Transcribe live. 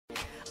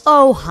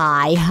Oh,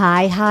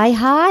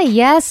 hi.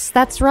 Yes,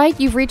 that's right.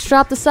 You've reached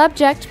Drop the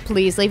Subject.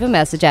 Please leave a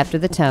message after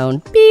the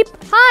tone. Beep.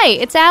 Hi,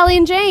 it's Allie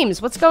and James.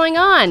 What's going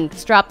on?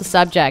 It's Drop the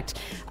Subject.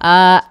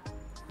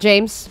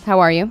 James, how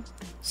are you?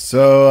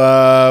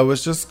 So,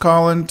 was just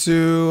calling to,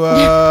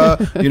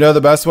 you know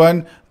the best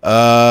one?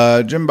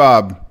 Jim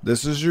Bob,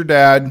 this is your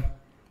dad.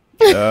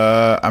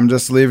 I'm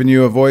just leaving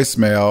you a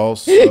voicemail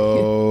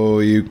so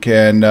you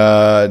can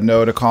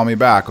know to call me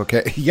back,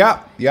 okay?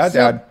 Yeah,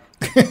 Dad.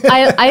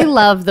 I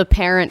love the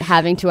parent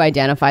having to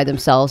identify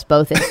themselves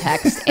both in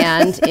text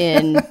and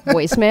in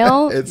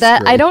voicemail. It's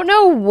that great. I don't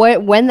know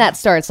when that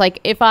starts. Like,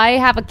 if I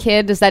have a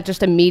kid, does that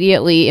just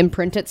immediately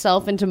imprint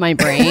itself into my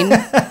brain?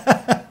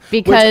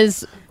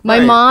 Because my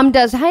mom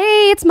does,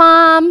 hey, it's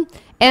mom.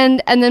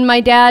 And then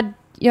my dad,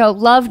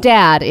 love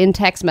dad in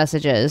text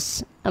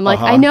messages. I'm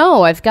like, I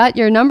know, I've got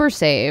your number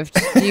saved.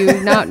 Do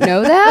you not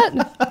know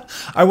that?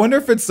 I wonder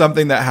if it's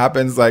something that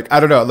happens, like,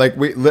 I don't know, like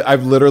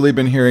I've literally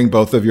been hearing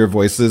both of your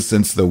voices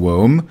since the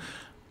womb.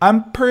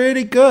 I'm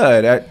pretty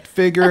good at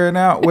figuring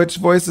out which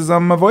voice is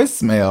on my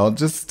voicemail.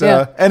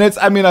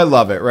 And I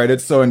love it, right?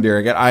 It's so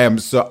endearing. And I am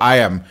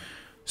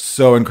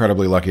so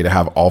incredibly lucky to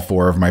have all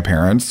four of my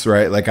parents,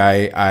 right? Like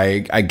I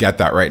get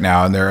that right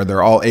now, and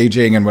they're all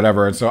aging and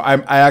whatever. And so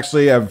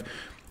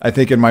I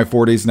think in my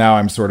 40s now,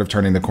 I'm sort of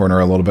turning the corner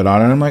a little bit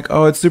on it. And I'm like,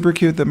 oh, it's super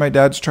cute that my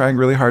dad's trying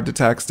really hard to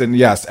text. And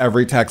yes,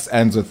 every text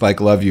ends with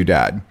like, love you,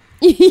 Dad.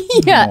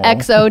 Yeah,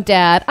 XO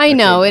Dad. I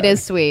know, it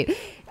is sweet.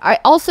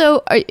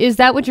 Is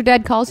that what your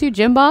dad calls you,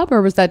 Jim Bob,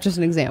 or was that just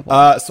an example?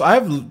 So I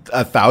have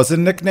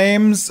 1,000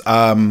 nicknames,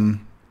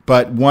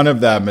 but one of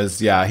them is,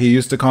 he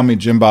used to call me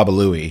Jim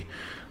Bobalooey,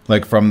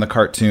 like from the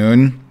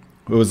cartoon.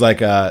 It was like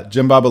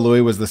Jim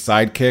Bobalooey was the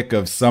sidekick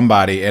of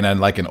somebody in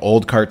an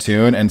old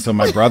cartoon. And so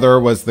my brother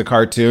was the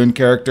cartoon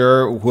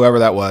character, whoever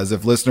that was.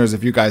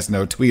 If you guys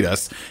know, tweet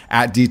us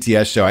at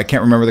DTS Show. I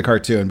can't remember the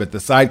cartoon, but the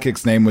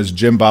sidekick's name was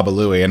Jim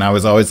Bobalooey. And I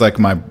was always like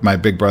my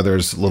big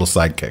brother's little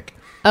sidekick.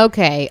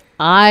 Okay,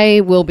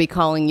 I will be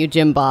calling you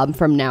Jim Bob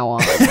from now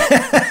on.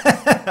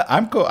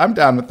 I'm cool. I'm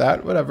down with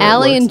that. Whatever.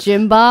 Allie and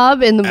Jim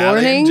Bob in the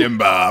morning. Allie and Jim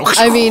Bob.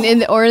 I mean, in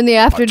the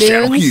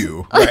afternoon.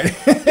 You, right?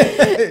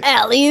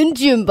 Allie and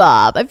Jim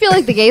Bob. I feel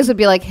like the gays would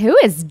be like, "Who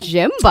is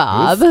Jim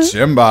Bob?" Who's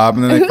Jim Bob,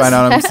 and then they find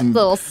out I'm some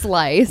little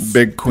slice.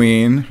 Big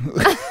queen.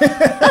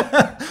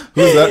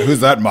 Who's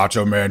that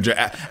macho man?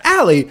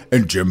 Allie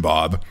and Jim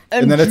Bob.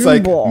 And then it's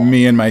like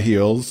me and my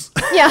heels.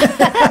 Yeah.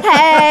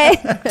 Hey.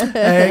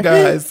 Hey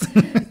guys.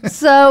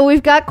 So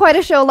we've got quite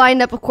a show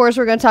lined up. Of course,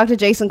 we're going to talk to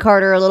Jason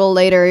Carter a little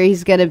later.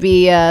 He's going to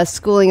be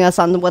schooling us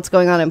on what's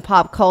going on in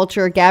pop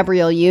culture.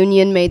 Gabrielle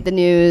Union made the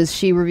news.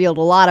 She revealed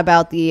a lot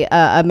about the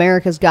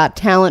America's Got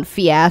Talent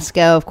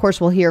fiasco. Of course,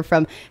 we'll hear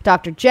from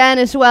Dr. Jen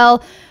as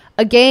well.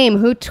 A game.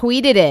 Who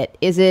tweeted it?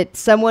 Is it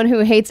someone who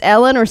hates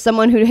Ellen or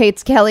someone who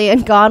hates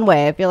Kellyanne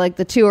Conway? I feel like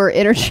the two are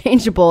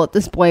interchangeable at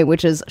this point,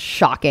 which is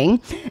shocking.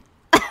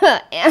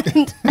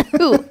 And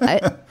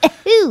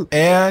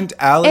And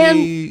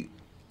Allie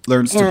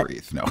learns to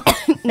breathe. No.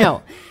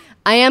 No.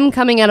 I am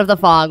coming out of the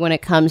fog when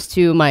it comes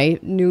to my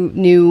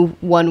new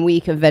 1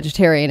 week of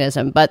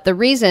vegetarianism. But the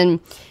reason,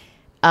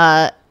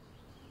 not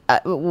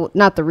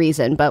the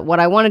reason, but what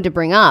I wanted to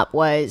bring up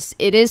was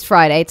it is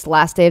Friday. It's the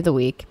last day of the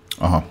week.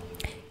 Uh-huh.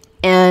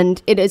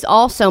 And it is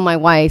also my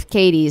wife,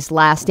 Katie's,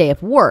 last day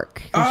of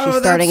work. She's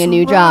starting a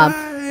new job.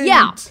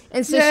 Yeah.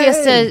 And so she has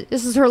to,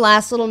 this is her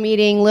last little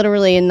meeting,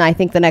 literally in, I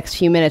think, the next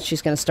few minutes.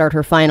 She's going to start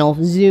her final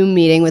Zoom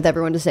meeting with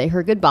everyone to say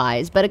her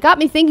goodbyes. But it got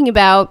me thinking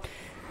about,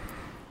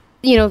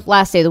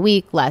 last day of the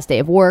week, last day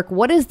of work.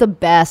 What is the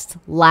best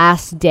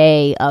last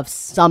day of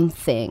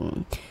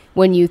something?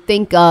 When you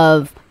think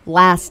of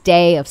last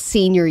day of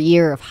senior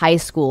year of high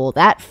school,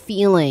 that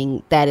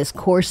feeling that is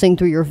coursing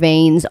through your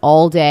veins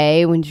all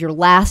day, when's your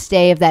last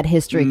day of that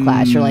history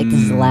class, you're like,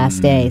 this is the last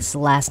day, it's the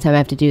last time I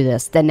have to do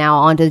this. Then now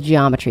on to the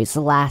geometry, it's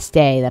the last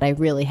day that I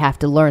really have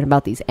to learn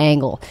about these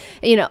angles,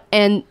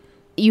 and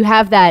you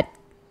have that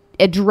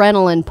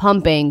adrenaline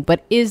pumping.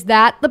 But is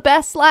that the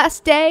best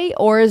last day,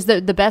 or is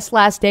the best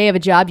last day of a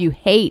job you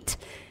hate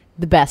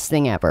the best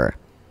thing ever?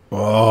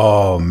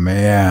 Oh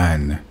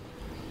man,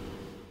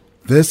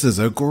 this is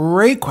a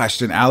great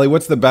question, Allie.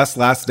 What's the best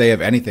last day of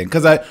anything?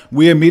 Because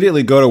we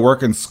immediately go to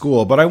work and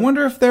school, but I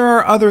wonder if there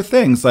are other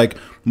things. Like,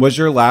 was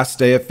your last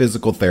day of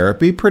physical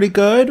therapy pretty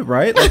good,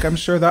 right? Like, I'm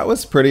sure that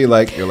was pretty,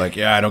 you're like,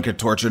 yeah, I don't get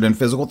tortured in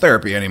physical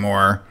therapy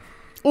anymore.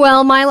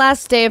 Well, my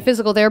last day of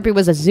physical therapy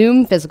was a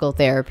Zoom physical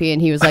therapy,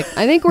 and he was like,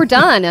 I think we're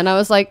done. And I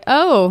was like,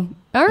 oh,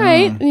 all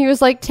right. And he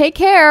was like, take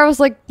care. I was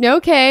like,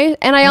 okay.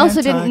 And I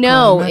also didn't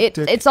know.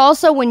 It's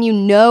also when you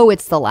know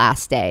it's the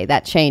last day,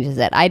 that changes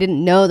it. I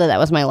didn't know that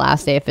was my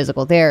last day of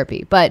physical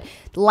therapy. But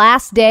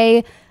last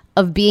day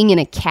of being in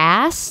a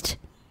cast,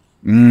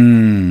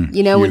 when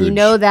you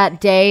know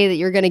that day that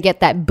you're going to get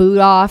that boot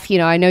off.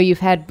 I know you've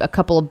had a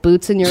couple of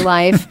boots in your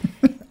life.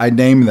 I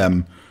name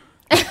them.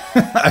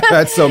 I've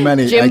had so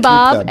many. Jim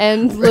Bob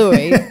and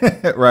Louie.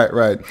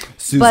 Right.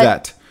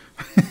 Suzette.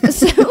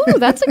 So, ooh,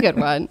 that's a good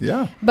one.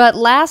 Yeah. But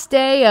last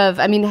day of,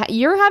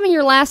 you're having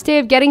your last day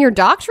of getting your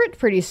doctorate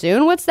pretty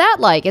soon. What's that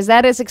like? Is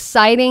that as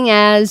exciting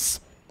as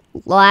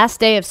last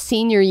day of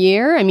senior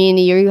year? Are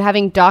you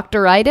having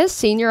doctoritis,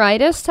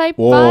 senioritis type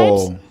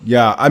vibes?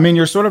 Yeah.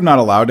 You're sort of not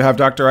allowed to have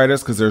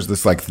doctoritis because there's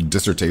this like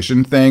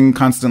dissertation thing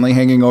constantly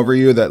hanging over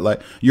you that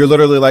like, you're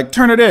literally like,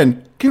 turn it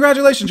in.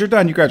 Congratulations, you're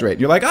done. You graduate.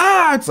 And you're like,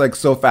 it's like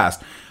so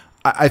fast.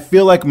 I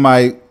feel like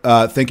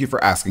thank you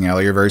for asking,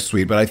 Allie. You're very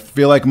sweet. But I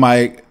feel like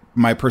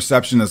my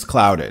perception is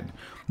clouded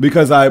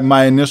because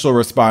my initial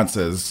response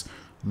is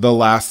the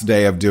last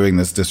day of doing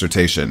this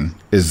dissertation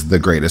is the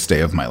greatest day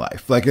of my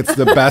life. Like it's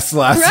the best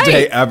last right.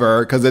 day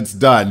ever because it's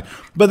done.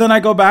 But then I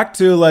go back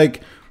to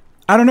like,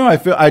 I don't know.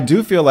 I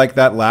do feel like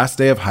that last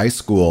day of high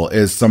school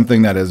is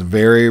something that is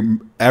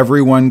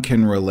everyone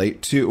can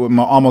relate to.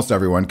 Almost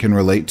everyone can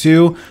relate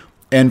to.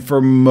 And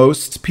for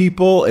most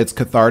people, it's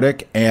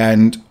cathartic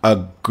and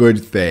a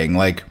good thing.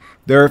 Like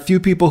there are a few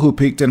people who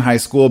peaked in high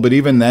school, but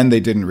even then they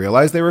didn't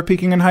realize they were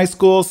peaking in high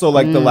school. So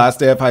like the last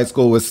day of high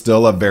school was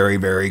still a very,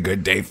 very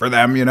good day for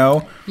them, you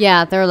know?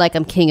 Yeah, they're like,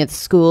 I'm king of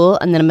school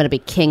and then I'm going to be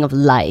king of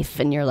life.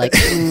 And you're like,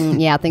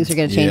 yeah, things are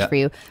going to change for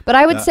you. But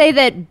I would say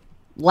that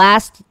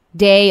last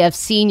day of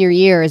senior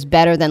year is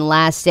better than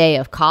last day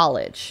of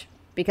college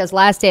because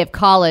last day of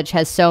college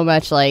has so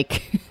much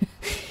like...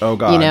 Oh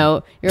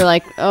God! You're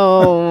like,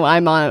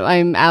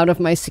 I'm out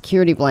of my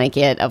security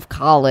blanket of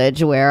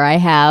college where I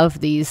have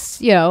these.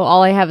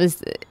 All I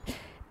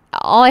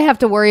have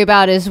to worry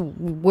about is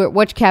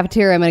which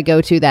cafeteria I'm going to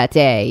go to that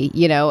day.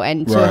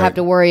 And to have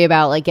to worry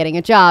about like getting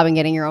a job and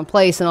getting your own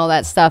place and all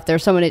that stuff.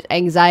 There's so much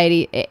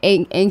anxiety,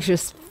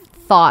 anxious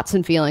thoughts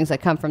and feelings that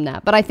come from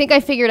that. But I think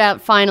I figured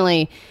out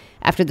finally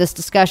after this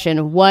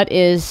discussion what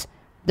is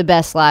the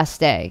best last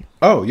day.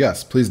 Oh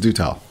yes, please do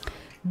tell.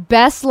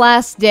 Best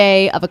last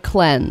day of a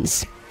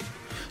cleanse.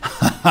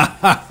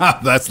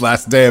 That's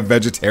last day of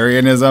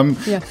vegetarianism.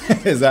 Yeah.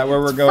 Is that where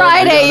we're going?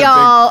 Friday,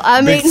 y'all.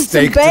 I'm eating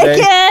some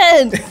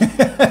bacon.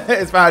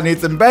 It's fine. I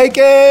need some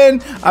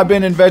bacon. I've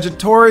been in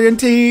vegetarian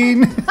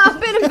teen. I've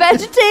been in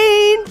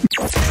vegetarian.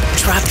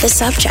 Drop the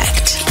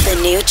subject. The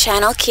new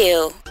Channel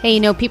Q. Hey,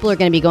 people are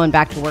going to be going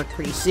back to work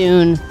pretty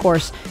soon. Of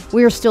course,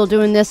 we're still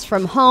doing this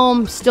from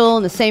home, still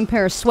in the same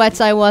pair of sweats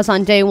I was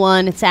on day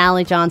one. It's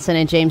Allie Johnson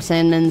and James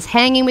Simmons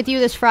hanging with you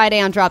this Friday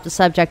on Drop the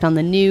Subject on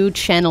the new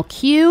Channel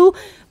Q.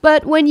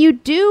 But when you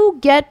do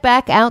get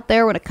back out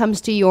there when it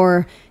comes to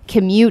your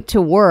commute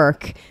to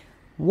work,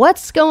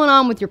 what's going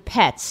on with your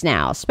pets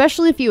now?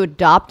 Especially if you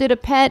adopted a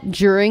pet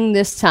during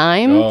this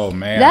time. Oh,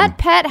 man. That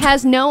pet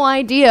has no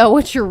idea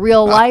what your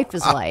real life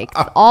is like.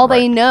 All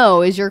they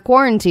know is your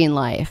quarantine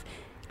life.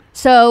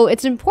 So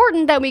it's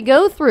important that we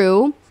go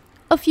through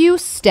a few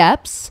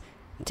steps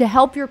to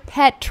help your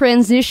pet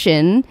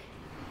transition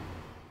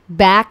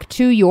back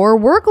to your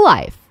work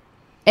life.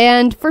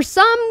 And for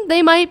some,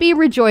 they might be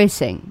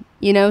rejoicing.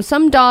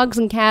 Some dogs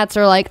and cats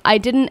are like, I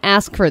didn't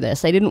ask for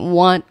this. I didn't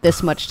want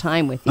this much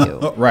time with you.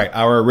 Right.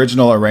 Our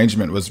original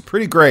arrangement was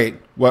pretty great.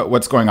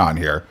 What's going on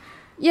here?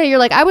 Yeah, you're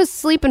like, I was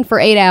sleeping for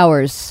 8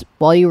 hours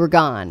while you were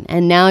gone.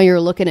 And now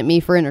you're looking at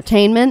me for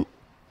entertainment.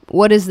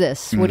 What is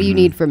this? What do you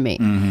need from me?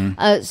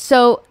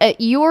 So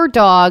your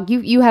dog,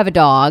 you have a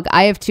dog.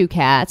 I have 2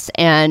 cats.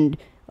 And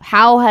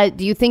do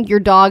you think your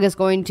dog is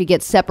going to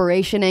get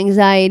separation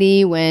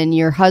anxiety when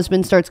your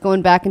husband starts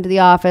going back into the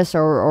office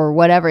or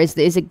whatever? Is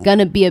it going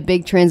to be a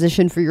big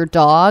transition for your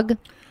dog?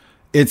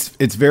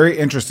 It's very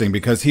interesting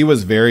because he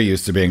was very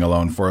used to being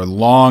alone for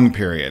long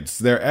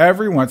periods.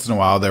 Every once in a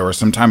while, there were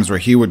some times where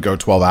he would go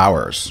 12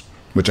 hours,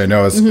 which I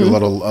know is a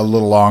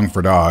little long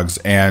for dogs,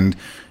 and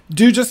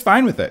do just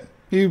fine with it.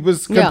 He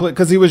was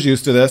because he was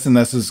used to this, and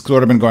this has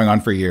sort of been going on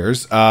for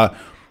years.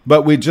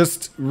 But we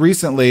just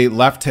recently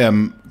left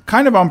him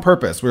kind of on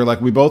purpose. We were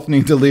like, we both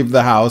need to leave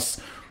the house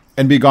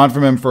and be gone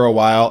from him for a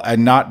while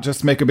and not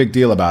just make a big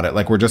deal about it.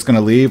 Like we're just going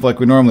to leave like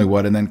we normally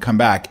would and then come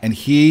back. And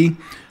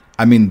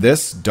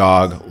this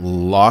dog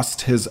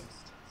lost his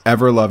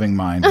ever-loving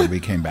mind when we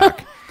came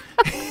back.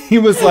 He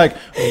was like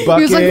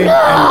bucking and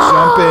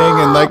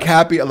jumping and like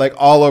happy, like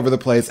all over the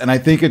place. And I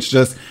think it's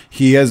just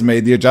he has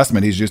made the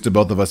adjustment. He's used to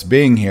both of us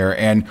being here.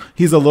 And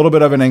he's a little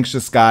bit of an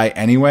anxious guy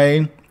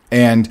anyway.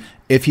 And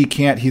if he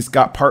can't, he's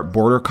got part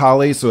border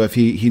collie. So if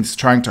he's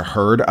trying to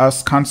herd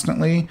us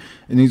constantly,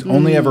 and he's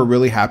only ever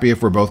really happy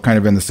if we're both kind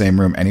of in the same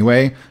room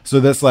anyway. So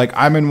this like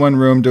I'm in one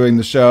room doing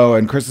the show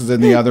and Chris is in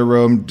the other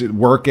room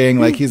working.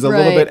 Like he's a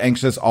little bit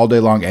anxious all day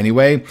long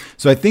anyway.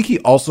 So I think he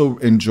also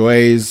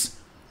enjoys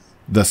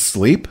the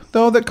sleep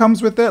though that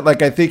comes with it.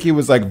 Like I think he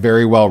was like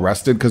very well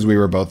rested because we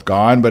were both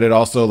gone, but it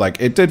also like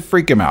it did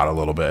freak him out a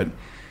little bit.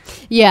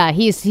 Yeah,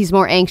 he's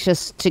more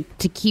anxious to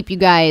keep you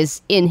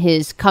guys in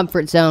his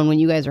comfort zone when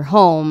you guys are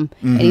home,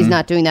 and he's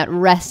not doing that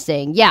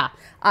resting. Yeah,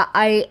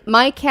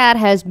 my cat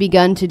has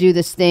begun to do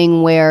this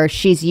thing where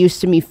she's used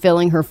to me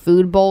filling her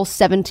food bowl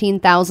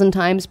 17,000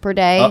 times per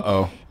day.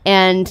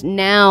 And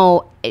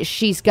now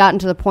she's gotten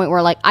to the point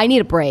where, like, I need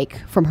a break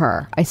from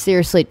her. I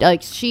seriously,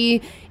 like,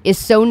 she is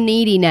so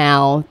needy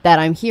now that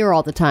I'm here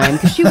all the time.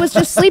 Because she was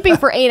just sleeping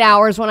for 8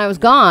 hours when I was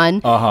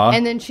gone.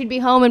 And then she'd be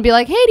home and be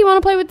like, hey, do you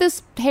want to play with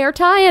this hair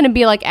tie-in? And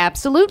be like,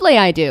 absolutely,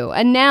 I do.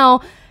 And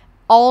now,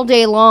 all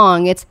day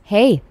long, it's,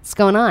 hey, what's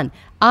going on?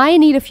 I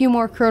need a few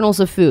more kernels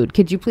of food.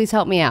 Could you please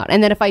help me out?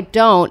 And then if I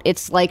don't,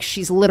 it's like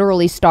she's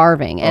literally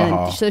starving.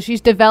 And so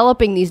she's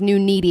developing these new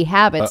needy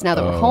habits now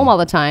that we're home all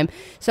the time.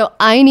 So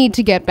I need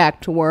to get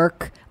back to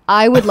work.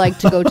 I would like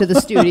to go to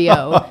the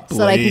studio so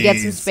that I can get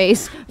some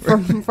space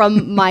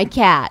from my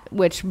cat,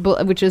 which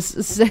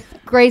is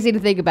crazy to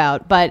think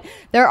about. But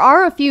there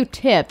are a few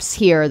tips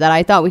here that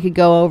I thought we could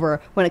go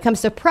over when it comes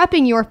to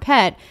prepping your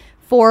pet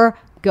for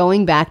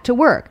going back to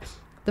work.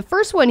 The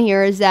first one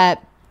here is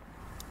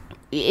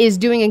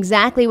doing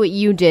exactly what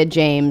you did,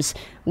 James,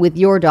 with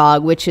your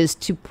dog, which is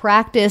to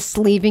practice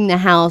leaving the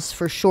house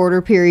for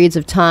shorter periods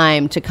of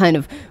time to kind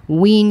of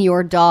wean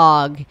your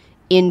dog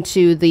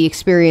into the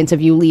experience of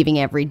you leaving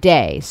every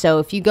day. So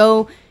if you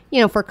go,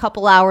 for a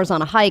couple hours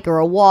on a hike or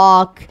a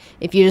walk,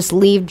 if you just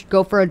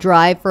go for a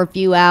drive for a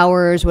few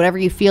hours, whatever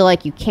you feel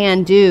like you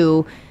can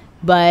do,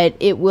 but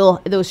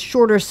those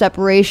shorter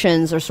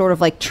separations are sort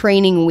of like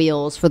training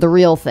wheels for the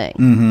real thing.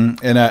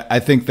 Mm-hmm. And I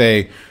think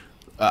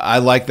I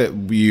like that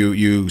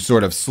you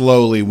sort of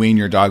slowly wean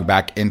your dog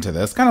back into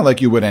this, kind of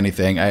like you would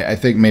anything. I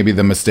think maybe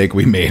the mistake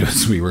we made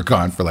was we were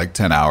gone for like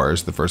 10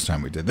 hours the first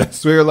time we did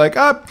this. We were like,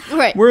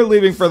 we're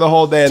leaving for the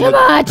whole day. And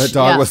the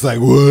dog was like,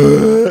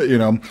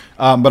 what?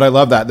 But I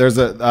love that. There's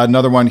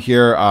another one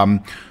here,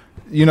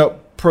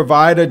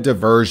 provide a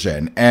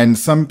diversion. And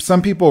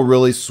some people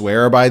really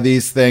swear by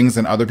these things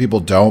and other people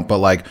don't, but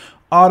like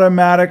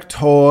automatic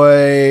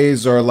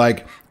toys or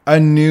like a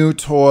new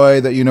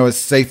toy that is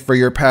safe for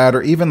your pet,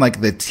 or even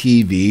like the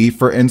TV,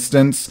 for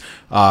instance.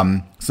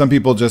 Some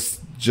people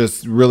just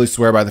really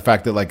swear by the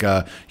fact that like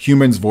a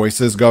human's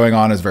voices going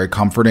on is very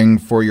comforting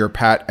for your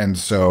pet, and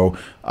so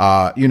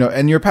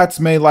and your pets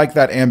may like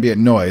that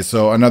ambient noise.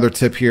 So another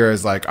tip here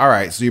is like, all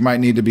right, so you might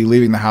need to be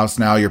leaving the house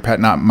now. Your pet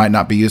might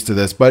not be used to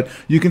this, but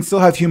you can still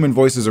have human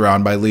voices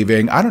around by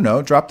leaving, I don't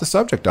know, Drop the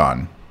Subject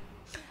on.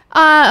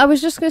 I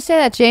was just going to say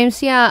that,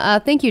 James. Yeah,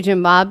 thank you,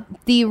 Jim Bob.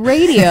 The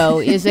radio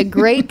is a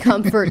great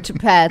comfort to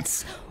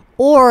pets,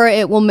 or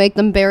it will make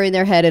them bury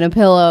their head in a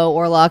pillow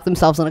or lock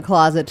themselves in a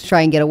closet to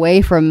try and get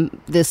away from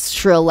this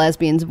shrill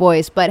lesbian's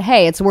voice. But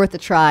hey, it's worth a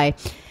try.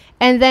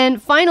 And then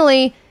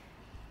finally,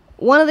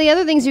 one of the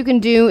other things you can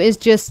do is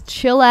just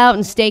chill out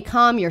and stay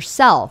calm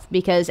yourself,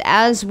 because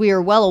as we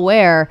are well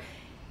aware,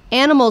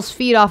 animals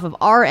feed off of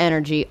our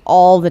energy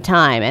all the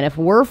time. And if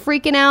we're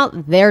freaking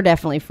out, they're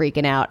definitely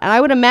freaking out. And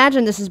I would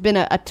imagine this has been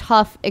a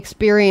tough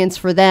experience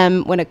for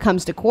them when it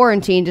comes to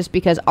quarantine, just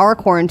because our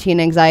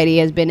quarantine anxiety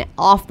has been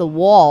off the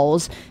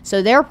walls.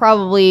 So they're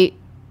probably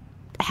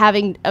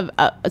having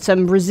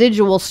some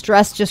residual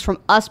stress just from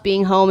us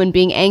being home and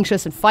being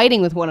anxious and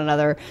fighting with one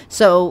another.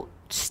 So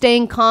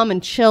staying calm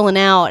and chilling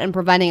out and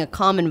providing a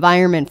calm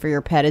environment for your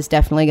pet is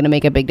definitely going to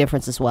make a big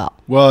difference as well.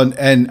 Well,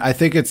 and I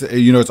think it's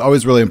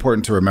always really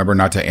important to remember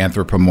not to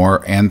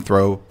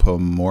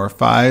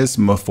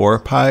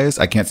anthropomorphize,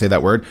 I can't say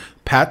that word,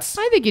 pets.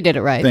 I think you did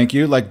it right. Thank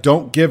you. Like,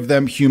 don't give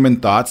them human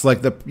thoughts.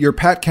 Like, your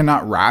pet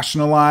cannot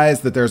rationalize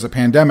that there's a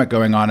pandemic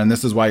going on and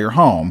this is why you're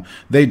home.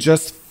 They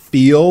just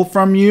feel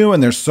from you,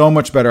 and they're so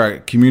much better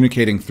at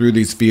communicating through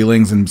these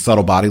feelings and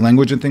subtle body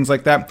language and things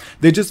like that.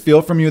 They just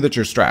feel from you that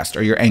you're stressed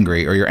or you're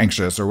angry or you're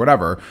anxious or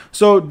whatever.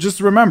 So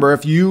just remember,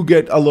 if you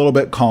get a little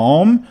bit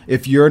calm,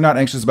 if you're not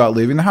anxious about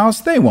leaving the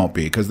house, they won't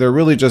be, because they're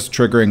really just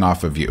triggering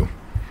off of you.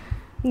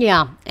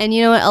 Yeah, and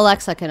you know what?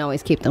 Alexa can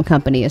always keep them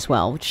company as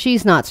well.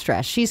 She's not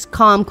stressed. She's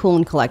calm, cool,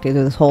 and collected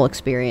through this whole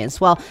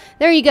experience. Well,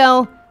 there you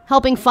go.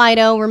 Helping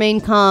Fido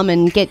remain calm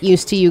and get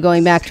used to you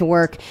going back to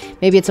work.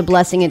 Maybe it's a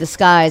blessing in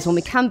disguise. When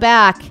we come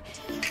back,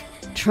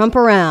 Trump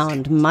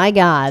around. My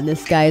God,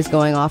 this guy is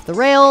going off the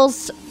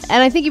rails.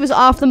 And I think he was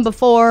off them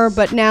before,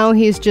 but now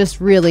he's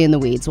just really in the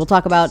weeds. We'll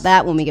talk about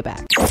that when we get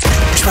back.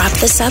 Drop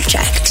the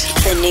Subject.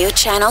 The new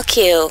Channel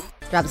Q.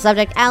 Drop the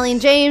Subject. Allie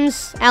and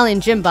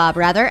Jim Bob,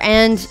 rather.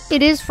 And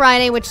it is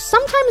Friday, which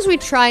sometimes we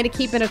try to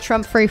keep it a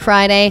Trump-free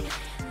Friday.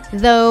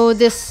 Though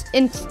this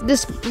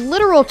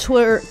literal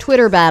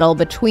Twitter battle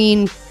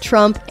between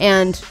Trump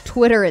and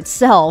Twitter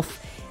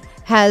itself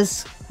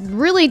has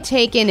really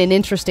taken an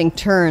interesting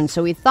turn.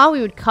 So we thought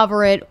we would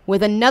cover it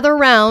with another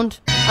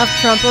round of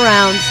Trump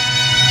Arounds.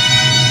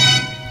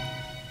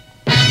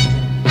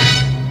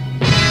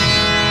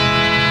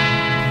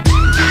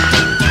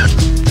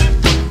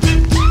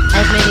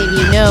 As many of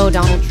you know,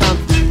 Donald Trump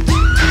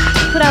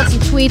put out some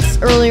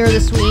tweets earlier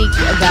this week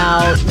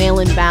about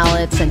mail-in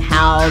ballots and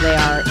how they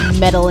are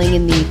meddling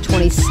in the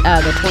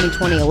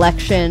 2020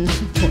 election.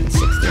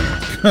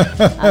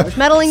 2016. I was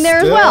meddling there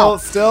as well.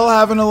 Still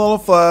having a little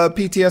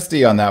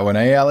PTSD on that one,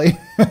 eh, Allie?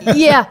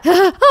 Yeah.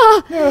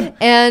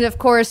 And, of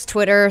course,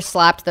 Twitter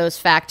slapped those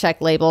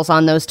fact-check labels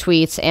on those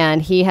tweets,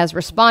 and he has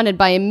responded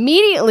by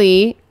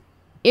immediately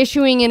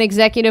issuing an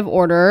executive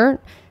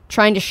order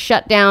trying to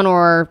shut down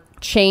or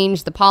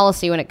change the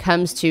policy when it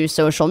comes to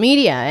social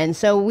media. And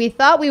so we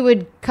thought we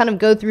would kind of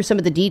go through some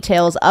of the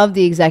details of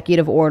the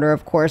executive order.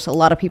 Of course, a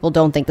lot of people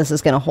don't think this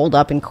is going to hold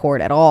up in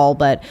court at all,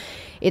 but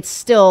it's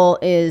still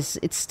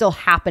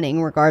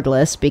happening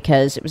regardless,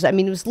 because it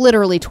was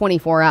literally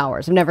 24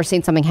 hours. I've never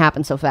seen something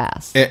happen so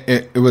fast.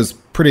 It was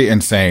pretty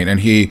insane.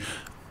 And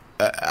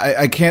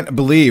I can't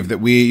believe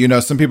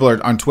that some people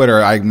are on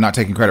Twitter. I'm not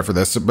taking credit for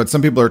this, but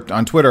some people are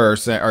on Twitter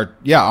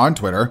on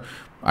Twitter,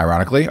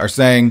 ironically, are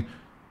saying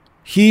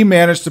he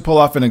managed to pull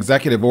off an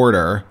executive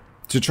order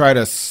to try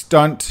to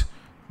stunt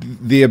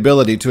the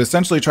ability to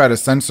essentially try to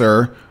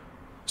censor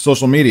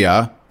social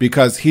media,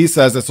 because he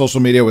says that social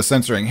media was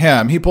censoring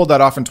him. He pulled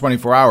that off in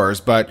 24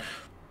 hours, but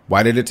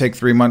why did it take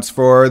 3 months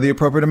for the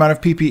appropriate amount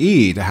of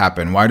PPE to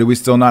happen? Why do we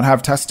still not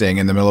have testing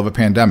in the middle of a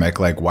pandemic?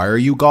 Like, why are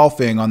you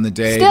golfing on the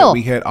day that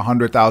we hit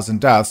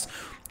 100,000 deaths?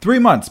 3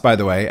 months, by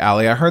the way,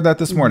 Allie, I heard that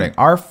this morning.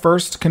 Our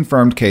first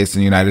confirmed case in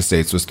the United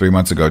States was 3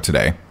 months ago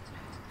today.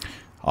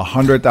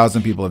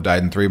 100,000 people have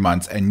died in 3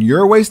 months, and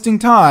you're wasting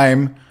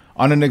time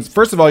on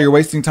first of all, you're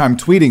wasting time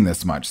tweeting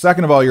this much.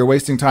 Second of all, you're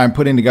wasting time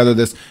putting together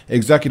this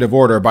executive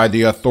order by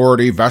the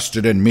authority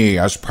vested in me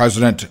as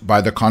president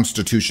by the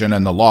Constitution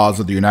and the laws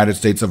of the United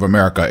States of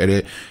America.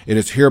 It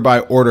is hereby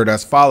ordered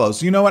as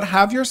follows. You know what?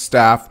 Have your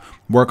staff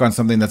work on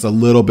something that's a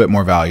little bit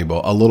more valuable,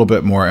 a little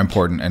bit more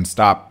important, and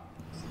stop.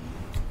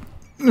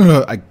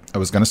 I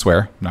was going to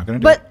swear. I'm not going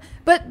to do it.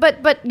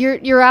 But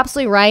you're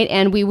absolutely right,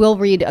 and we will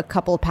read a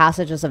couple of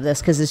passages of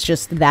this because it's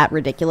just that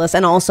ridiculous.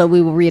 And also,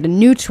 we will read a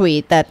new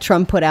tweet that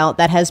Trump put out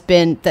that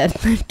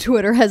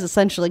Twitter has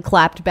essentially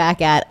clapped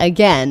back at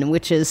again,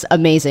 which is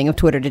amazing of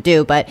Twitter to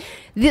do. But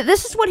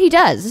this is what he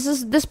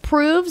does. This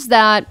proves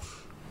that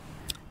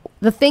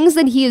the things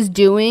that he is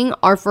doing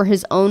are for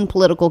his own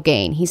political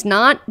gain. He's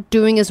not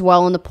doing as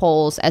well in the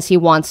polls as he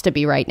wants to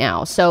be right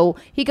now. So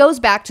he goes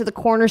back to the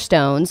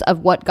cornerstones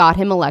of what got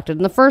him elected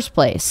in the first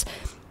place.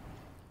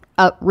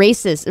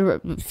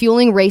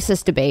 Fueling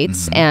racist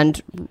debates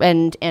and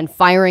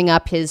firing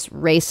up his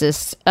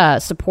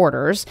racist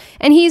supporters,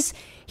 and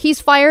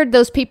he's fired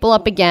those people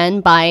up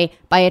again by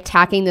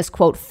attacking this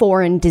quote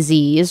foreign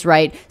disease,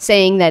 right?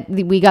 Saying that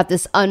we got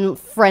this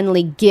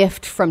unfriendly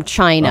gift from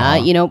China.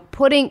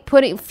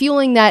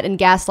 Fueling that and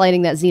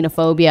gaslighting that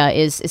xenophobia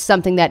is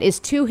something that is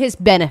to his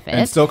benefit,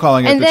 and still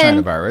calling it the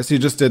China virus. He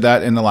just did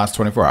that in the last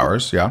 24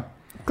 hours. Yeah,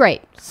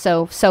 great,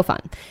 so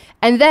fun,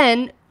 and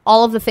then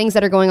all of the things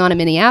that are going on in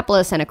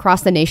Minneapolis and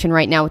across the nation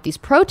right now with these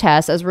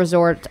protests as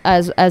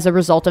a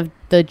result of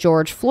the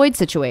George Floyd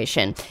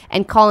situation,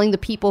 and calling the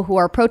people who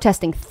are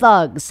protesting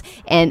thugs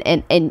and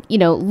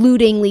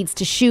looting leads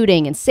to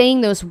shooting, and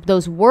saying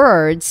those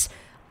words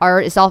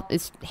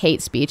is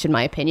hate speech in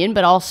my opinion,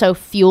 but also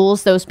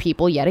fuels those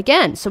people yet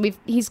again. So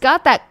he's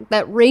got that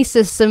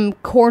racism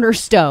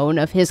cornerstone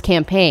of his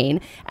campaign,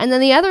 and then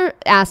the other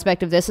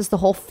aspect of this is the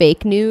whole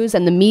fake news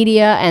and the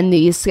media and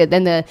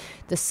the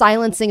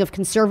silencing of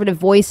conservative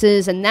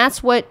voices, and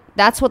that's what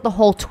the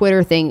whole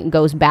Twitter thing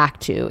goes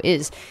back to,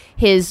 is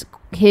his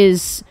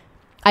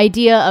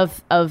idea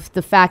of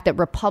the fact that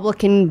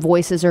Republican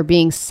voices are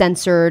being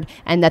censored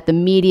and that the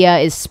media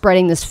is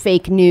spreading this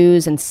fake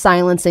news and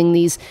silencing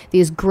these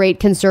great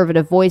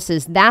conservative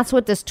voices. That's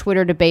what this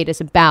Twitter debate is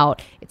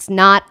about. It's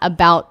not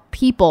about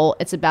people.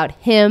 It's about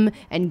him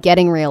and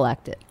getting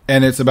reelected.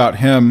 And it's about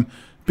him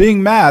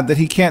being mad that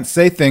he can't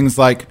say things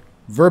like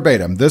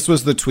verbatim. This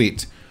was the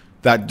tweet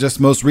that just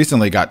most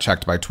recently got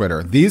checked by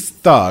Twitter. These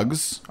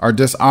thugs are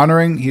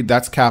dishonoring,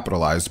 that's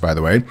capitalized, by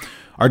the way,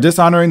 are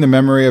dishonoring the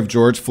memory of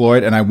George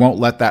Floyd, and I won't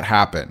let that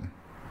happen.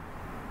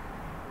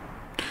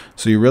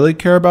 So you really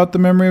care about the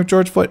memory of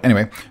George Floyd?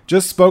 Anyway,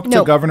 just spoke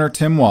to Governor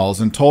Tim Walz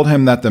and told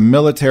him that the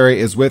military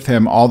is with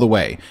him all the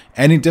way.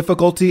 Any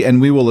difficulty and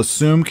we will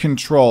assume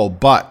control,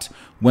 but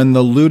when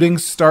the looting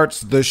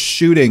starts, the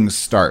shooting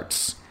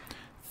starts.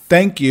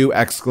 Thank you, !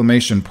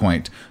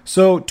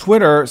 So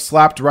Twitter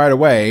slapped right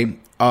away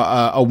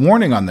a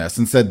warning on this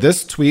and said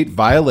this tweet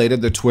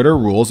violated the Twitter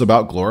rules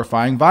about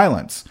glorifying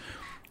violence.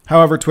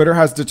 However, Twitter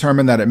has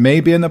determined that it may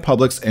be in the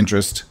public's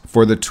interest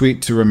for the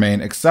tweet to remain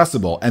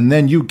accessible. And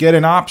then you get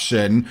an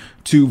option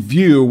to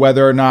view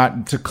whether or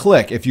not to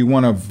click if you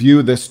want to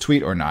view this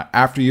tweet or not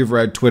after you've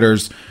read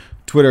Twitter's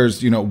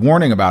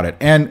warning about it.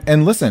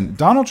 And listen,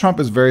 Donald Trump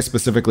is very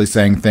specifically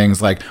saying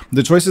things like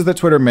the choices that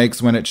Twitter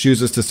makes when it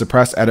chooses to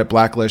suppress, edit,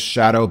 blacklist,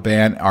 shadow,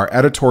 ban are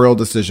editorial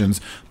decisions,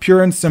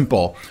 pure and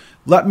simple.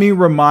 Let me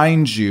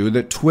remind you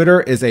that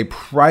Twitter is a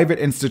private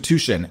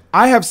institution.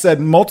 I have said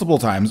multiple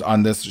times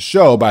on this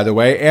show, by the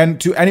way, and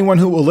to anyone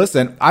who will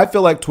listen, I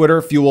feel like Twitter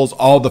fuels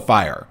all the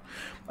fire.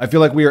 I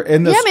feel like we are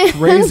in this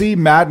crazy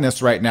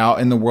madness right now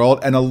in the world,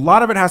 and a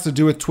lot of it has to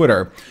do with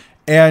Twitter.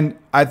 And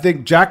I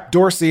think Jack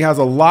Dorsey has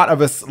a lot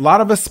of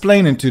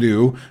explaining to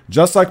do,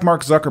 just like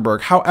Mark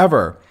Zuckerberg.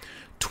 However,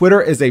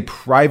 Twitter is a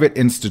private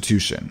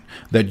institution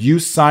that you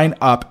sign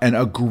up and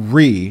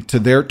agree to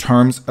their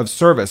terms of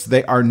service.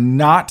 They are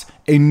not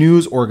a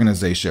news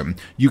organization.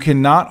 You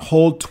cannot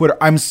hold Twitter.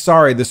 I'm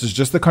sorry, this is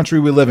just the country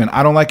we live in.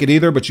 I don't like it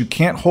either, but you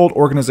can't hold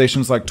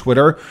organizations like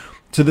Twitter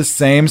to the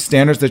same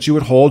standards that you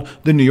would hold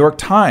the New York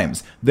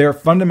Times. They're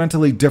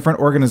fundamentally different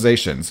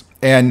organizations.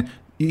 And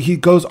he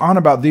goes on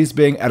about these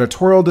being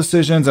editorial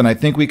decisions, and I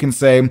think we can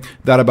say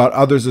that about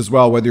others as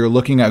well, whether you're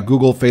looking at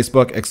Google,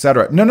 Facebook,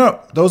 etc. No,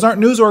 those aren't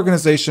news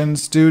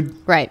organizations, dude.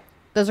 Right.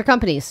 Those are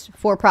companies,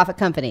 for-profit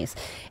companies.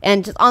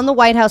 And on the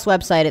White House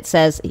website, it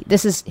says,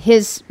 this is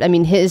his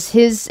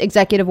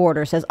executive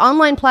order says,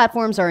 online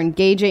platforms are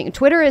engaging.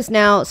 Twitter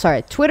now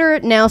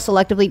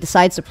selectively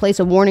decides to place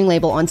a warning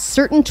label on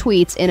certain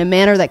tweets in a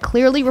manner that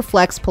clearly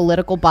reflects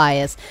political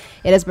bias.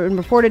 It has been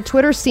reported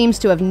Twitter seems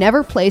to have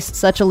never placed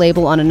such a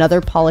label on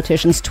another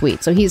politician's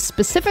tweet. So he's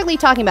specifically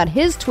talking about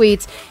his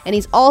tweets, and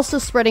he's also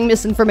spreading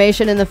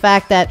misinformation in the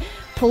fact that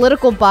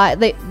political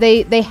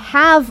they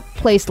have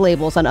placed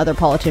labels on other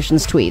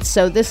politicians' tweets.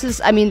 So this is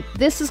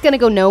going to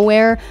go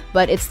nowhere,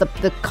 but it's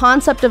the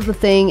concept of the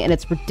thing, and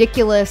it's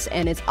ridiculous,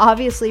 and it's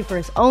obviously for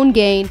his own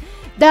gain.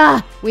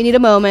 We need a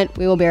moment.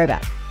 We will be right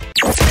back.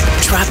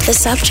 Drop the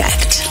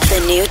subject.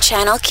 The new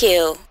Channel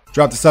Q.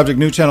 Drop the subject,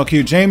 new Channel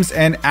Q. James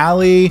and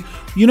Allie,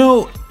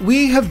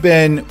 we have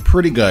been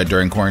pretty good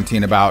during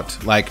quarantine about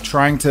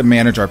trying to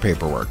manage our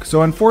paperwork.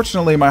 So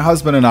unfortunately, my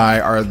husband and I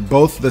are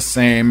both the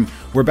same.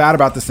 We're bad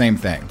about the same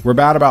thing. We're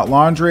bad about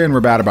laundry and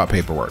we're bad about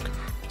paperwork.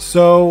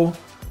 So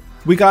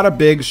we got a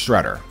big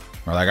shredder.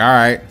 We're like, all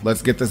right,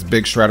 let's get this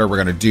big shredder. We're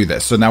going to do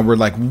this. So now we're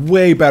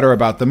way better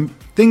about the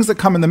things that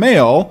come in the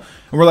mail.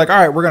 And we're like, all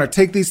right, we're going to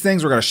take these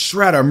things. We're going to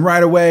shred them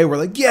right away. We're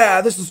like,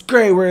 yeah, this is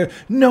great.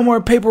 No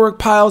more paperwork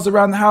piles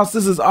around the house.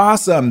 This is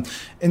awesome.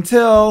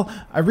 Until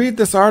I read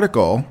this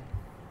article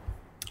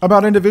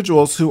about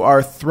individuals who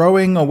are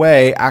throwing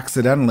away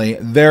accidentally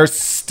their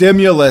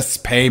stimulus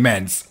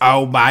payments.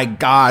 Oh my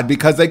God,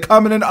 because they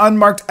come in an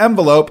unmarked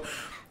envelope,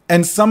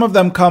 and some of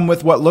them come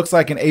with what looks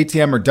like an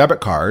ATM or debit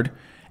card.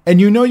 And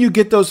you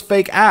get those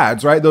fake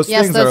ads, right? Those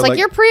things that are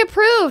you're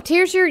pre-approved.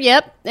 Here's your,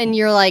 and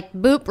you're like,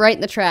 boop, right in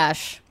the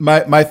trash.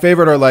 My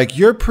favorite are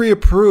you're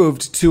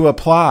pre-approved to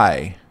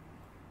apply.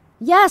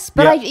 Yes,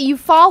 but you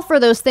fall for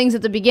those things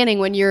at the beginning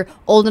when you're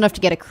old enough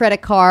to get a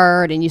credit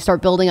card and you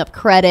start building up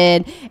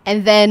credit,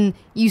 and then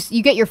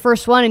you get your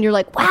first one and you're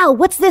like, wow,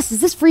 what's this? Is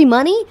this free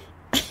money?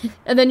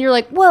 And then you're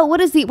like, whoa, what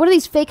are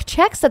these fake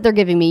checks that they're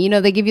giving me?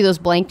 They give you those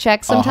blank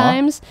checks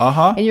sometimes.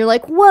 And you're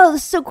like, whoa,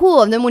 this is so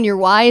cool. And then when you're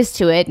wise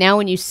to it, now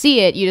when you see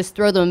it, you just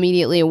throw them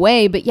immediately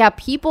away. But yeah,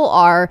 people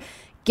are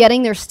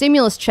getting their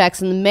stimulus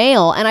checks in the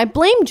mail. And I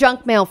blame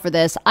junk mail for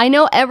this. I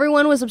know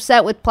everyone was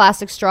upset with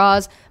plastic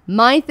straws.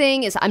 My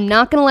thing is, I'm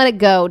not going to let it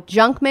go.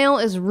 Junk mail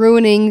is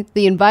ruining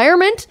the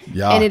environment,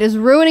 and it is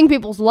ruining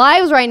people's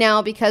lives right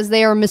now because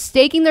they are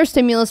mistaking their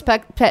stimulus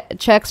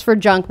checks for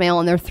junk mail,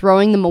 and they're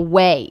throwing them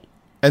away.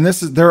 And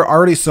there are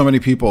already so many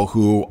people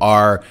who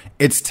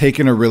it's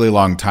taken a really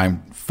long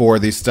time for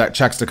these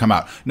checks to come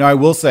out. Now, I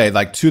will say,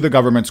 to the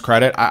government's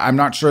credit, I'm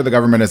not sure the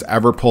government has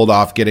ever pulled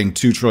off getting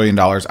 $2 trillion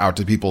out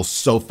to people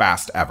so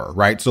fast ever,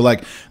 right? So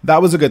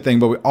that was a good thing,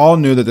 but we all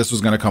knew that this was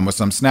going to come with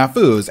some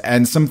snafus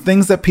and some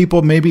things that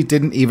people maybe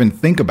didn't even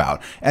think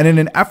about. And in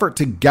an effort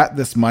to get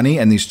this money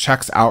and these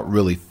checks out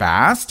really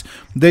fast,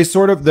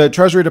 the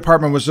Treasury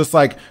Department was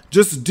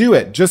just do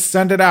it, just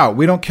send it out.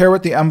 We don't care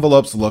what the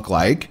envelopes look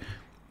like.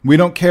 We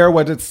don't care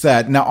what it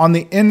said. Now, on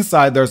the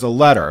inside, there's a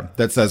letter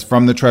that says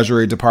from the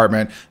Treasury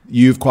Department,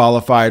 you've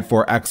qualified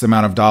for X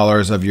amount of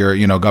dollars of your,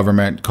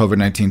 government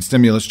COVID-19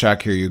 stimulus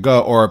check. Here you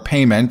go. Or a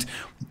payment.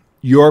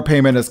 Your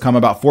payment has come.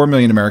 About 4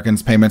 million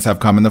Americans' payments have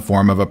come in the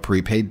form of a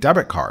prepaid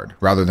debit card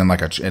rather than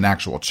an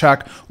actual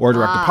check or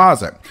direct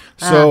deposit.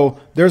 So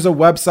there's a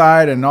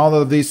website and all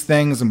of these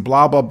things and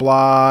blah, blah,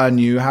 blah.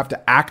 And you have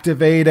to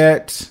activate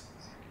it.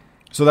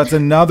 So that's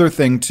another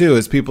thing, too,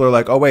 is people are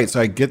like, oh, wait, so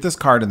I get this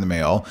card in the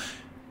mail.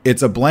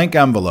 It's a blank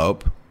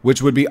envelope,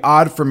 which would be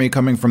odd for me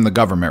coming from the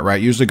government,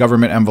 right? Usually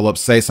government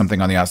envelopes say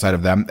something on the outside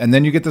of them. And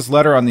then you get this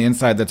letter on the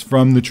inside that's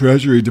from the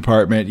Treasury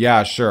Department.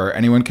 Yeah, sure.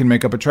 Anyone can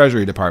make up a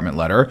Treasury Department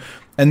letter.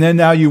 And then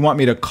now you want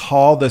me to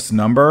call this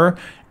number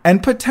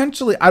and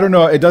potentially, I don't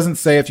know, it doesn't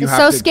say if you have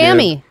to. It's so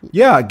scammy.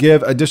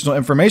 Give additional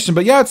information.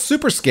 But yeah, it's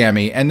super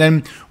scammy. And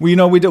then,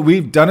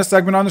 we've done a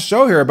segment on the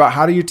show here about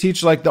how do you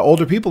teach the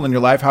older people in your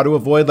life how to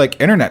avoid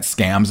internet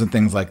scams and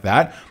things like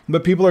that.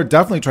 But people are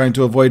definitely trying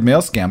to avoid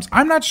mail scams.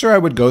 I'm not sure I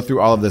would go through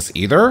all of this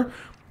either,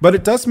 but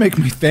it does make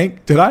me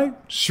think, did I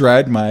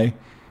shred my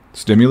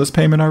stimulus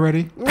payment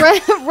already?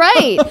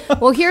 Right.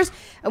 Well,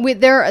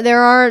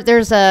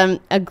 there's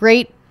a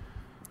great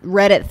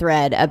Reddit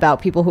thread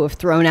about people who have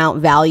thrown out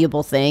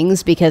valuable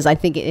things, because I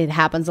think it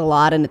happens a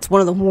lot, and it's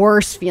one of the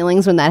worst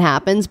feelings when that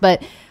happens.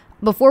 But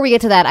before we get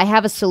to that, I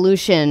have a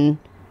solution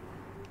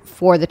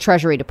for the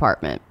Treasury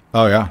Department.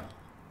 Oh, yeah.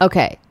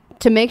 Okay.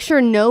 To make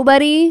sure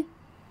nobody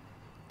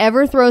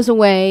ever throws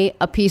away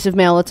a piece of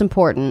mail that's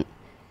important,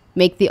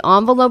 make the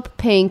envelope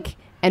pink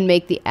and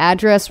make the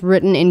address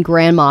written in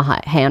grandma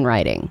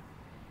handwriting.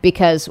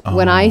 Because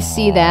when I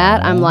see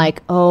that, I'm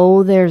like,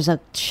 oh, there's a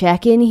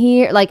check in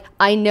here.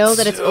 I know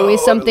that it's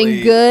always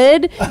something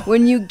good.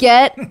 When you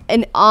get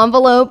an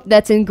envelope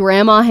that's in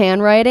grandma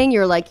handwriting,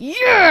 you're like,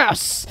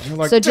 yes! You're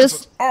like, this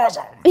is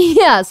awesome.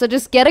 Yeah, so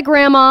just get a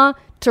grandma,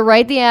 to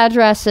write the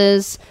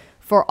addresses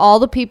for all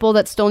the people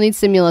that still need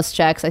stimulus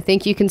checks. I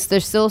think you can,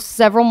 there's still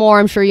several more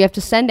I'm sure you have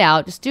to send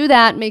out. Just do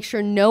that. Make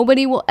sure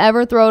nobody will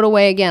ever throw it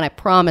away again. I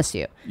promise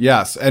you.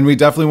 Yes, and we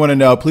definitely want to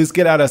know. Please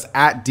get at us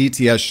at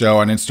DTS Show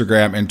on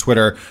Instagram and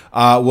Twitter.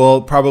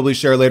 We'll probably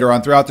share later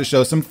on throughout the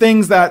show some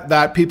things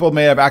that people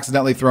may have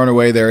accidentally thrown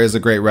away. There is a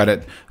great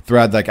Reddit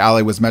thread like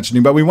Allie was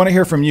mentioning, but we want to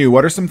hear from you.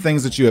 What are some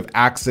things that you have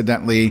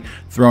accidentally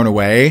thrown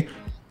away?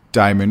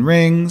 Diamond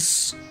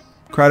rings,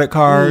 credit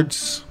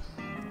cards,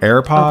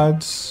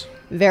 AirPods.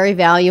 Very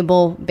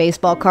valuable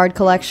baseball card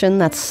collection.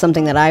 That's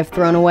something that I've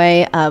thrown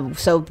away.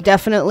 So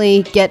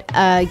definitely get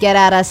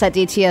at us at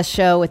DTS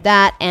Show with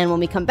that. And when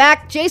we come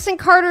back, Jason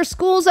Carter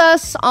schools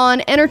us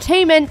on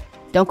entertainment.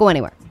 Don't go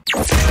anywhere.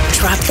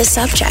 Drop the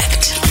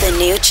Subject. The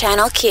new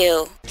Channel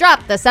Q.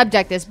 Drop the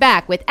Subject is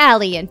back with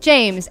Allie and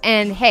James.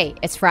 And hey,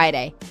 it's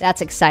Friday.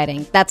 That's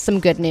exciting. That's some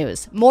good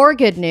news. More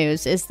good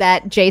news is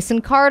that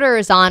Jason Carter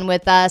is on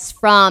with us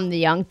from The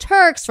Young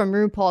Turks, from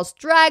RuPaul's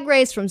Drag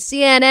Race, from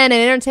CNN and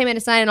Entertainment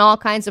Tonight and all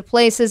kinds of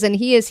places. And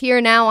he is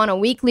here now on a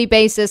weekly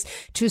basis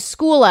to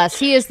school us.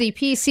 He is the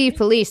PC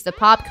police, the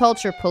pop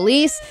culture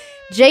police.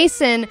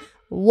 Jason,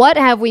 what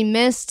have we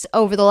missed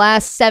over the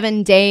last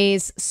 7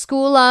 days?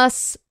 School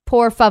us,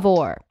 por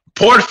favor.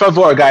 Por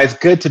favor, guys.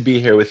 Good to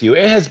be here with you.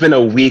 It has been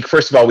a week.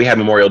 First of all, we had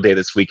Memorial Day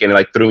this week, and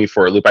it threw me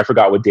for a loop. I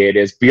forgot what day it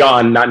is,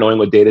 beyond not knowing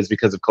what day it is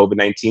because of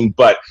COVID-19.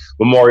 But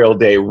Memorial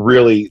Day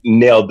really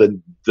nailed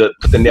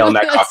put the nail in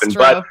that coffin.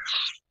 True. But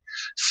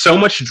so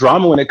much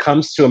drama when it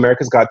comes to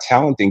America's Got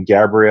Talent and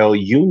Gabrielle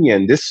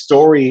Union. This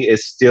story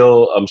is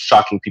still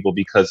shocking people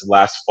because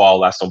last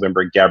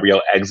November,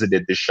 Gabrielle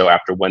exited the show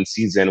after one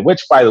season,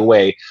 which, by the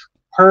way,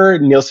 her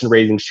Nielsen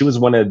rating, she was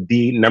one of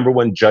the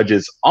 #1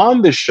 judges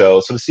on the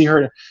show. So to see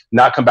her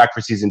not come back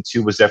for season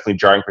 2 was definitely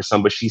jarring for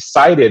some, but she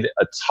cited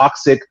a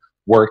toxic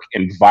work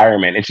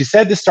environment. And she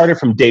said this started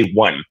from day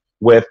one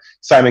with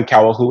Simon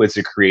Cowell, who is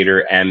the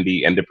creator and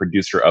the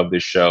producer of the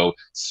show,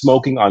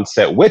 smoking on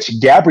set, which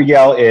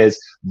Gabrielle is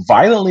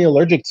violently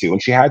allergic to.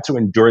 And she had to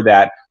endure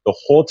that the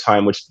whole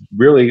time, which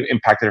really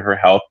impacted her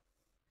health.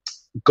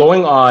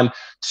 Going on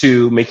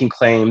to making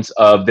claims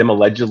of them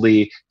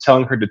allegedly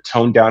telling her to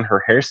tone down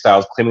her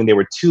hairstyles, claiming they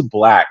were too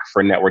black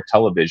for network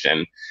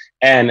television.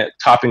 And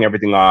topping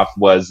everything off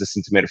was the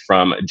sentiment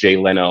from Jay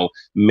Leno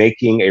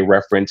making a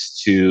reference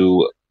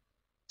to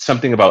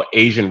something about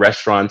Asian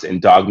restaurants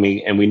and dog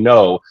meat. And we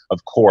know,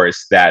 of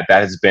course, that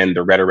has been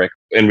the rhetoric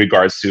in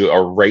regards to a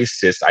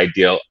racist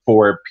ideal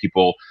for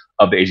people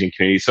of the Asian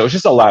community. So it's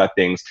just a lot of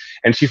things.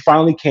 And she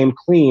finally came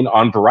clean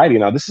on Variety.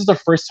 Now, this is the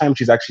first time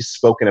she's actually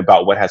spoken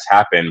about what has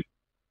happened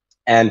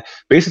and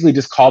basically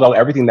just called out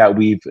everything that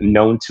we've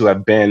known to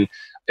have been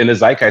in the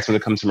zeitgeist when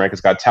it comes to America's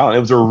Got Talent. It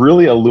was a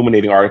really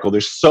illuminating article.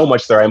 There's so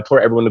much there. I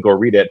implore everyone to go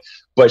read it.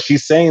 But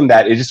she's saying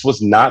that it just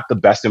was not the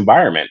best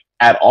environment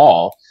at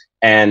all.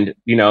 And,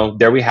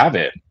 there we have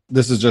it.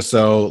 This is just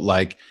so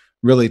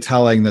really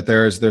telling that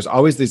there's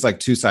always these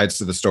two sides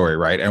to the story,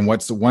 right? And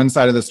what's one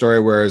side of the story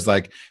where it's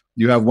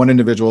you have one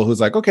individual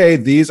who's okay,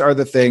 these are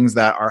the things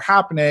that are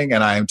happening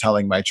and I am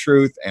telling my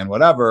truth and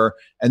whatever.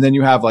 And then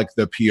you have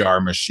the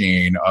PR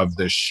machine of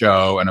this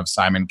show and of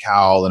Simon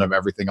Cowell and of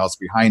everything else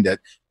behind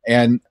it.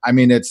 And I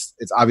mean, it's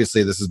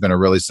obviously this has been a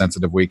really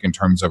sensitive week in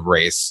terms of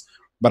race,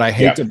 but I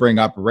hate to bring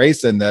up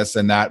race in this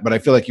and that, but I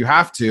feel like you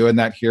have to, and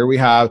that here we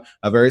have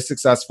a very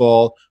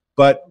successful,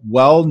 but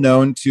well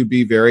known to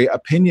be very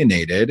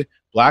opinionated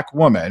Black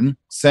woman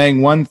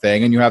saying one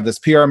thing, and you have this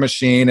PR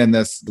machine and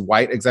this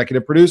white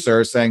executive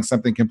producer saying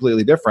something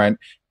completely different.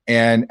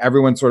 And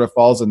everyone sort of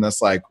falls in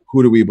this,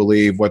 who do we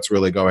believe? What's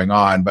really going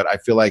on? But I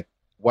feel like,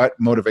 what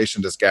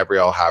motivation does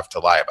Gabrielle have to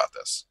lie about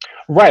this?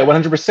 Right,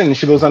 100%. And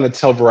she goes on to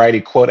tell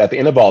Variety, quote, "At the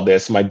end of all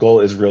this, my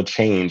goal is real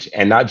change.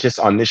 And not just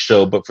on this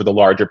show, but for the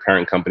larger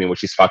parent company," which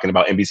she's talking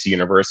about, NBC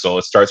Universal.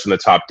 It starts from the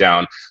top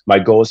down. "My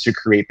goal is to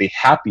create the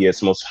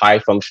happiest, most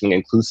high-functioning,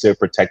 inclusive,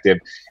 protective,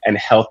 and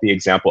healthy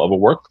example of a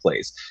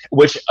workplace,"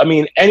 which, I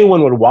mean,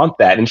 anyone would want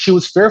that. And she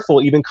was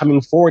fearful even coming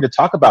forward to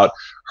talk about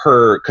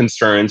her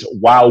concerns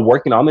while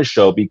working on the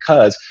show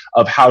because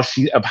of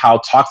how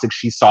toxic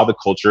she saw the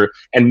culture.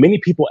 And many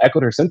people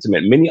echoed her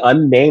sentiment. Many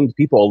unnamed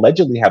people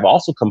allegedly have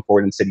also come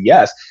forward and said,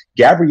 yes,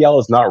 Gabrielle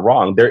is not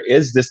wrong. There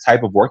is this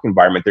type of work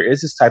environment. There is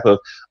this type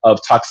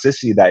of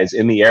toxicity that is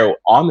in the air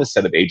on the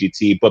set of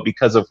AGT, but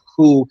because of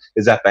who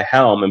is at the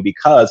helm and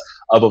because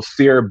of a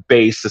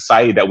fear-based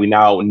society that we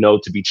now know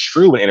to be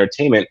true in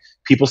entertainment,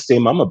 people stay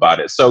mum about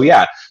it. So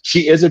yeah,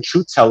 she is a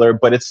truth teller,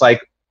 but it's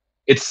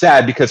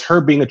sad because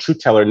her being a truth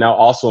teller now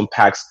also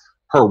impacts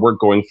her work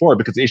going forward,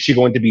 because is she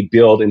going to be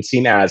billed and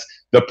seen as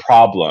the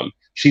problem?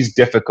 She's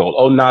difficult.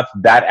 Oh, not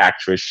that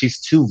actress. She's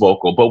too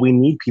vocal. But we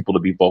need people to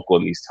be vocal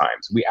in these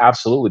times. We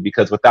absolutely,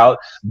 because without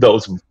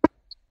those,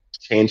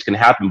 change can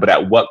happen. But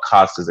at what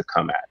cost does it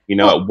come at?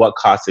 At what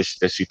cost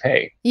does she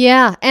pay?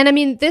 Yeah. And I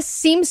mean, this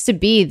seems to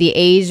be the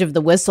age of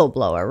the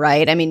whistleblower,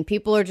 right? I mean,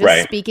 people are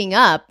just speaking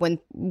up when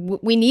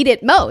we need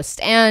it most.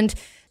 And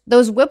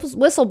those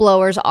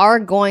whistleblowers are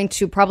going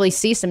to probably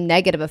see some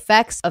negative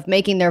effects of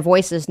making their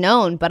voices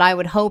known, but I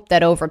would hope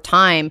that over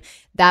time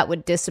that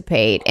would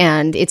dissipate,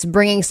 and it's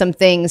bringing some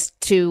things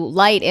to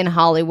light in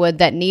Hollywood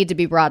that need to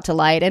be brought to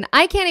light. And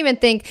I can't even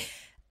think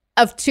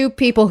of two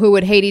people who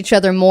would hate each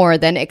other more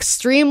than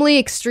extremely,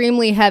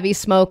 extremely heavy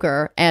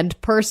smoker and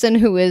person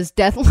who is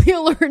deathly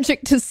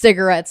allergic to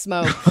cigarette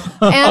smoke.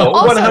 And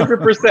also,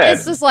 100%.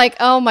 It's just like,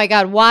 oh my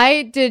God,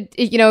 why did,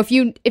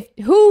 if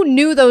who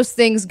knew those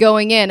things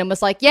going in and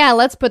was like, yeah,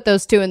 let's put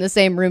those two in the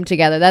same room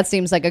together. That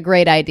seems like a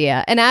great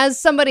idea. And as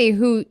somebody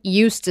who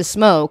used to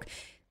smoke,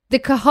 the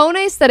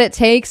cojones that it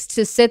takes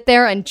to sit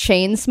there and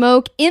chain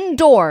smoke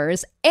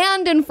indoors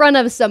and in front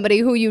of somebody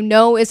who you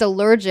know is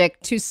allergic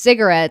to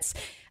cigarettes,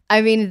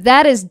 I mean,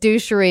 that is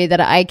douchery that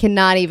I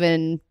cannot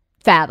even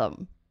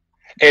fathom.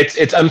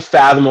 It's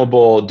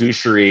unfathomable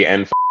douchery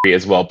and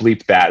as well.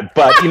 Bleep that.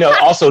 But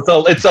also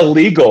it's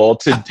illegal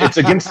it's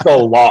against the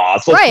law.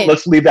 So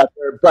let's leave that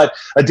there. But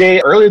a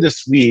day earlier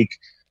this week,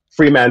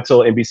 Fremantle,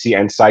 NBC,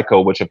 and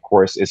Psycho, which of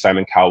course is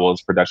Simon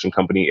Cowell's production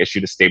company,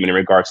 issued a statement in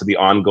regards to the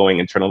ongoing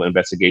internal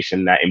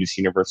investigation that NBC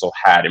Universal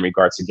had in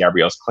regards to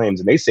Gabrielle's claims.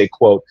 And they say,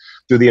 quote,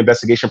 through the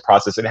investigation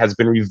process, it has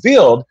been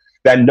revealed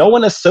that no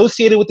one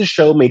associated with the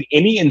show made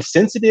any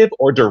insensitive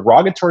or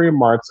derogatory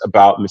remarks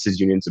about Mrs.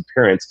 Union's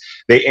appearance.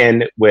 They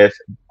end with,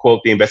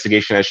 quote, the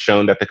investigation has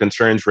shown that the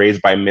concerns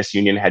raised by Miss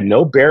Union had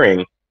no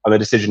bearing on the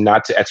decision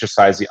not to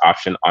exercise the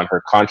option on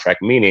her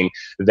contract, meaning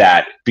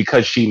that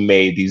because she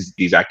made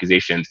these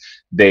accusations,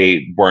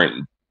 they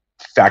weren't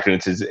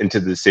factored into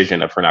the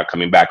decision of her not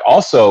coming back.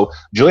 Also,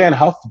 Julianne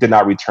Hough did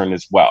not return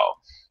as well.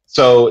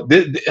 So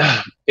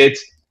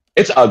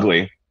it's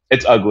ugly.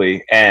 It's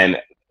ugly. And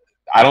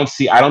I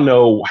don't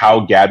know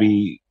how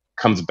Gabby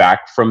comes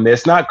back from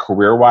this, not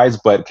career-wise,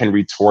 but can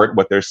retort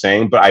what they're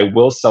saying. But I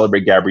will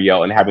celebrate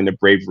Gabrielle and having the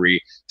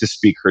bravery to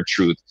speak her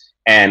truth.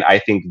 And I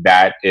think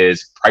that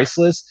is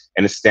priceless,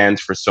 and it stands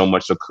for so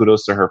much. So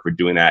kudos to her for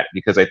doing that,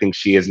 because I think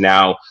she has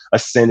now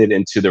ascended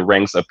into the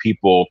ranks of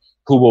people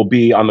who will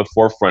be on the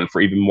forefront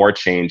for even more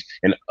change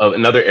in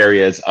other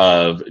areas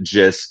of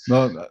just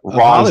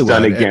wrongs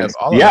done against.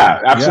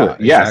 Yeah,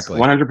 absolutely. Yeah, exactly.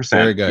 Yes, 100%.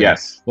 Very good.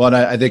 Yes. Well, and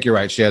I think you're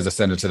right. She has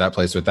ascended to that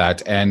place with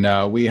that. And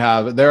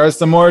there is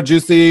some more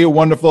juicy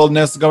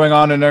wonderfulness going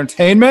on in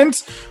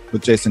entertainment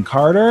with Jason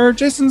Carter.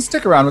 Jason,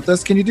 stick around with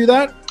us. Can you do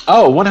that?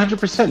 Oh,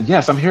 100%.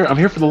 Yes, I'm here. I'm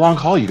here for the long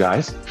haul, you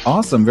guys.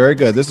 Awesome. Very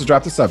good. This is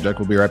Drop the Subject.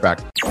 We'll be right back.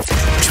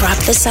 Drop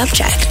the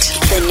Subject.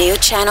 The new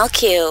Channel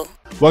Q.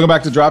 Welcome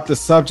back to Drop the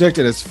Subject.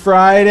 It is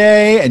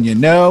Friday, and you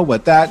know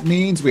what that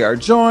means. We are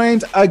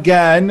joined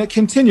again,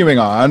 continuing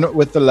on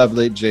with the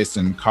lovely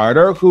Jason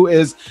Carter, who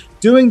is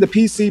doing the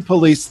PC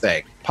police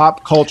thing.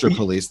 Pop culture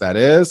police, that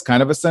is.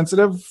 Kind of a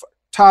sensitive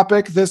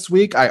topic this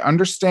week, I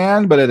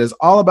understand, but it is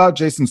all about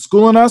Jason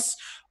schooling us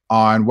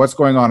on what's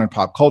going on in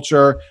pop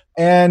culture.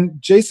 And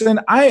Jason,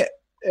 I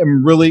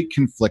am really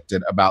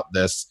conflicted about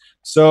this.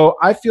 So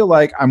I feel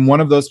like I'm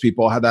one of those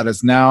people that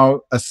is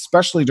now,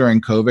 especially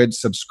during COVID,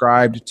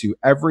 subscribed to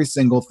every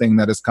single thing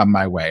that has come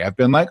my way. I've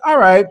been like, all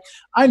right,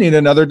 I need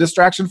another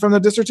distraction from the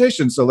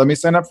dissertation, so let me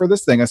sign up for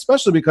this thing,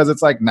 especially because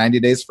it's like 90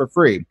 days for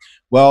free.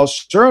 Well,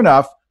 sure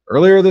enough,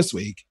 earlier this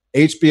week,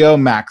 HBO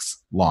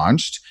Max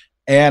launched,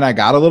 and I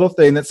got a little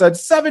thing that said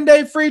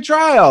 7-day free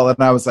trial.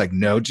 And I was like,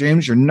 no,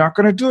 James, you're not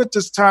going to do it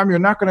this time. You're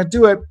not going to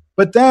do it.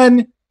 But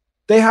then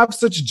they have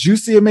such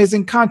juicy,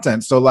 amazing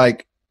content. So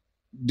like,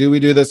 do we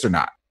do this or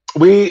not?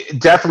 We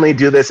definitely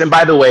do this. And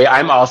by the way,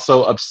 I'm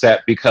also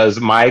upset because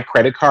my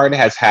credit card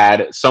has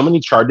had so many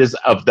charges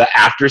of the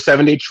after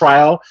 7-day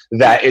trial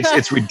that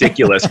it's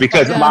ridiculous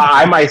because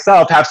I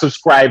myself have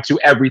subscribed to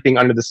everything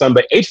under the sun.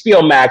 But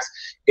HBO Max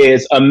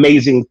is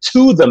amazing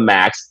to the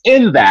max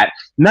in that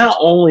not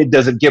only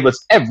does it give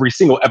us every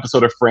single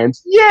episode of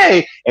Friends,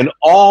 yay, and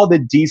all the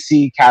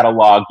DC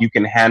catalog you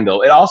can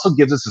handle, it also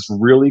gives us this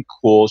really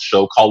cool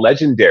show called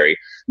Legendary.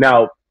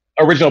 Now,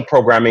 original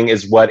programming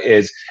is what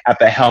is at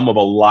the helm of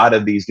a lot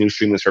of these new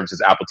streaming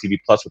services, Apple TV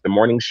Plus with the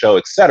morning show,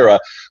 etc.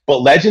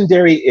 But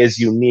Legendary is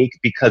unique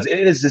because it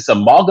is this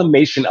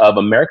amalgamation of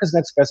America's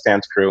Next Best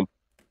Dance Crew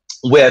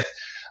with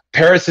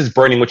Paris is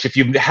Burning, which if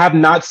you have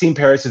not seen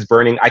Paris is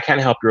Burning, I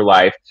can't help your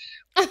life,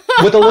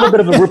 with a little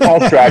bit of a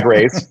RuPaul's Drag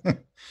Race,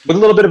 with a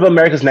little bit of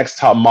America's Next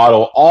Top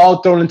Model,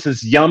 all thrown into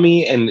this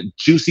yummy and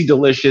juicy,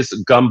 delicious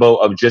gumbo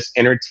of just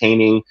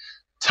entertaining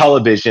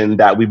television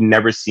that we've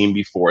never seen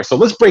before. So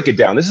let's break it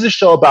down. This is a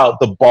show about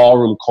the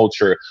ballroom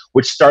culture,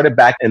 which started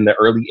back in the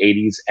early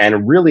 80s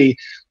and really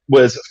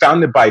was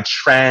founded by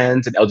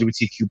trans and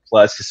LGBTQ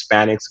plus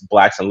Hispanics,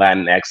 Blacks, and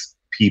Latinx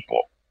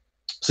people.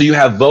 So you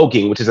have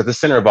voguing, which is at the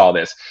center of all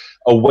this,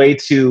 a way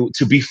to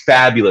be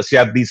fabulous. You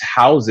have these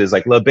houses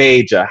like La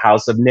Beja,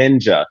 House of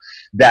Ninja,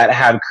 that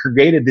have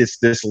created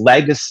this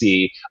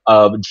legacy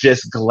of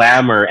just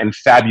glamour and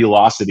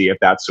fabulosity, if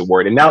that's a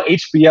word. And now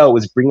HBO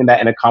is bringing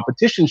that in a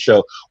competition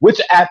show,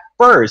 which at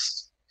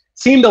first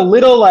seemed a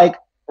little like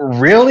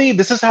really?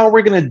 This is how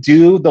we're going to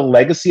do the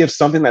legacy of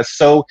something that's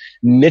so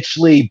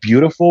nichely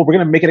beautiful? We're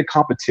going to make it a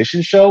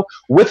competition show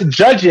with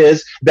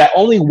judges that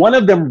only one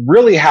of them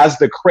really has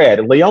the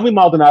cred. Leiomy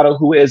Maldonado,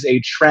 who is a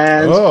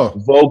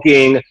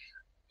trans-voguing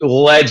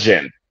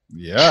legend.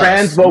 Yes,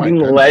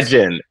 Trans-voguing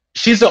legend.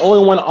 She's the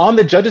only one on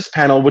the judges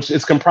panel, which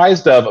is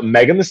comprised of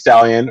Megan Thee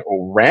Stallion,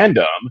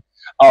 Random,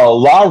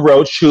 La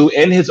Roach, who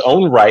in his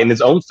own right, in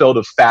his own field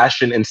of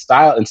fashion and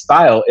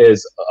style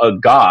is a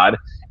god.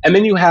 And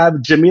then you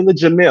have Jamila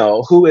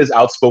Jamil, who is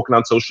outspoken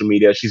on social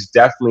media. She's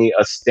definitely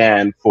a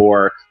stand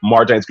for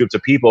marginalized groups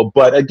of people.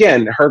 But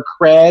again, her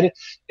cred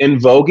in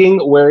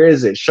voguing, where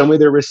is it? Show me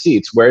the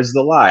receipts. Where's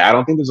the lie? I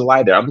don't think there's a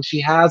lie there. I don't think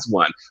she has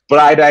one. But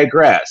I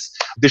digress.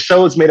 The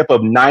show is made up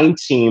of 9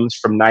 teams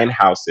from 9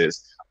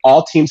 houses.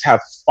 All teams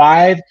have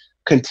 5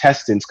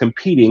 contestants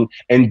competing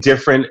in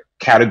different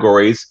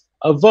categories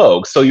of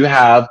Vogue. So you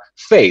have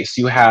face,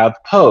 you have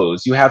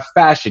pose, you have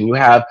fashion, you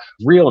have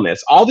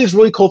realness, all these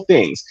really cool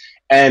things.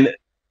 And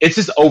it's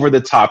just over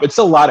the top. It's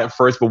a lot at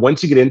first, but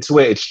once you get into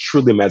it, it's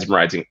truly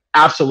mesmerizing.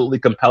 Absolutely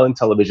compelling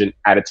television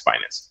at its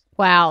finest.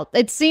 Wow.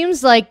 It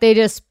seems like they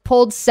just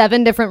pulled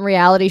 7 different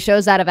reality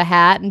shows out of a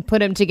hat and put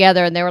them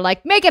together, and they were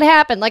like, make it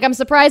happen. Like, I'm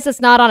surprised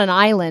it's not on an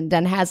island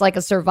and has like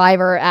a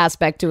Survivor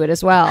aspect to it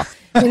as well.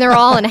 I mean, they're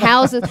all in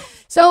houses.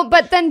 So,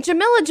 but then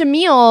Jamila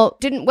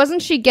Jamil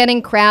wasn't she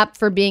getting crap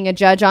for being a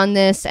judge on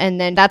this?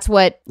 And then that's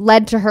what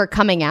led to her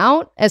coming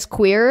out as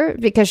queer,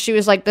 because she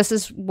was like, this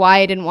is why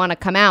I didn't want to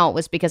come out,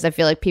 was because I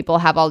feel like people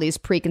have all these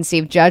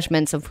preconceived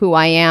judgments of who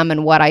I am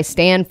and what I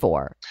stand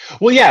for.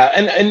 Well, yeah.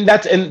 And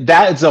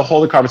that is a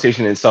whole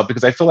conversation in itself,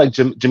 because I feel like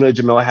Jamila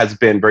Jamil has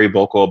been very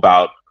vocal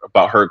about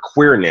her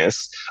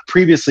queerness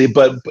previously,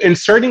 but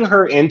inserting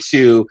her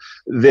into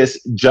this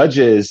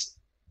judge's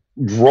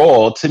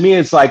role, to me,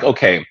 it's like,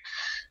 okay,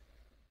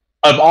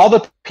 of all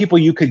the people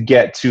you could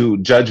get to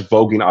judge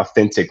voguing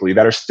authentically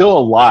that are still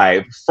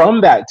alive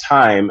from that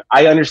time,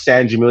 I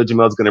understand Jamila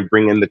Jamil is going to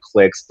bring in the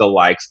clicks, the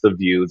likes, the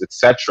views,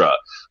 etc.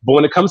 But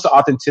when it comes to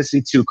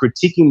authenticity, to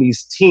critiquing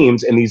these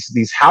teams and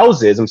these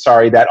houses,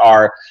 that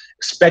are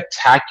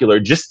spectacular,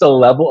 just the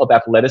level of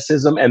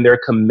athleticism and their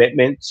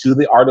commitment to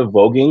the art of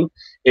voguing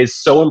is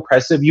so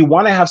impressive. You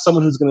want to have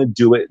someone who's going to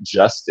do it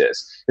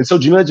justice. And so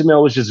Jamila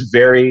Jamil was just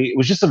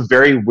a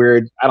very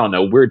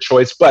weird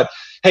choice. But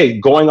hey,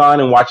 going on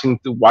and watching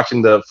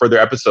the further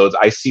episodes,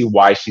 I see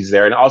why she's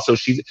there. And also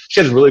she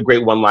has really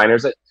great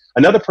one-liners.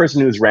 Another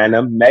person who's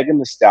random, Megan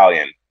Thee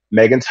Stallion.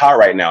 Megan's hot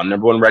right now.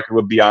 #1 record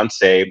with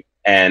Beyonce.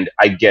 And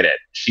I get it.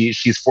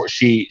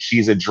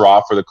 She's a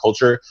draw for the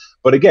culture.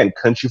 But again,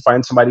 couldn't you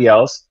find somebody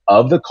else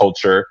of the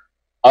culture,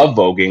 of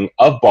voguing,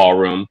 of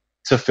ballroom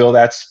to fill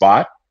that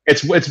spot?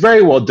 It's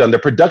very well done. The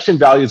production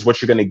value is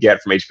what you're going to get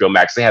from HBO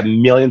Max. They have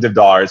millions of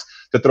dollars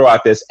to throw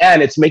at this.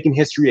 And it's making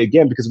history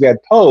again, because we had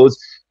Pose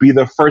be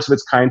the first of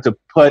its kind to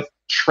put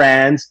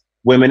trans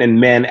women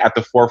and men at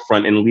the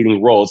forefront in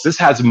leading roles. This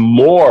has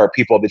more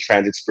people of the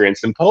trans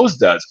experience than Pose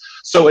does.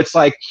 So it's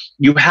like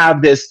you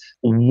have this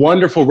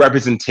wonderful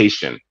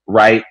representation,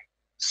 right?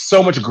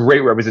 So much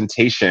great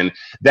representation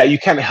that you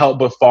can't help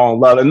but fall in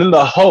love. And then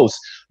the host,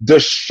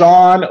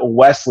 Deshaun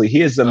Wesley,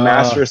 he is the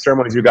master of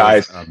ceremonies, you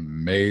guys.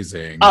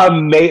 Amazing.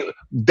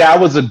 That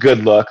was a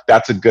good look.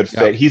 That's a good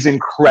fit. Yep. He's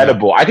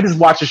incredible. Yep. I could just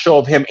watch a show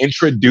of him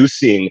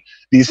introducing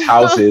these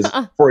houses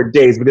for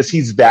days, because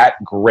he's that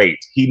great.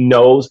 He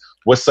knows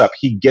what's up.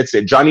 He gets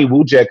it. Johnny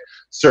Wujek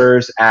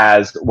serves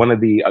as one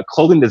of the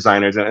clothing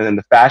designers and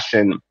the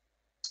fashion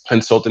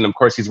consultant. Of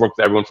course, he's worked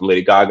with everyone from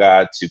Lady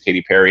Gaga to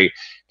Katy Perry.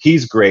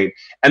 He's great.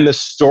 And the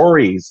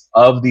stories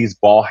of these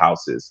ball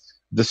houses,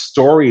 the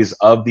stories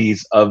of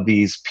these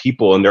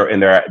people and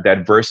their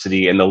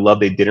adversity and the love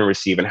they didn't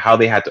receive, and how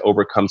they had to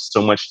overcome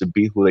so much to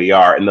be who they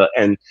are,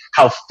 and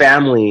how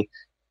family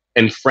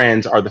and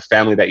friends are the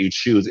family that you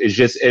choose,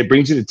 it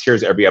brings you to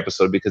tears every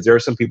episode, because there are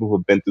some people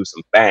who've been through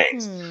some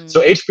things.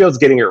 So HBO's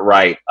getting it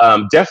right.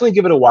 Definitely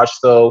give it a watch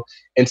though,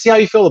 and see how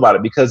you feel about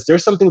it, because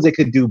there's some things they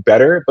could do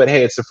better, but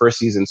hey, it's the first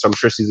season, so I'm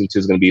sure season 2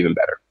 is going to be even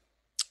better.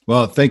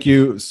 Well, thank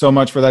you so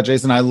much for that,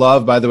 Jason. I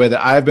love, by the way,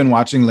 that I've been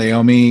watching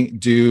Leiomy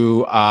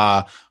do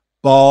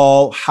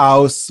ball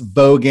house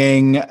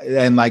voguing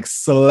and like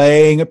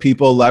slaying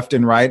people left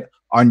and right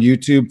on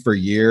YouTube for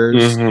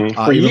years.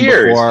 For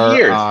years.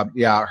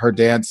 Before, her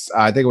dance,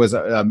 I think it was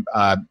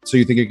So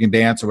You Think You Can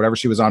Dance or whatever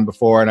she was on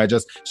before. And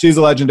she's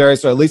a legendary.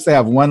 So at least they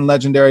have one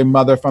legendary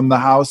mother from the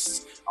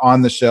house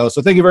on the show.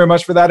 So thank you very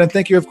much for that. And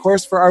thank you, of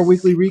course, for our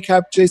weekly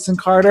recap, Jason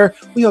Carter.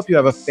 We hope you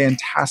have a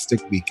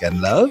fantastic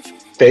weekend, love.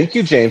 Thank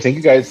you, James. Thank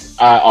you, guys.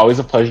 Always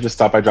a pleasure to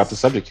stop by Drop the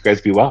Subject. You guys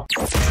be well.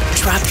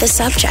 Drop the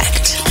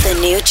Subject. The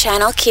new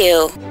Channel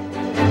Q.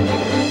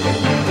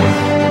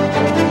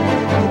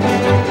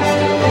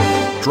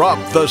 Drop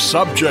the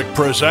Subject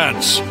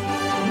presents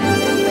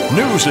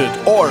News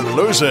It or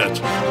Lose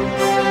It.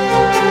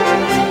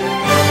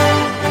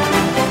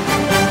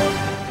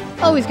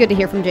 Always good to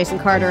hear from Jason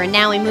Carter. And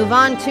now we move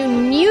on to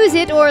News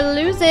It or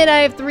Lose It. I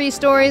have 3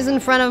 stories in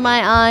front of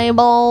my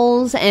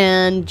eyeballs.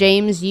 And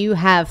James, you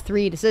have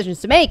 3 decisions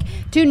to make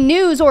to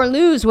news or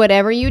lose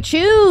whatever you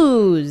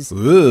choose.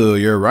 Ooh,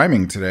 you're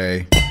rhyming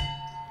today.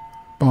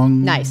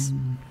 Bong. Nice.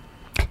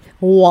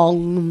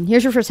 Wong.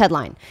 Here's your first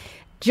headline.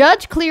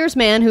 Judge clears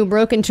man who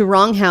broke into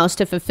wrong house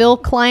to fulfill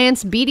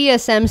client's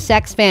BDSM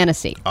sex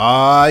fantasy.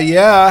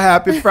 Yeah.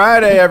 Happy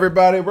Friday,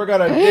 everybody. We're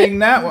going to ding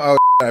that one.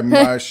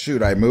 Oh,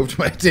 shoot. I moved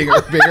my dinger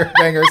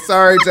banger.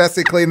 Sorry,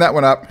 Jesse. Clean that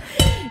one up.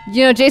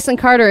 You know, Jason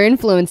Carter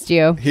influenced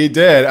you. He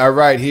did. All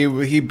right. He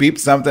beeped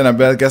something.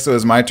 I guess it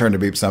was my turn to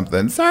beep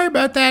something. Sorry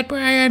about that,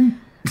 Brian.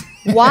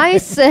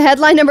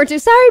 Headline number 2.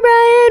 Sorry,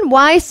 Brian.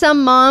 Why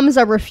some moms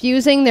are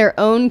refusing their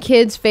own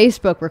kids'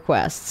 Facebook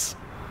requests.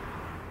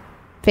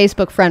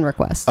 Facebook friend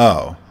requests.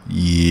 Oh,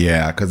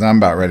 yeah, because I'm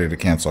about ready to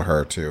cancel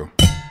her, too.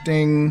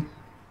 Ding.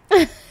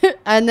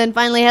 And then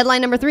finally,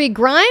 headline number 3.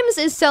 Grimes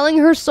is selling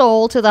her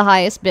soul to the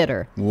highest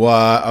bidder.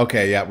 What?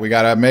 Okay, yeah, we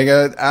got a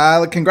mega...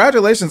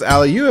 congratulations,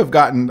 Allie. You have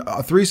gotten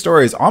 3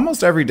 stories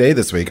almost every day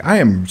this week. I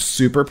am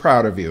super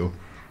proud of you.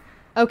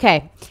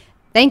 Okay.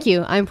 Thank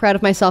you. I'm proud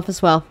of myself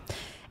as well.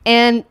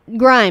 And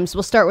Grimes,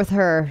 we'll start with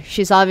her.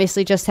 She's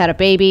obviously just had a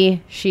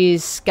baby.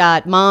 She's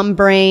got mom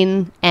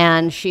brain,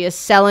 and she is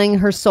selling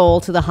her soul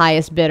to the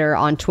highest bidder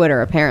on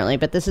Twitter, apparently.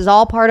 But this is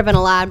all part of an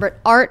elaborate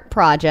art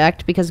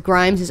project because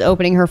Grimes is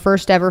opening her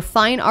first ever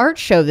fine art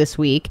show this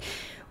week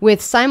with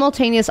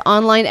simultaneous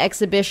online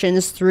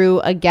exhibitions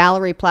through a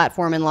gallery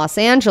platform in Los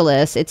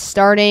Angeles. It's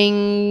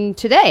starting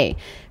today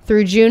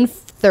through June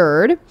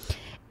 3rd.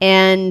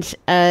 And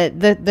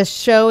the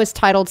show is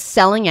titled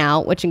Selling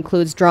Out, which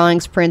includes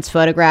drawings, prints,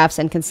 photographs,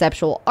 and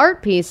conceptual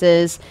art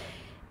pieces.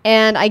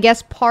 And I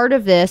guess part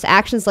of this,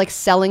 actions like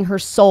selling her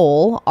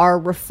soul, are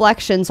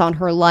reflections on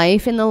her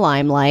life in the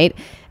limelight,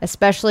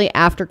 especially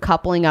after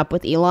coupling up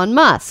with Elon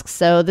Musk.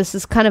 So this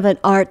is kind of an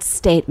art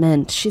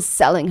statement. She's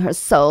selling her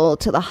soul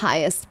to the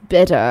highest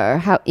bidder.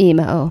 How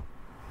emo.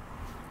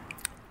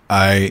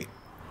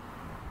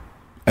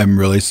 I'm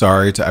really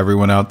sorry to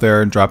everyone out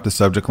there. Drop the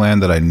subject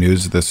land that I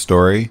newsed this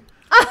story.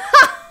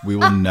 We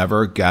will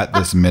never get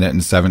this minute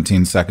and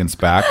 17 seconds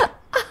back.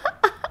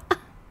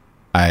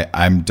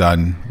 I'm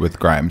done with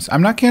Grimes.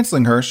 I'm not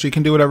canceling her. She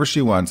can do whatever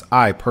she wants.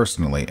 I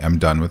personally am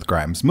done with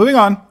Grimes. Moving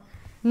on.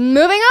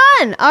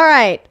 All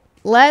right.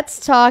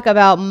 Let's talk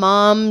about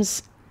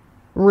moms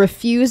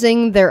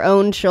refusing their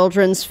own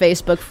children's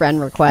Facebook friend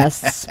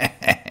requests.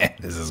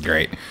 This is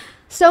great.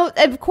 So,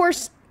 of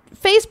course,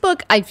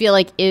 Facebook, I feel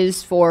like,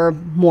 is for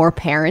more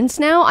parents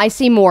now. I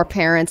see more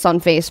parents on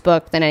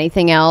Facebook than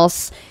anything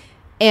else.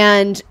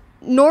 And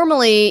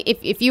normally,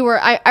 if you were,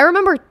 I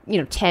remember,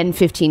 10,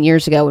 15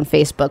 years ago when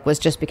Facebook was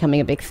just becoming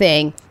a big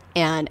thing.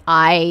 And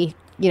I,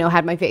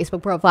 had my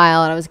Facebook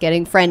profile and I was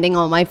getting friending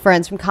all my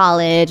friends from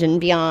college and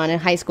beyond and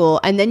high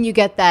school. And then you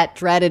get that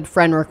dreaded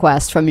friend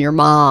request from your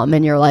mom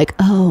and you're like,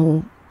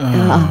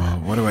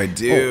 what do I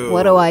do?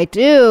 What do I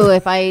do?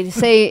 If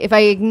I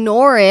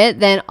ignore it,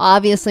 then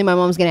obviously my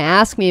mom's going to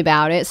ask me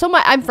about it. So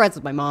I'm friends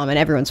with my mom and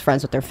everyone's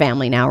friends with their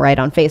family now, right,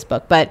 on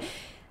Facebook. But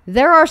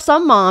there are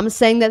some moms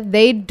saying that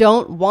they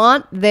don't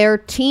want their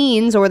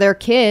teens or their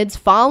kids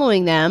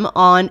following them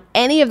on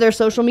any of their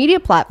social media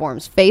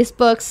platforms,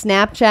 Facebook,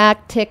 Snapchat,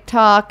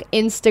 TikTok,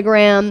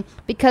 Instagram,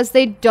 because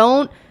they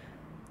don't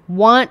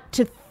want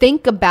to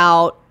think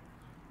about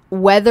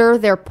whether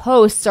their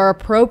posts are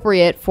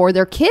appropriate for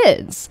their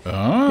kids.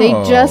 Oh.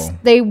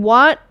 They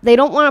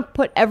don't want to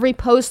put every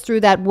post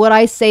through that would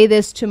I say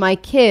this to my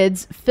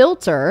kids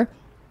filter.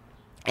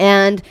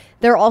 And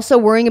they're also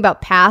worrying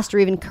about past or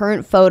even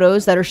current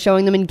photos that are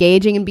showing them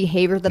engaging in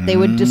behavior that they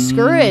would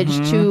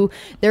discourage to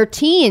their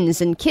teens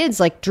and kids,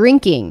 like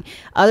drinking.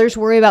 Others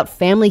worry about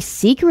family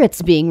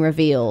secrets being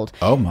revealed.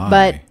 Oh my.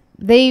 But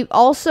they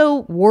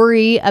also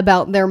worry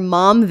about their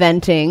mom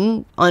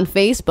venting on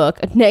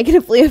Facebook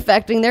negatively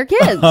affecting their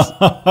kids.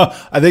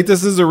 I think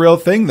this is a real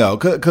thing, though,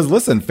 because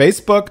listen,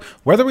 Facebook,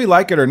 whether we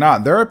like it or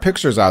not, there are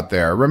pictures out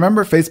there.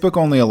 Remember, Facebook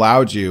only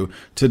allowed you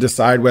to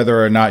decide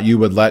whether or not you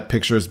would let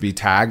pictures be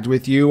tagged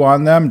with you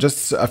on them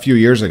just a few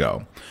years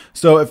ago.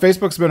 So if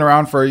Facebook's been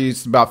around for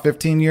about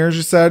 15 years,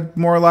 you said,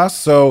 more or less.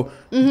 So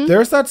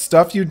there's that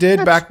stuff you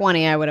did back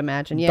 20, I would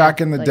imagine. Yeah, back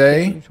in the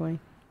day.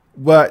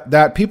 But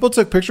that people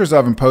took pictures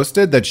of and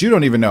posted that you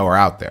don't even know are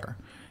out there.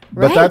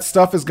 But right. That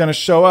stuff is going to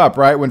show up,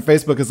 right? When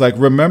Facebook is like,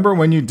 remember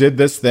when you did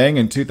this thing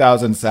in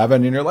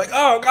 2007? And you're like,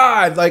 oh,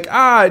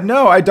 God,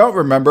 no, I don't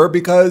remember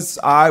because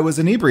I was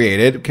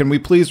inebriated. Can we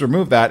please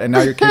remove that? And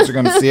now your kids are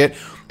going to see it.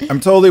 I'm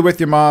totally with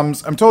your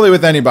moms. I'm totally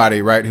with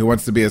anybody, right, who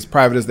wants to be as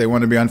private as they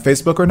want to be on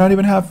Facebook or not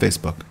even have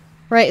Facebook.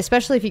 Right,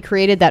 especially if you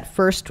created that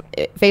first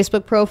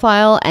Facebook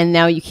profile and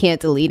now you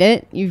can't delete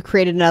it. You've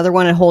created another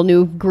one, a whole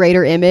new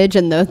greater image,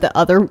 and the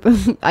other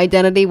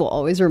identity will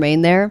always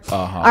remain there.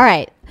 Uh-huh. All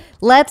right,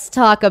 let's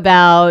talk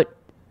about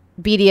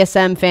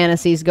BDSM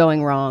fantasies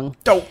going wrong.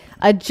 Oh.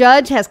 A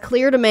judge has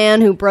cleared a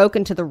man who broke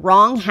into the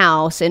wrong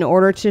house in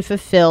order to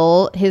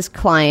fulfill his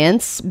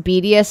client's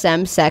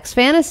BDSM sex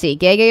fantasy.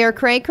 Gay or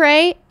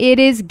cray-cray? It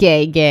is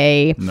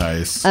gay.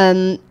 Nice.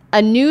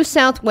 A New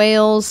South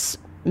Wales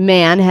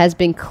man has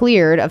been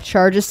cleared of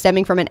charges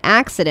stemming from an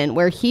accident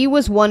where he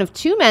was one of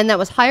 2 men that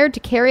was hired to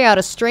carry out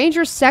a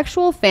stranger's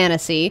sexual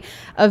fantasy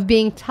of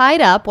being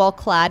tied up while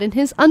clad in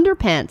his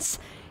underpants.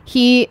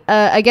 He,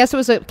 I guess it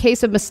was a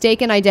case of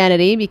mistaken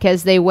identity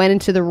because they went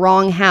into the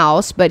wrong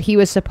house, but he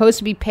was supposed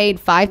to be paid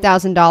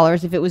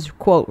 $5,000 if it was,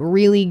 quote,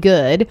 really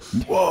good.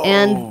 Whoa.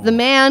 And the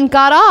man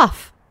got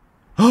off.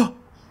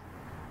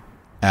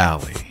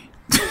 Allie.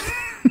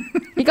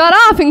 He got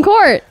off in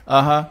court.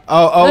 Uh-huh.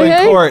 Oh,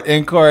 Okay.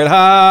 in court.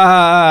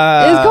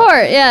 Ha. In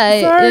court,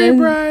 yeah. Sorry,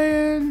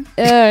 Brian.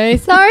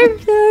 Sorry,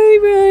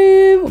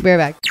 Brian. We'll be right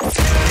back.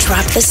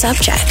 Drop the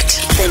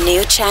subject. The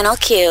new Channel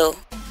Q.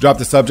 Drop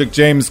the subject.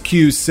 James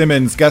Q.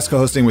 Simmons, guest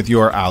co-hosting with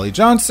your Allie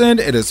Johnson.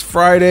 It is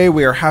Friday.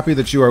 We are happy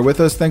that you are with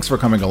us. Thanks for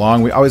coming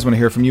along. We always want to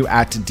hear from you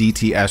at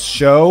DTS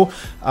Show.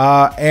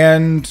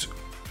 And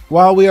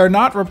while we are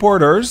not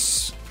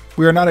reporters,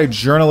 we are not a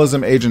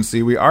journalism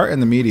agency. We are in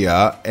the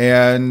media.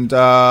 And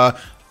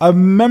a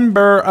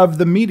member of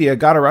the media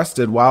got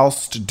arrested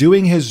whilst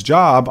doing his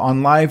job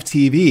on live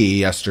TV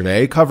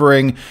yesterday,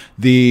 covering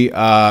the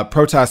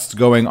protests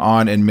going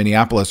on in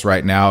Minneapolis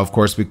right now. Of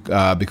course,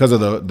 because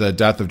of the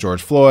death of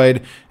George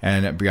Floyd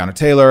and Breonna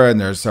Taylor, and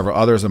there's several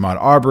others,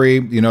 Ahmaud Arbery.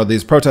 You know,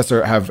 these protests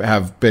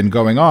have been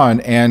going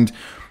on, and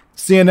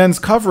CNN's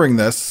covering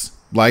this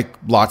like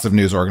lots of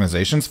news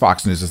organizations.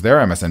 Fox News is there,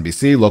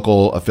 MSNBC,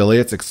 local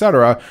affiliates,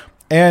 etc.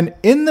 And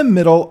in the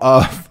middle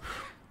of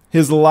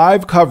his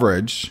live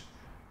coverage,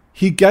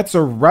 he gets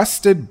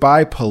arrested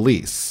by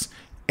police.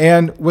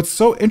 And what's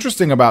so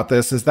interesting about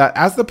this is that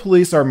as the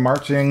police are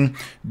marching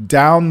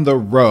down the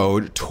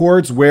road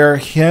towards where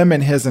him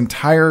and his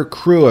entire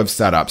crew have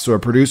set up, so a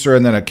producer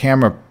and then a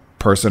camera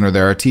person, or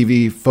they're a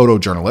TV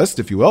photojournalist,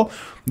 if you will,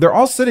 they're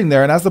all sitting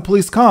there. And as the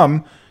police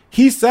come,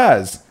 he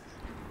says,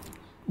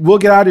 "We'll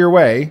get out of your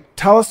way.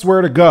 Tell us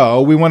where to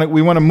go. We want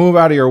to move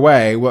out of your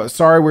way. Well,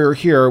 sorry, we were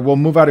here. We'll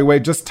move out of your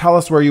way. Just tell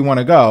us where you want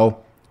to go."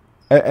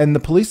 And the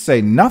police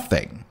say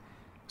nothing.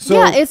 So,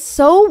 yeah, it's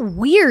so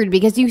weird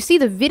because you see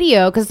the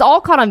video, because it's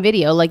all caught on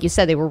video, like you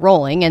said, they were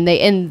rolling, and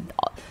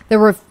it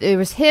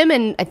was him,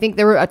 and I think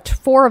there were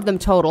 4 of them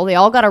total. They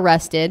all got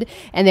arrested,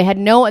 and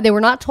they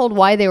were not told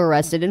why they were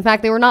arrested. In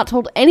fact, they were not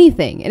told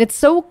anything, and it's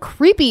so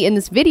creepy in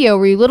this video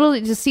where you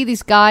literally just see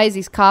these guys,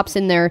 these cops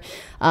in their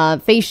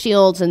face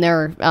shields and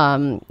their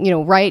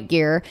riot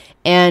gear,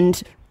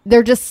 and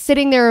they're just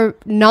sitting there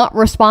not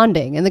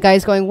responding, and the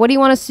guy's going, "What do you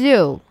want us to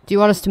do? Do you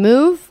want us to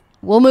move?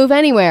 We'll move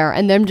anywhere."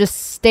 And them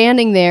just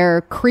standing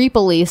there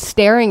creepily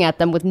staring at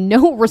them with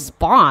no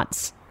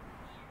response.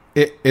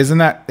 Isn't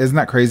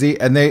that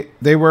crazy? And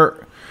they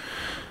were,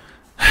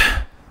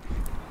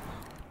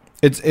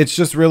 it's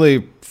just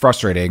really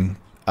frustrating.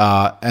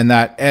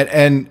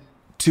 And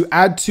to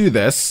add to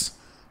this,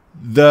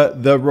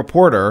 the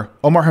reporter,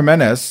 Omar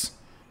Jimenez,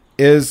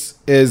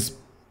 is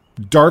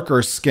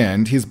darker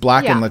skinned. He's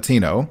black and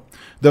Latino.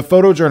 The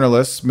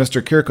photojournalist,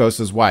 Mr. Kirkos,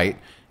 is white.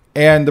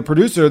 And the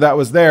producer that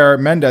was there,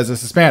 Mendez,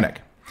 is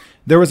Hispanic.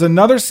 There was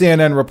another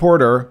CNN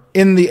reporter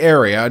in the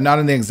area, not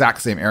in the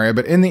exact same area,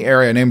 but in the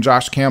area, named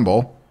Josh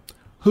Campbell,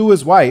 who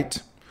was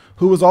white,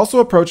 who was also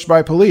approached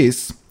by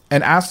police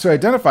and asked to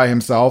identify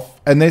himself.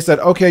 And they said,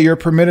 "Okay, you're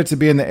permitted to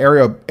be in the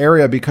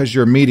area because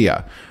you're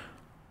media."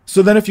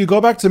 So then if you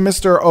go back to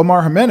Mr.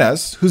 Omar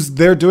Jimenez, who's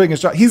there doing his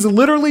job, he's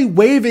literally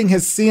waving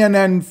his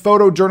CNN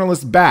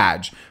photojournalist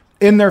badge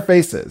in their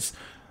faces.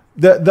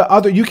 The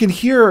other, you can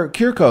hear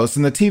Kirkos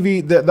and the TV,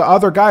 the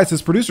other guys,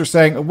 his producer,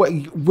 saying,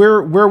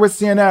 we're with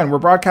CNN, we're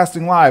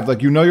broadcasting live,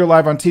 like, you're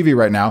live on TV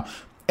right now.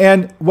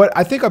 And what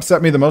I think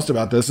upset me the most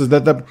about this is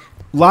that the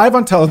live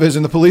on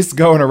television, the police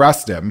go and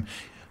arrest him.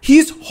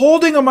 He's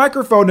holding a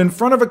microphone in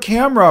front of a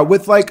camera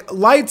with like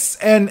lights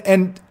and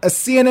a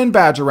CNN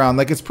badge around.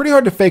 Like, it's pretty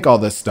hard to fake all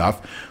this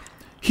stuff.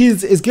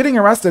 Is getting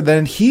arrested.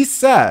 Then he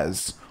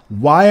says,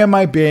 "Why am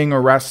I being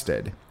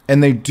arrested?"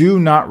 And they do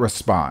not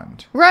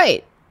respond.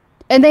 Right.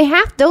 And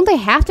don't they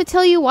have to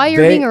tell you why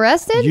you're being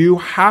arrested? You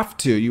have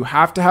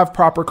to have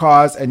proper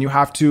cause, and you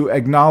have to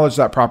acknowledge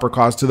that proper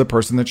cause to the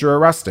person that you're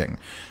arresting.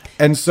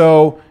 And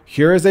so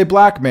here is a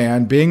black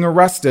man being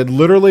arrested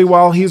literally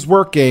while he's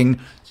working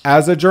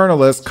as a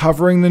journalist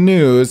covering the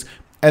news.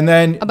 And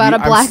then about a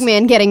black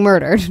man getting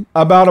murdered.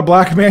 About a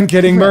black man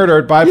getting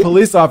murdered by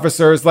police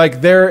officers.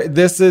 Like,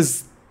 this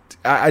is,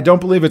 I don't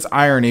believe it's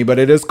irony, but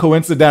it is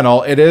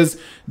coincidental. It is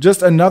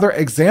just another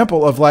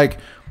example of like,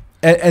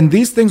 and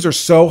these things are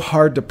so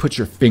hard to put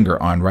your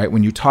finger on, right?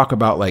 When you talk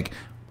about like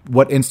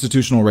what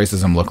institutional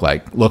racism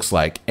looks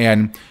like,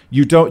 and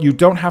you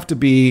don't have to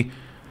be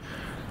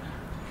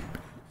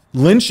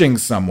lynching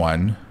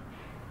someone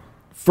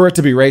for it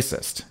to be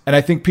racist. And I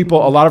think a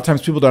lot of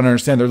times people don't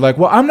understand. They're like,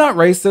 "Well, I'm not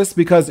racist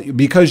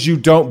because you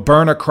don't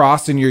burn a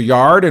cross in your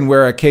yard and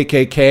wear a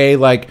KKK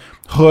like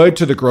hood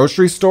to the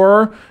grocery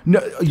store."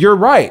 No, you're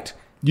right.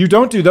 you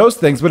don't do those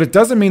things, but it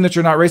doesn't mean that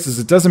you're not racist.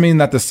 It doesn't mean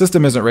that the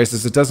system isn't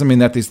racist. It doesn't mean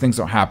that these things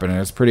don't happen. And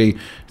it's pretty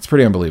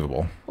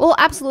unbelievable. Well,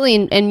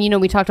 absolutely. And you know,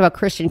 we talked about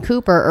Christian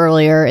Cooper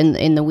earlier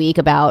in the week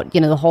about, you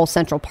know, the whole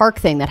Central Park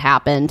thing that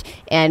happened.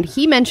 And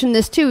he mentioned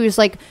this too. He was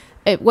like,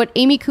 what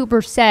Amy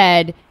Cooper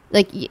said,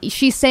 like,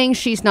 she's saying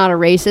she's not a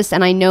racist.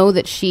 And I know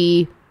that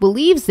she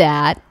believes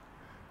that.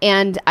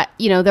 And,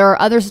 you know, there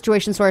are other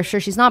situations where I'm sure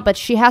she's not, but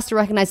she has to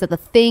recognize that the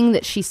thing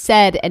that she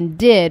said and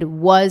did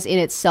was in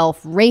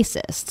itself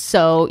racist.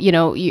 So, you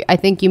know, I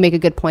think you make a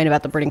good point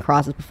about the burning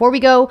crosses. Before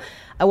we go,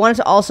 I wanted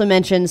to also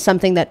mention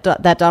something that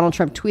Donald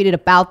Trump tweeted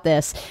about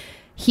this.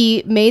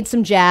 He made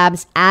some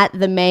jabs at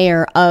the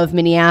mayor of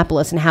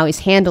Minneapolis and how he's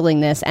handling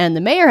this. And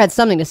the mayor had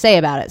something to say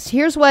about it. So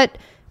here's what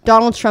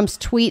Donald Trump's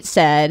tweet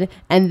said,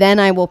 and then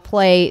I will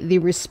play the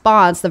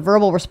response, the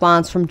verbal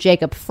response from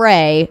Jacob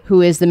Frey,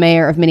 who is the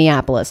mayor of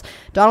Minneapolis.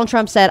 Donald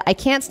Trump said, "I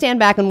can't stand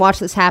back and watch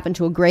this happen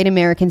to a great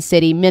American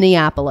city,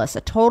 Minneapolis.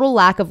 A total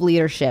lack of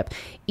leadership.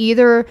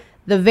 Either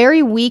the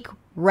very weak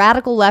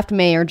radical left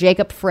mayor,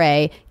 Jacob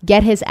Frey,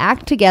 get his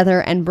act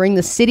together and bring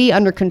the city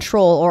under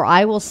control, or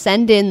I will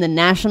send in the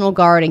National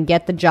Guard and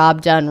get the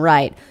job done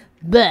right."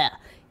 Blech.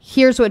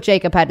 Here's what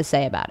Jacob had to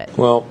say about it.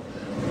 Well,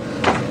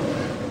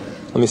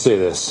 let me say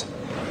this.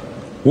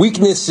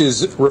 Weakness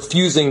is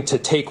refusing to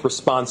take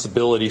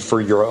responsibility for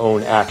your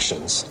own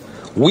actions.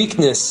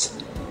 Weakness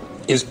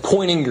is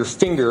pointing your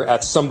finger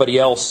at somebody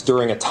else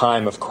during a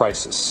time of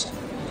crisis.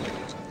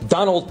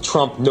 Donald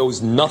Trump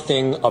knows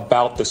nothing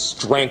about the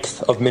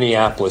strength of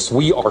Minneapolis.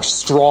 We are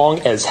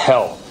strong as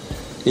hell.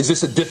 Is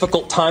this a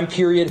difficult time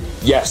period?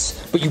 Yes,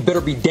 but you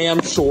better be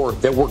damn sure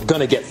that we're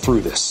gonna get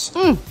through this.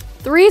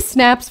 3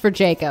 snaps for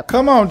Jacob.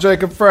 Come on,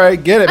 Jacob Frey.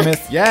 Get it,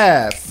 miss.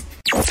 Yes.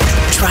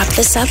 Drop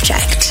the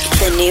Subject.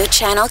 The new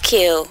Channel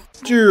Q.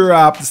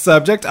 Drop the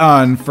Subject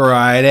on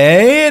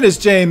Friday. It is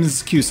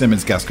James Q.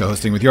 Simmons guest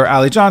co-hosting with your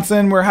Allie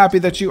Johnson. We're happy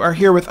that you are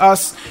here with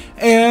us.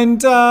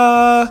 And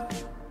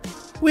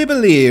we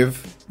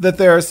believe that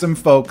there are some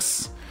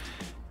folks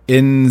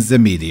in the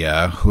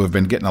media who have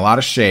been getting a lot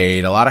of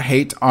shade, a lot of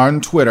hate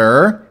on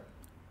Twitter.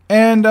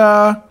 And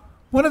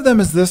one of them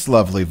is this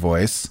lovely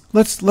voice.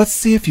 Let's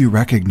see if you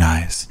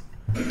recognize.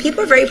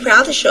 People are very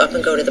proud to show up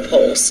and go to the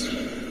polls.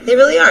 They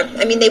really are.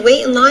 I mean, they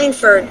wait in line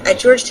for a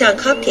Georgetown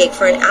cupcake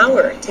for an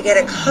hour to get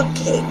a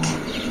cupcake.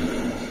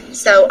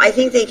 So I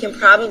think they can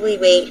probably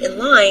wait in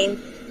line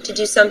to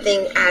do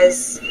something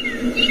as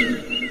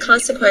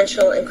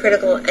consequential and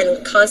critical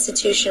and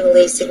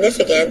constitutionally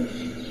significant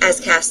as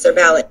cast their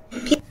ballot.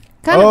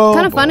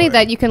 Kind of funny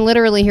that you can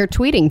literally hear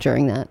tweeting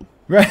during that.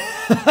 Right.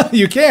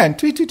 You can.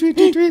 Tweet, tweet, tweet,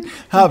 tweet, tweet.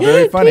 How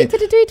very funny. Tweet,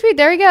 tweet, tweet, tweet.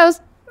 There he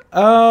goes.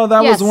 Oh,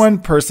 that was one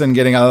person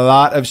getting a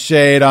lot of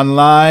shade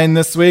online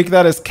this week.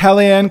 That is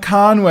Kellyanne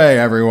Conway,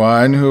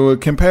 everyone, who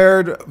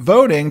compared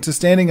voting to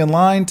standing in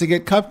line to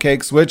get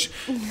cupcakes, which,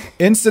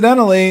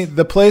 incidentally,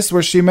 the place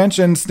where she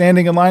mentioned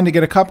standing in line to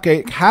get a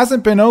cupcake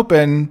hasn't been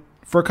open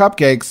for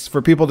cupcakes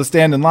for people to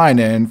stand in line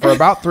in for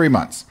about 3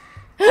 months.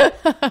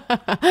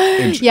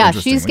 Yeah,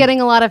 she's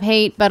getting a lot of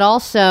hate, but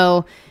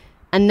also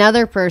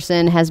another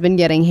person has been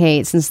getting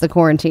hate since the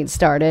quarantine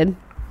started.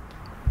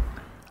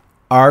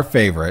 Our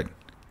favorite,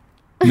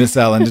 Miss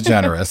Ellen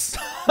DeGeneres.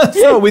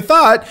 So we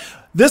thought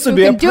this would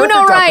be a perfect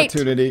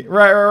opportunity.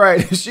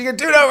 Right. She can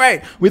do no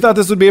right. We thought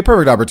this would be a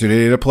perfect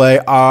opportunity to play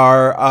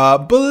our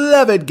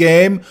beloved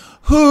game,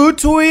 Who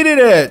Tweeted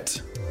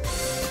It?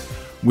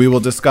 We will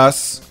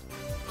discuss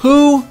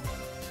who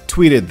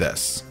tweeted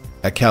this.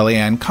 A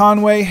Kellyanne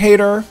Conway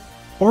hater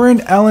or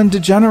an Ellen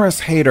DeGeneres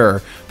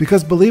hater?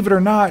 Because believe it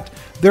or not,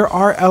 there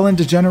are Ellen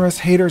DeGeneres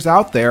haters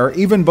out there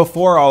even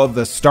before all of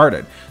this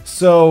started.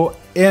 So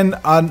in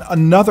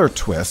another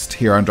twist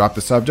here on Drop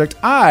the Subject,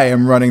 I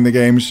am running the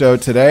game show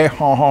today,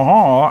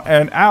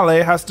 and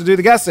Allie has to do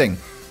the guessing.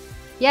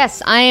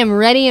 Yes, I am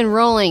ready and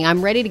rolling.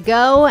 I'm ready to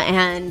go,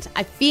 and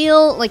I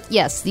feel like,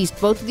 yes,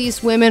 both of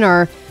these women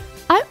are,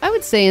 I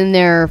would say, in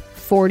their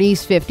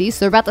 40s, 50s.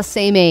 They're about the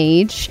same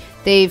age.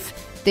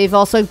 They've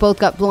also both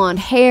got blonde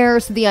hair,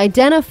 so the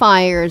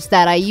identifiers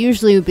that I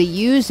usually would be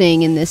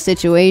using in this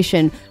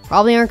situation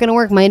probably aren't going to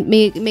work. Might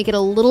make it a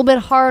little bit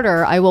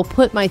harder. I will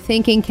put my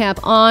thinking cap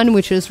on,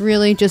 which is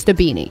really just a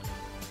beanie.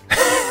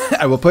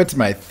 I will put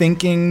my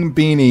thinking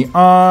beanie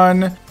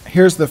on.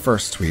 Here's the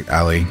first tweet,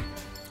 Allie.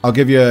 I'll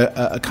give you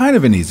a kind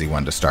of an easy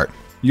one to start.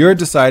 You're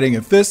deciding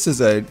if this is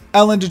a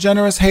Ellen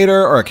DeGeneres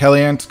hater or a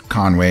Kellyanne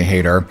Conway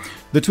hater.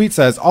 The tweet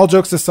says, all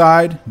jokes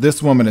aside,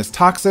 this woman is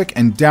toxic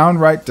and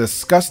downright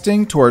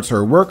disgusting towards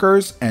her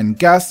workers and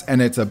guests,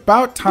 and it's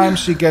about time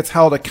she gets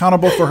held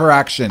accountable for her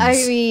actions. I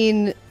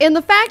mean, and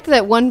the fact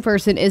that one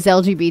person is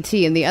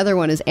LGBT and the other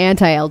one is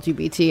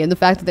anti-LGBT, and the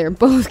fact that they're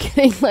both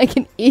getting like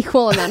an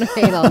equal amount of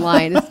hate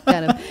online is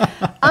kind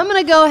of... I'm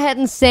going to go ahead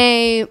and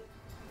say,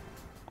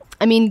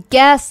 I mean,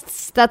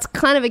 guests, that's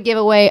kind of a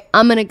giveaway.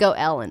 I'm going to go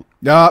Ellen.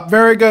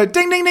 Very good.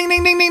 Ding, ding, ding,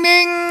 ding, ding, ding,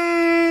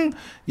 ding.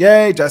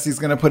 Yay, Jesse's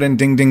going to put in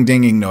ding, ding,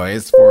 dinging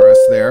noise for us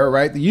there,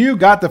 right? You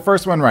got the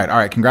first one right. All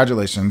right,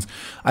 congratulations.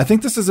 I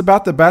think this is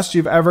about the best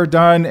you've ever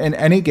done in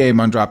any game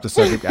on Drop the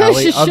Subject,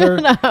 Allie.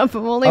 Shut up.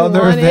 I'm only other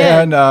one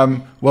than,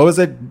 what was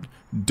it?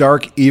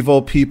 Dark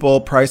Evil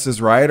People, Price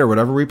is Right, or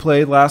whatever we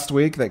played last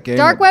week. That game.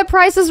 Dark Web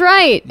Price is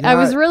Right. Yeah. I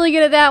was really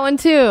good at that one,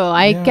 too.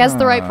 I guessed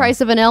the right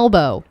price of an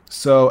elbow.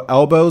 So,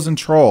 elbows and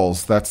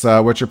trolls. That's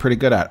what you're pretty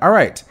good at. All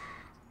right.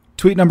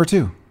 Tweet number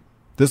 2.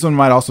 This one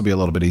might also be a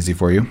little bit easy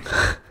for you.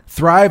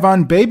 Thrive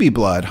on baby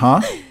blood,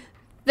 huh?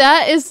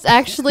 That is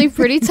actually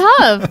pretty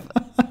tough.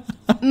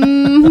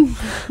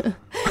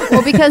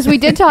 Well, because we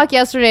did talk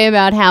yesterday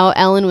about how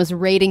Ellen was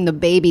rating the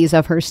babies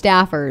of her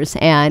staffers,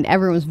 and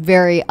everyone was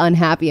very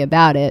unhappy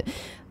about it. I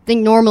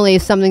think normally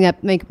it's something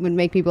that would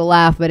make people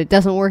laugh, but it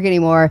doesn't work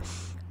anymore.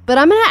 But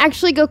I'm going to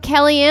actually go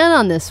Kellyanne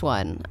on this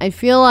one. I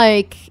feel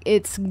like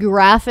it's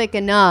graphic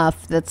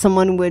enough that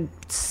someone would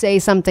say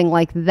something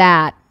like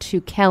that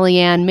to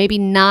Kellyanne. Maybe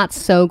not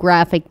so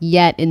graphic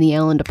yet in the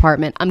Ellen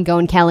department. I'm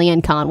going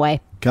Kellyanne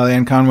Conway.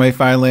 Kellyanne Conway,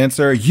 final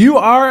answer. You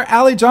are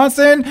Allie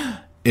Johnson.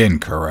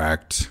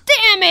 Incorrect.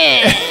 Damn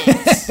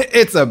it!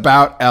 It's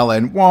about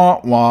Ellen.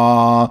 Wah,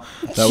 wah.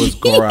 That was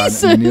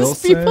Goran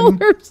Nielsen. People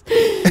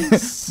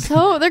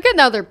are they're getting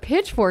out their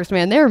pitchforks,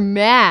 man. They're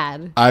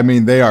mad. I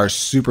mean, they are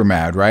super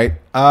mad, right?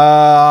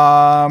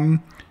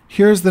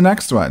 Here's the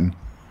next one.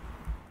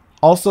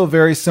 Also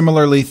very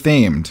similarly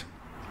themed.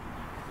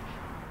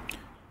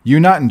 You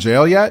not in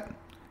jail yet?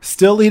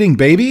 Still eating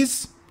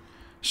babies?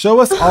 Show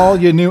us all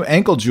your new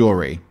ankle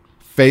jewelry.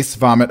 Face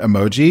vomit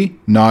emoji,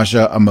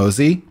 nausea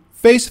emoji,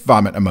 face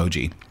vomit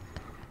emoji.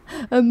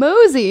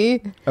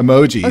 Emoji?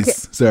 Emojis. Okay.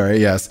 Sorry,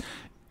 yes.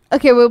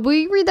 Okay, will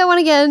we read that one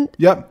again?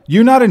 Yep.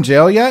 You not in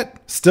jail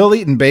yet? Still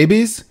eating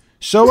babies?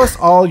 Show us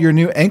all your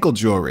new ankle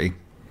jewelry.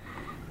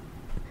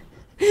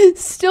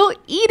 Still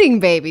eating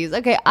babies.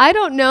 Okay, I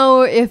don't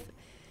know if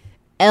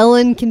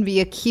Ellen can be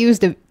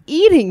accused of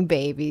eating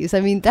babies.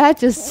 I mean, that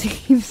just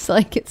seems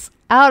like it's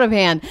out of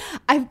hand.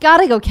 I've got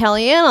to go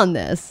Kellyanne on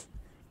this.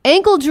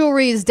 Ankle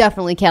jewelry is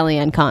definitely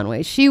Kellyanne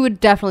Conway. She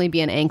would definitely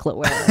be an anklet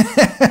wearer.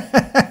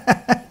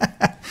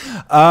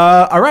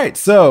 All right.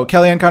 So,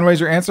 Kellyanne Conway's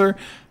your answer?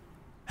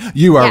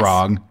 You are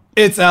wrong.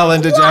 It's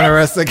Ellen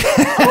DeGeneres again.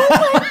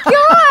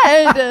 Oh,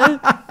 my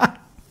God.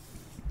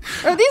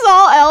 Are these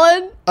all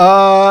Ellen?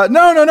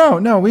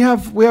 No. We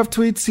have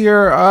tweets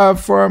here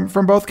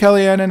from both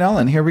Kellyanne and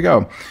Ellen. Here we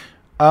go.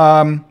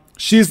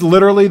 She's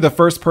literally the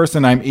first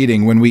person I'm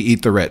eating when we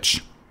eat the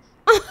rich.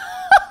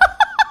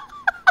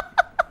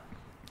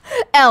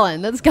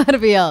 Ellen. That's got to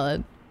be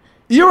Ellen.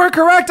 You were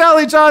correct,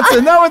 Allie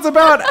Johnson. That was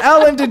about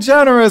Ellen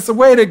DeGeneres.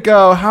 Way to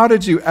go. How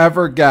did you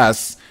ever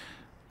guess?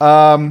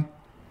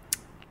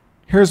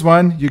 Here's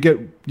one. You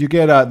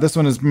get this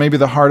one is maybe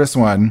the hardest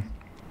one.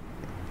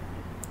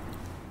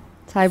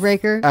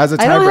 Tiebreaker? As a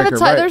tiebreaker, I don't have a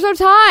tie. right. There's no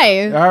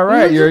tie. All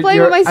right. I'm just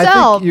playing with myself.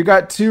 I think you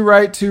got 2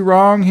 right, 2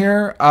 wrong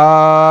here.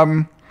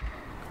 I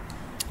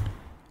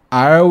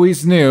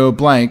always knew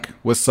blank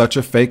was such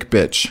a fake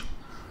bitch.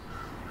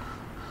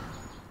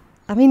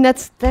 I mean,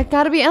 that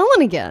got to be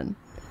Ellen again.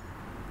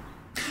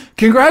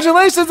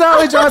 Congratulations,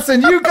 Allie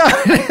Johnson. You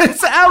got it.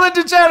 It's Ellen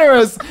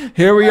DeGeneres.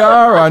 Here we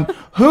are on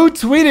Who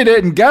Tweeted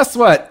It, and guess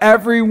what?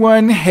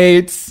 Everyone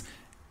hates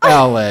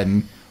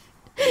Ellen.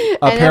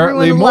 Apparently and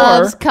everyone more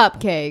loves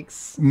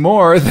cupcakes.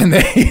 More than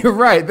they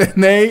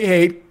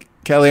hate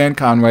Kellyanne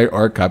Conway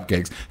or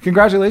cupcakes.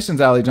 Congratulations,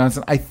 Allie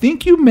Johnson. I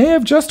think you may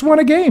have just won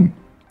a game.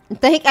 I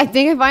think I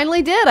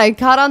finally did. I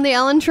caught on the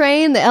Ellen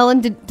train, the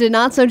Ellen did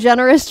not so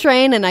generous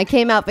train, and I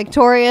came out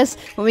victorious.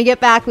 When we get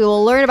back, we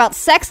will learn about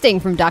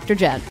sexting from Dr.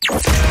 Jen.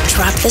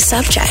 Drop the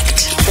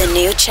Subject, the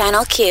new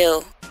Channel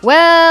Q.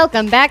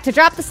 Welcome back to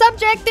Drop the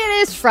Subject. It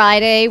is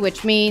Friday,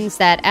 which means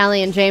that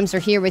Allie and James are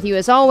here with you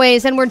as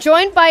always, and we're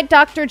joined by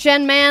Dr.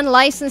 Jen Mann,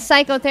 licensed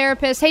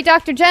psychotherapist. Hey,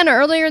 Dr. Jen,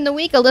 earlier in the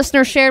week, a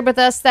listener shared with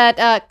us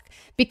that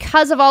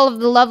because of all of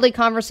the lovely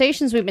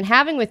conversations we've been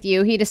having with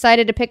you, he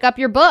decided to pick up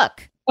your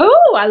book.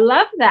 Oh, I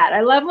love that.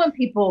 I love when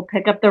people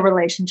pick up the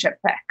relationship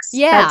fix.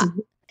 Yeah.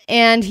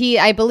 And he,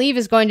 I believe,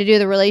 is going to do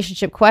the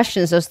relationship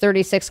questions, those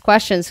 36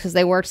 questions, because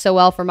they worked so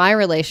well for my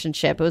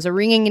relationship. It was a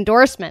ringing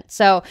endorsement.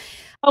 So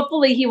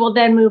hopefully he will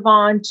then move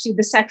on to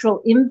the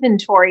sexual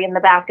inventory in the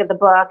back of the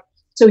book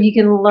so he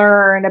can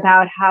learn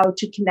about how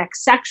to connect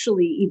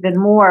sexually even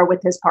more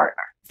with his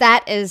partner.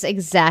 That is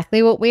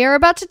exactly what we are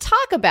about to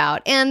talk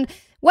about. And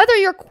whether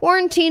you're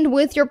quarantined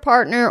with your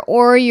partner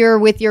or you're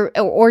with your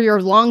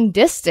long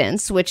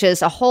distance, which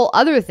is a whole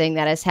other thing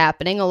that is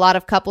happening. A lot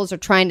of couples are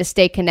trying to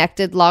stay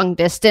connected long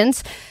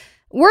distance.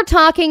 We're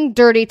talking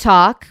dirty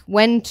talk,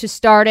 when to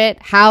start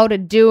it, how to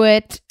do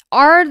it.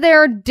 Are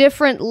there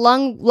different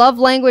love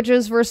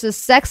languages versus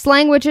sex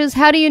languages?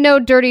 How do you know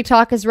dirty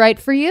talk is right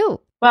for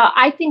you? Well,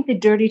 I think the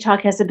dirty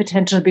talk has the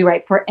potential to be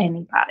right for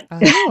anybody. I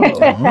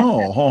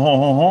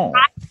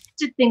like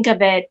to think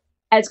of it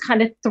as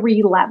kind of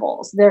 3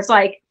 levels. There's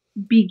like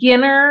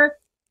beginner,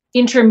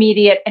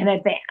 intermediate, and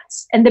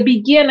advanced. And the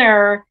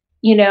beginner,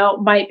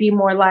 might be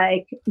more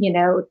like,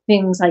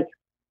 things like,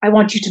 I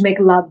want you to make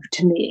love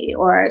to me,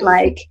 or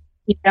like,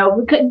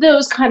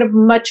 those kind of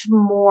much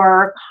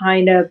more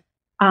kind of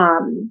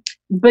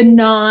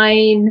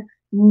benign,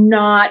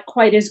 not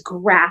quite as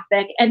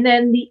graphic. And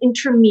then the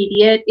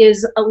intermediate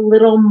is a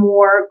little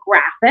more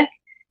graphic,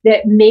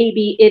 that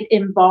maybe it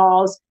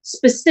involves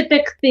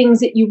specific things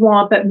that you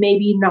want, but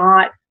maybe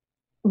not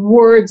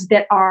words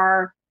that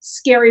are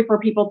scary for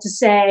people to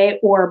say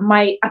or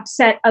might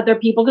upset other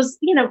people. Because,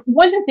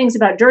 one of the things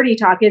about dirty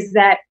talk is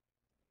that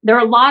there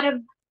are a lot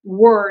of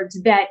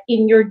words that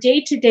in your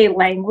day-to-day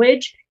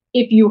language,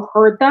 if you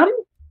heard them,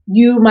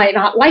 you might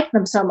not like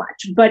them so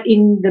much. But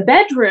in the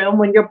bedroom,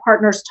 when your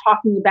partner's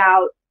talking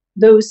about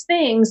those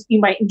things, you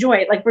might enjoy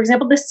it. Like, for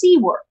example, the C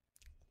word.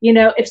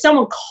 If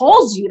someone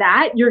calls you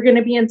that, you're going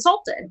to be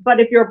insulted. But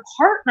if your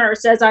partner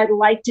says, I'd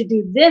like to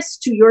do this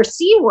to your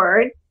C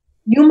word,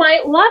 you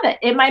might love it.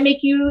 It might make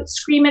you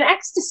scream in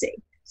ecstasy.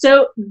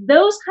 So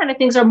those kind of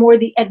things are more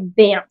the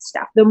advanced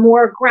stuff, the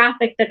more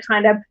graphic, the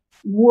kind of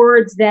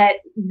words that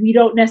we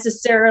don't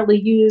necessarily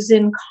use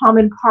in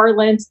common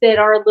parlance that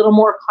are a little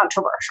more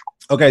controversial.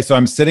 Okay, so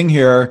I'm sitting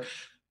here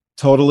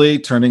totally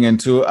turning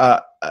into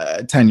a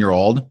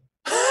 10-year-old.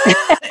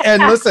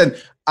 And listen,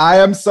 I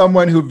am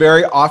someone who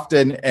very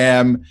often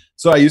am.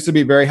 So I used to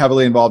be very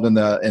heavily involved in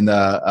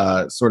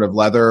the sort of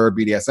leather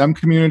BDSM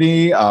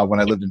community when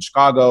I lived in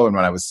Chicago and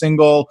when I was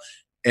single.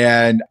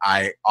 And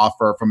I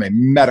offer from a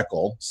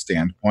medical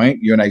standpoint,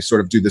 you and I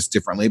sort of do this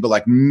differently, but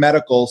like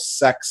medical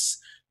sex,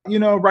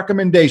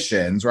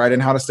 recommendations, right?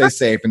 And how to stay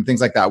safe and things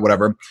like that,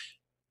 whatever.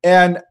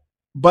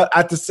 But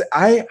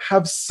I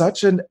have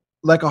such a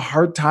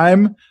hard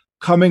time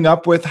coming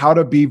up with how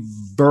to be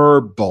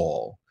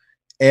verbal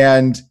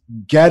and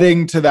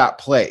getting to that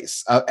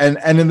place.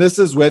 And this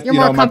is with,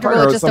 more my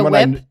partner or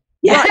someone.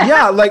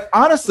 Yeah. Like,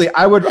 honestly,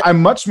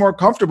 I'm much more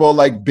comfortable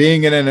like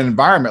being in an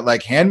environment,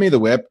 like hand me the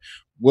whip.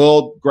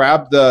 We'll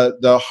grab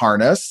the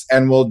harness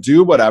and we'll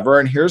do whatever.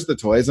 And here's the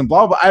toys and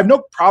blah, blah. I have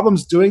no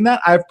problems doing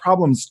that. I have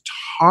problems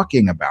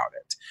talking about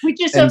it.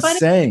 Which is so funny.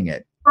 Saying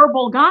it.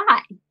 Verbal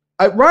guy.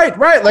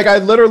 Right. Like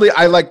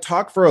I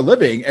talk for a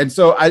living. And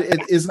so I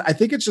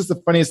think it's just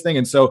the funniest thing.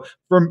 And so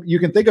you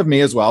can think of me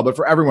as well, but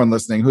for everyone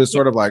listening who is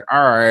sort of like,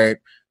 all right,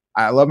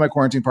 I love my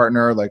quarantine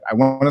partner. Like I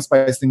want to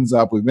spice things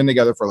up. We've been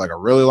together for like a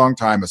really long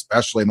time,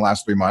 especially in the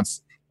last 3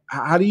 months.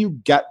 How do you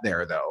get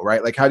there though?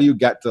 Right. Like, how do you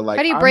get to like,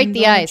 how do you break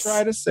the ice?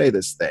 Try to say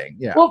this thing.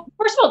 Yeah. Well,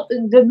 first of all,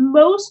 the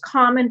most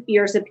common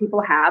fears that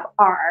people have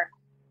are,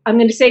 I'm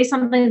going to say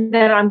something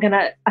that I'm going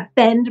to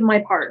offend my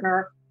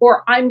partner,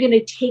 or I'm going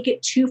to take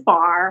it too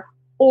far,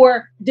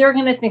 or they're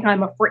going to think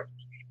I'm a freak.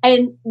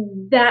 And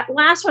that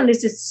last one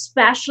is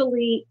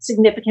especially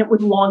significant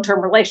with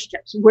long-term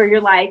relationships where you're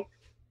like,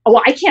 oh,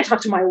 well, I can't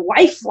talk to my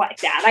wife like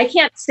that. I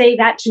can't say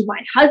that to my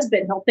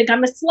husband. He'll think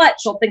I'm a slut.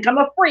 She'll think I'm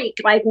a freak,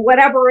 like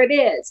whatever it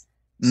is.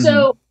 Mm-hmm.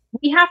 So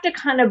we have to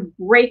kind of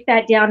break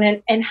that down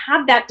and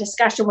have that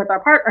discussion with our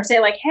partner. Say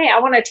like, hey, I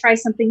want to try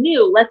something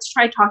new. Let's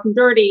try talking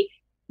dirty.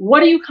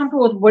 What are you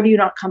comfortable with? What are you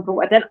not comfortable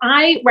with? And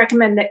I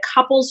recommend that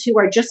couples who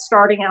are just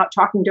starting out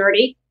talking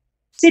dirty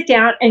sit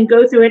down and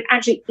go through it.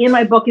 Actually, in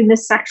my book, in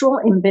this sexual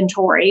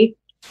inventory,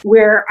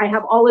 where I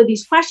have all of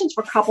these questions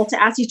for couples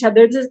to ask each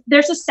other,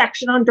 there's a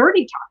section on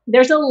dirty talk.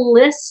 There's a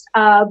list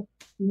of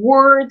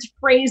words,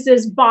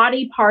 phrases,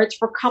 body parts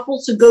for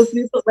couples to go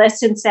through the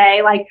list and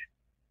say, like,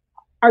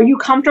 are you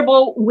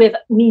comfortable with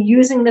me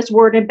using this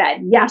word in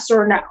bed? Yes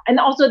or no? And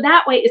also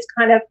that way it's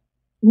kind of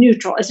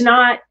neutral. It's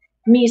not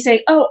me saying,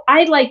 oh,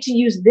 I'd like to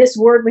use this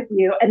word with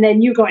you. And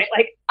then you going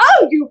like,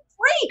 oh, you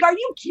freak. Are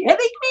you kidding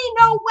me?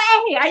 No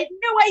way. I had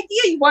no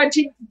idea you wanted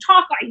to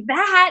talk like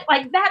that.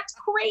 Like, that's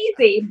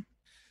crazy.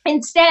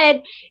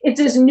 Instead, it's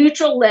this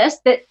neutral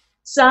list that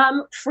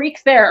some freak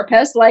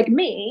therapist like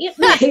me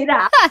made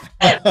up.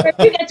 Where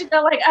you get to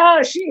go like,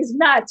 oh, she's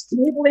nuts.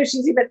 Can you believe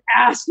she's even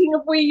asking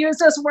if we use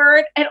this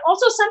word? And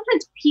also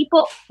sometimes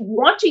people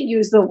want to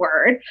use the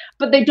word,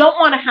 but they don't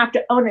want to have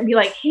to own it and be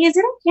like, hey, is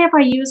it okay if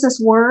I use this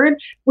word?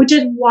 Which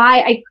is why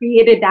I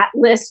created that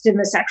list in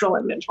the sexual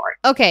inventory.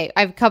 Okay,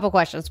 I have a couple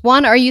questions.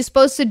 One, are you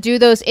supposed to do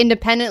those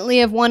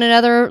independently of one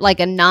another, like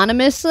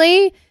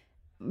anonymously?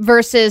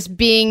 Versus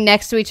being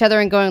next to each other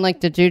and going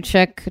like, did you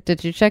check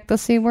the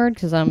C word?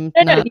 Because I'm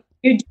not.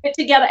 You do it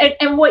together.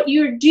 And what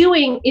you're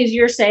doing is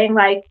you're saying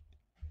like,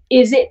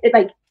 is it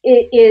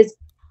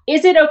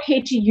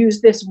okay to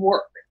use this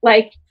word?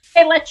 Like,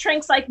 hey, let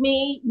shrinks like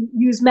me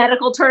use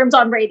medical terms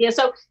on radio.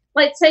 So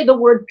let's say the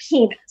word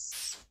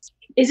penis.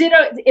 Is it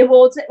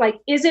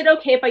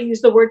okay if I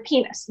use the word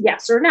penis?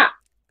 Yes or no?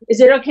 Is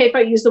it okay if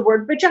I use the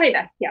word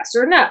vagina? Yes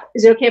or no?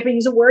 Is it okay if I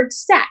use the word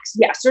sex?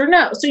 Yes or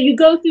no? So you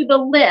go through the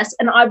list,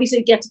 and obviously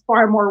it gets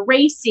far more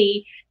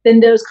racy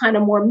than those kind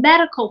of more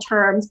medical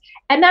terms.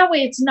 And that way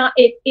it's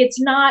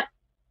not,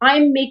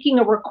 I'm making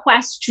a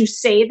request to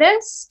say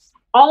this.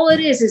 All it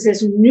is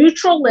this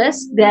neutral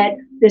list that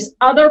this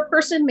other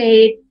person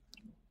made.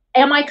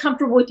 Am I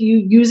comfortable with you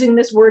using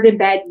this word in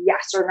bed?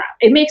 Yes or no?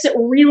 It makes it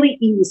really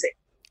easy.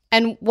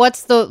 And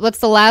what's the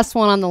last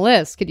one on the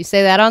list? Could you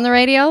say that on the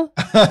radio?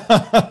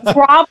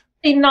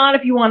 Not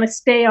if you want to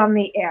stay on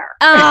the air.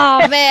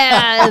 Oh,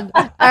 man.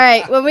 All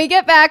right. When we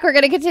get back, we're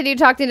going to continue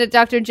talking to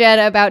Dr. Jen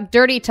about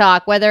dirty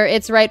talk, whether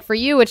it's right for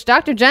you, which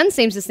Dr. Jen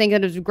seems to think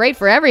that is great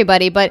for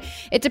everybody, but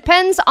it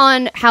depends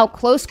on how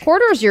close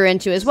quarters you're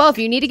into as well. If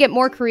you need to get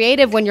more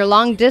creative when you're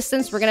long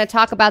distance, we're going to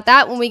talk about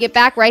that when we get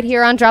back right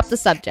here on Drop the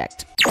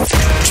Subject.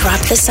 Drop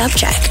the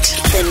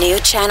Subject, the new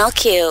Channel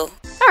Q.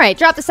 All right.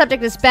 Drop the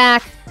Subject is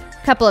back.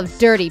 Couple of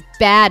dirty,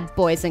 bad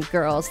boys and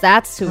girls.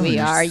 That's who we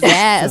are.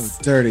 Yes.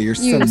 So dirty. You're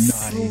so naughty.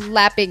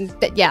 Slapping.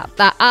 Yeah.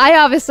 I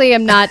obviously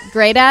am not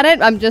great at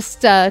it. I'm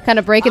just kind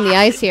of breaking the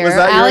ice here. Was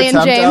that Allie your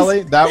attempt, and James.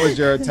 Allie? That was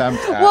your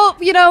attempt at, well,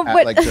 you know,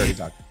 at like dirty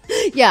talk.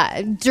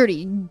 Yeah,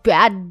 dirty,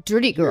 bad,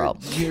 dirty girl.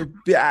 You're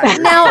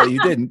bad. Now,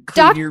 you didn't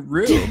clean your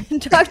room.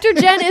 Dr.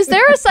 Jen, is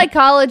there a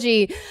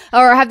psychology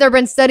or have there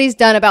been studies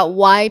done about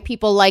why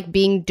people like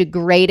being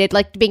degraded,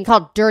 like being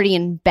called dirty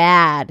and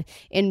bad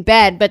in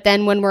bed, but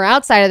then when we're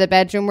outside of the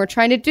bedroom, we're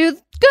trying to do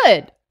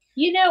good?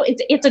 You know,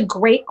 it's a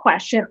great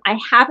question. I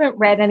haven't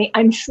read any.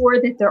 I'm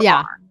sure that there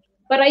are.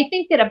 But I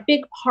think that a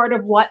big part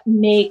of what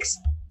makes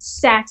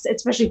sex,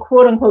 especially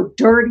quote unquote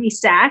dirty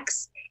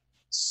sex,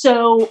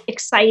 so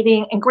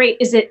exciting and great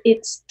is that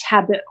it's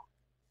taboo,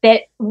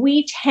 that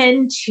we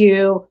tend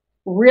to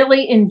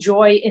really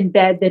enjoy in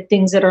bed the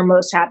things that are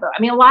most taboo.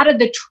 I mean, a lot of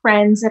the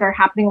trends that are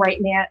happening right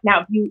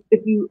now,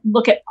 if you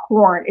look at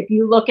porn, if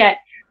you look at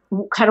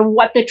kind of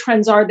what the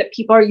trends are that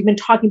people are even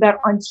talking about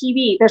on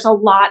TV, there's a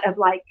lot of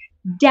like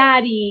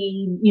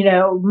daddy, you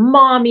know,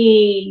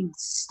 mommy,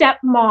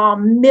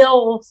 stepmom,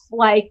 MILF,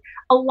 like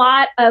a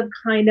lot of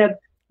kind of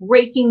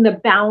breaking the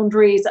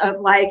boundaries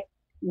of like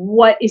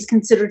what is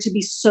considered to be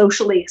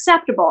socially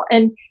acceptable.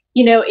 And,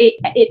 you know,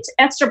 it's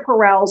Esther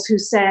Perels who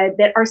said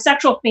that our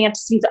sexual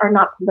fantasies are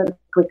not politically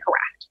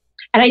correct.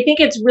 And I think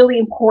it's really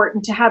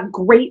important to have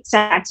great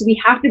sex. We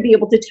have to be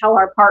able to tell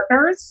our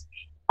partners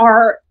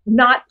are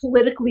not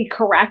politically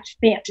correct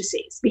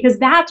fantasies, because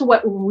that's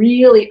what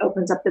really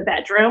opens up the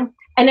bedroom.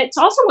 And it's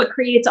also what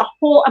creates a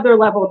whole other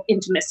level of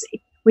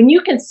intimacy. When you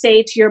can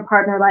say to your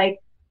partner, like,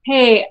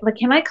 hey, like,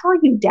 can I call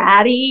you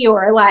daddy?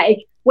 Or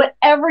like,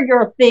 whatever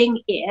your thing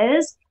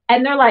is.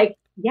 And they're like,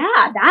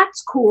 yeah,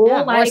 that's cool.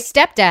 Yeah, like or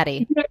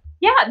stepdaddy.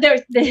 Yeah,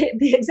 there's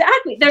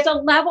exactly. There's a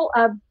level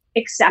of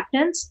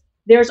acceptance.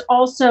 There's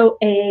also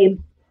a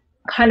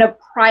kind of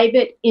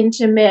private,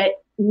 intimate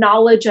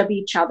knowledge of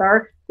each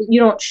other that you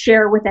don't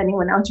share with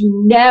anyone else. You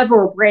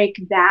never break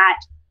that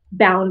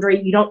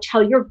boundary. You don't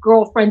tell your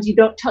girlfriends. You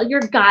don't tell your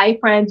guy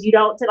friends. You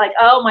don't say like,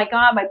 oh my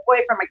God, my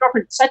boyfriend, my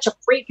girlfriend's such a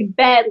freak in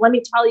bed. Let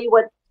me tell you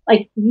what,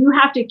 like you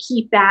have to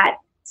keep that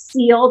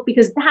sealed,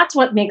 because that's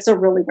what makes a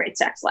really great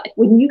sex life.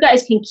 When you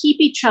guys can keep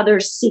each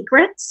other's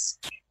secrets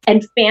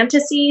and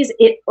fantasies,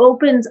 it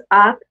opens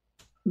up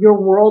your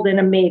world in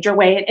a major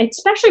way,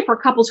 especially for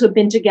couples who have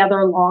been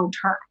together long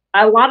term.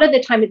 A lot of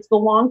the time, it's the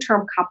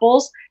long-term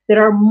couples that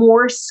are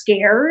more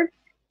scared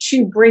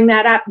to bring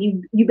that up.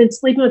 You've been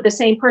sleeping with the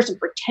same person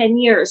for 10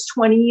 years,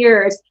 20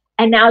 years,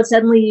 and now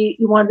suddenly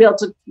you want to be able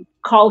to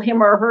call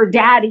him or her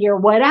daddy or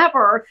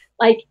whatever.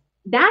 Like,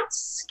 that's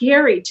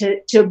scary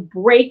to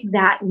break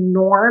that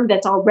norm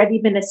that's already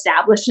been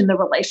established in the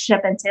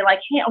relationship and say like,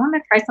 hey, I want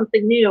to try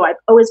something new. I've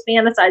always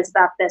fantasized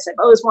about this. I've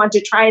always wanted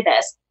to try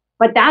this.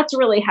 But that's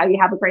really how you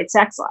have a great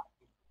sex life.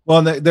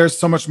 Well, there's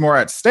so much more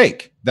at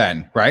stake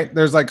then, right?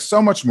 There's like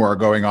so much more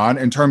going on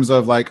in terms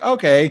of like,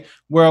 okay,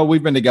 well,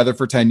 we've been together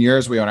for 10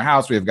 years. We own a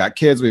house. We've got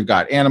kids. We've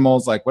got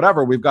animals, like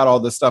whatever. We've got all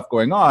this stuff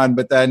going on.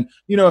 But then,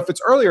 you know, if it's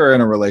earlier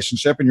in a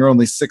relationship and you're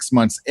only 6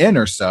 months in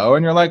or so,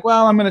 and you're like,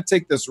 well, I'm going to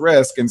take this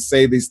risk and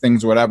say these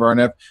things or whatever. And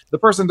if the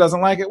person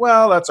doesn't like it,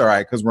 well, that's all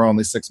right, because we're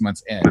only 6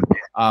 months in.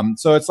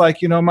 So it's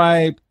like, you know,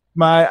 my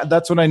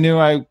that's when I knew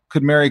I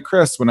could marry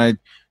Chris, when I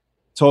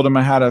told him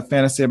I had a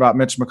fantasy about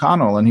Mitch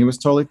McConnell, and he was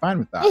totally fine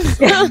with that.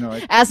 So, you know,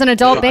 as an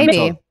adult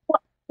baby.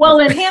 Well,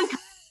 in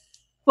handcuffs.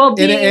 Well,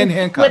 in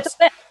handcuffs.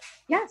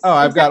 Yes. Oh,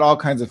 I've got all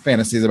kinds of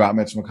fantasies about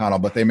Mitch McConnell,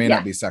 but they may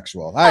not be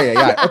sexual.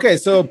 Yeah. Okay.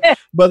 So,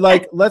 but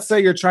like, let's say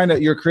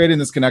you're creating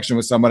this connection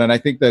with someone. And I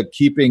think that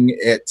keeping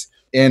it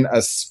in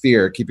a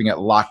sphere, keeping it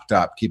locked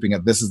up, keeping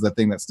it, this is the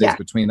thing that stays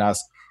between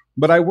us.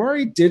 But I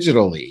worry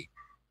digitally.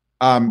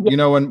 You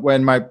know,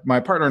 when my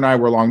partner and I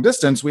were long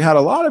distance, we had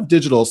a lot of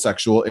digital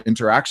sexual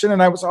interaction.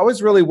 And I was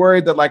always really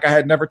worried that like I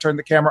had never turned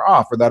the camera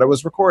off, or that it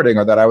was recording,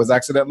 or that I was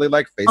accidentally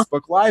like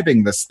Facebook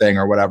living this thing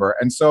or whatever.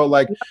 And so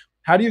like,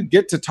 how do you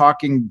get to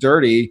talking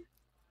dirty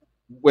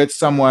with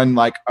someone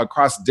like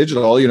across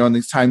digital, you know, in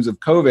these times of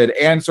COVID,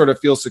 and sort of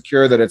feel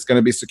secure that it's going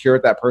to be secure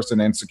with that person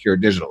and secure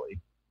digitally?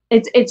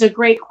 It's a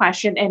great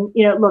question. And,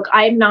 you know, look,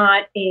 I'm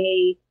not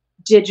a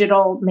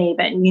digital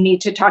maven. You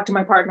need to talk to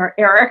my partner,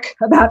 Eric,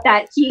 about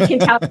that. He can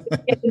tell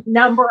you a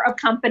number of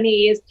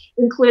companies,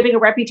 including a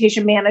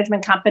reputation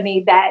management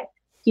company, that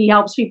he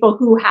helps people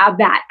who have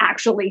that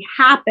actually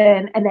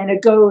happen. And then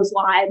it goes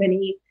live and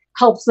he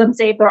helps them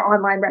save their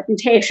online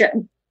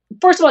reputation.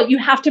 First of all, you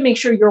have to make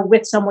sure you're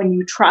with someone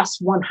you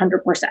trust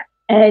 100%.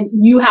 And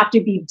you have to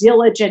be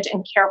diligent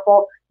and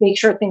careful. make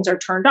sure things are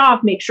turned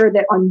off, make sure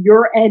that on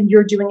your end,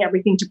 you're doing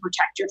everything to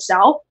protect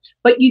yourself.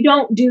 But you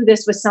don't do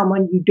this with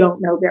someone you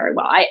don't know very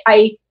well.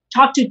 I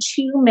talk to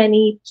too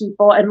many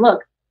people, and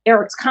look,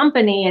 Eric's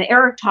company, and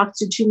Eric talks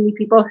to too many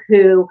people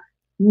who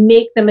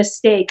make the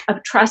mistake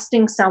of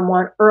trusting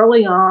someone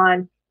early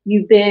on.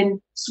 You've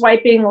been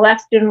swiping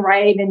left and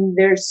right, and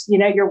there's,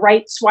 your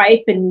right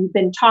swipe, and you've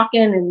been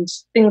talking and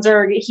things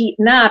are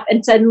heating up,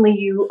 and suddenly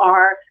you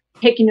are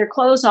taking your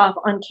clothes off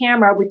on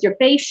camera with your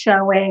face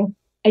showing,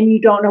 and you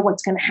don't know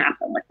what's going to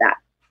happen with that.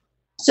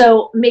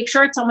 So make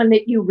sure it's someone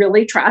that you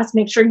really trust.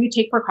 Make sure you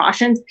take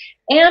precautions.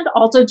 And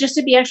also, just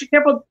to be extra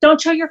careful, don't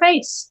show your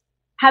face.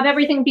 Have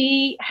everything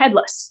be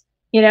headless,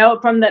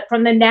 from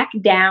the neck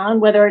down,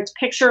 whether it's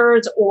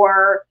pictures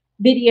or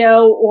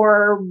video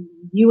or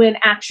you in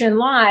action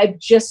live.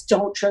 Just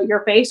don't show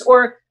your face,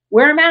 or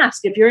wear a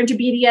mask. If you're into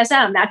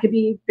BDSM, that could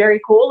be very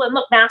cool. And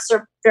look, masks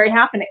are very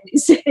happening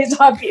these days,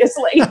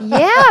 obviously.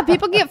 Yeah,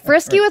 people get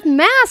frisky with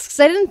masks.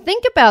 I didn't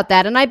think about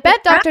that. And I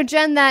bet, Dr.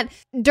 Jen, that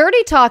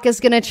dirty talk is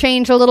going to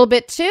change a little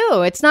bit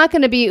too. It's not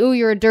going to be, ooh,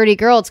 you're a dirty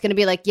girl. It's going to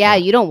be like, yeah,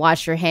 you don't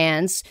wash your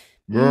hands.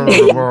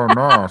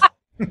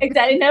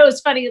 Exactly. No,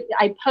 it's funny.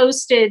 I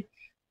posted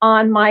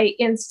on my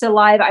Insta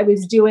Live, I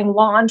was doing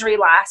laundry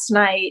last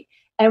night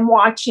and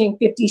watching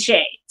 50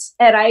 Shades.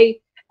 And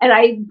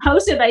I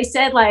posted, I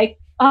said, like,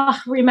 oh,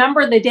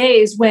 remember the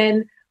days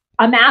when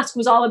a mask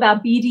was all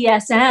about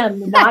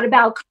BDSM, not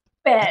about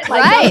COVID.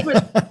 Like, those were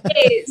the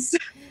days.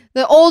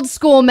 The old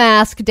school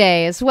mask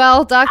days.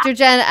 Well, Dr.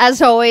 Jen,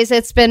 as always,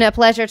 it's been a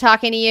pleasure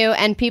talking to you.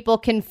 And people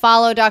can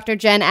follow Dr.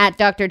 Jen at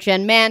Dr.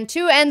 Jen Man.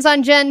 2 N's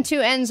on Jen,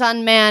 2 N's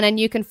on Man. And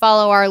you can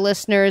follow our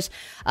listeners'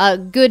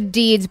 good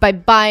deeds by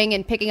buying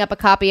and picking up a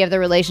copy of The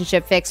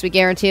Relationship Fix. We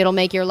guarantee it'll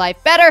make your life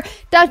better.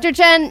 Dr.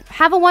 Jen,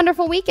 have a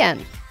wonderful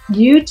weekend.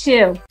 You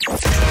too.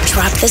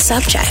 Drop the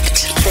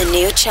Subject. The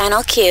new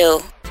Channel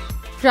Q.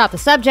 Drop the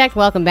Subject.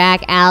 Welcome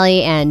back,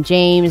 Allie and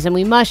James. And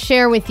we must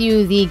share with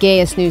you the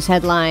Gayest News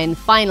Headline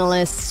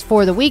finalists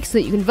for the week so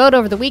that you can vote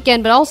over the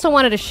weekend, but also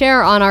wanted to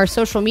share on our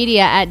social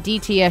media at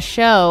DTS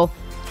Show.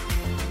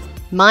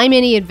 My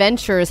Mini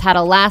Adventures had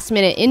a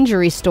last-minute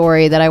injury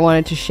story that I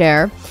wanted to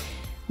share.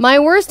 My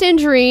worst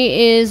injury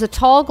is a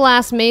tall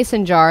glass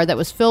mason jar that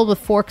was filled with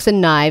forks and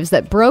knives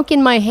that broke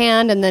in my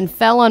hand and then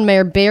fell on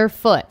my bare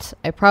foot.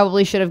 I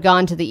probably should have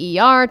gone to the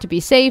ER to be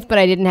safe, but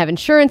I didn't have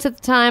insurance at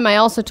the time. I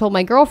also told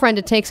my girlfriend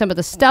to take some of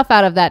the stuff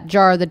out of that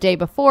jar the day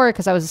before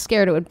because I was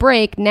scared it would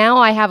break. Now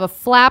I have a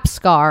flap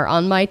scar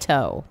on my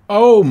toe.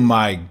 Oh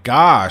my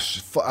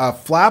gosh. A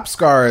flap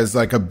scar is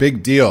like a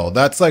big deal.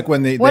 That's like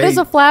when What is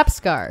a flap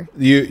scar?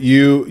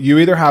 You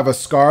either have a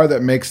scar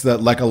that makes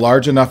like a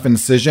large enough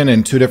incision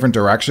in 2 different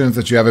directions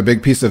that you have a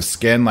big piece of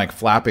skin like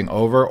flapping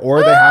over,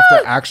 or they have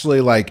to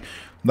actually like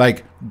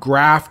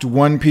graft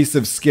one piece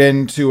of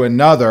skin to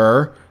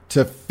another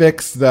to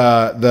fix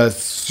the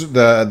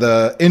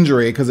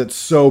injury because it's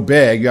so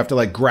big. You have to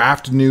like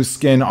graft new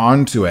skin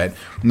onto it,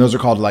 and those are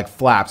called like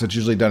flaps. It's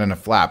usually done in a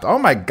flap. Oh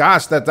my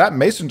gosh, that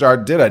mason jar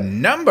did a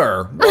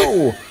number.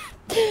 Whoa.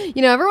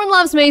 Everyone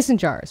loves mason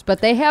jars,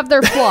 but they have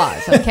their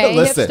flaws, okay,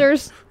 listen,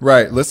 hipsters?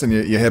 Right, listen,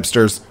 you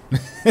hipsters.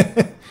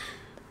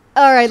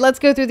 All right, let's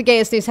go through the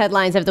Gayest News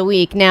Headlines of the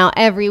week. Now,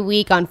 every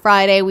week on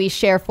Friday, we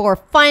share 4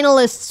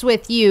 finalists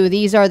with you.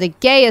 These are the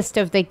gayest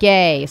of the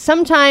gay.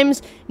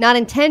 Sometimes not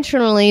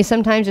intentionally,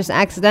 sometimes just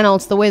accidental.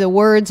 It's the way the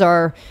words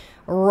are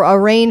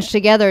arranged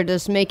together to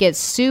make it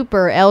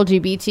super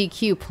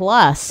LGBTQ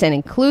plus and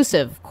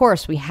inclusive. Of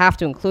course, we have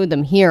to include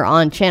them here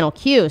on Channel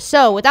Q.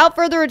 So, without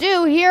further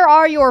ado, here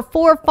are your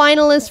 4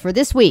 finalists for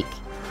this week.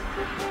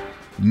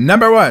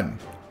 Number 1,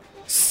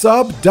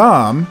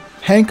 Sub-Dom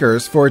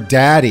hankers for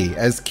daddy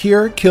as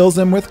Kier kills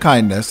him with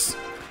kindness.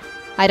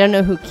 I don't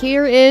know who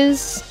Kier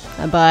is,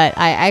 but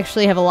I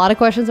actually have a lot of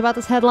questions about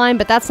this headline,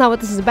 but that's not what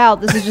this is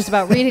about. This is just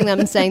about reading them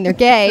and saying they're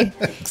gay.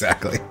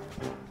 Exactly.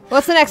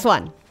 What's the next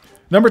one?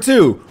 Number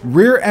 2,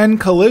 rear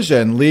end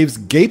collision leaves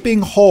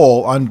gaping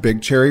hole on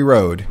Big Cherry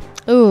Road.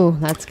 Ooh,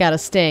 that's got to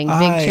sting.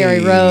 Big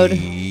Cherry Road.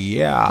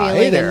 Yeah.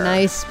 Feeling a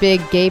nice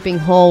big gaping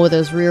hole with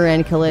those rear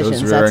end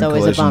collisions. That's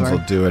always a bummer.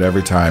 Will do it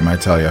every time, I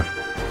tell you.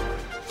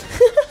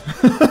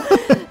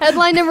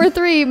 Headline number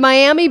 3,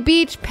 Miami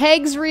Beach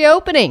pegs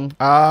reopening.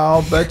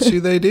 I'll bet you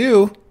they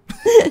do.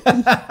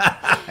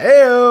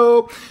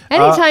 Hey-o.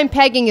 Anytime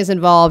pegging is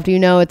involved, you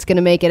know it's going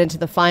to make it into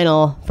the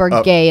final for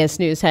Gayest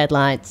News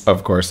Headlines.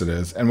 Of course it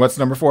is. And what's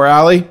number 4,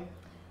 Allie?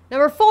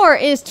 Number 4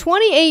 is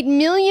 28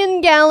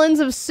 million gallons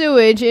of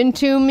sewage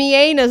into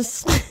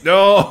Miamis.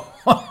 No.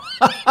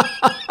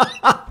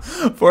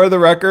 For the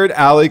record,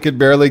 Allie could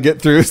barely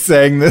get through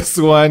saying this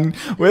one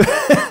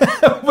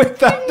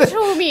without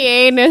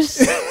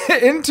Intermianus.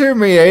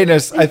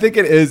 Intermianus. I think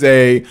it is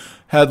a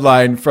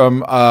headline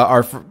from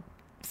our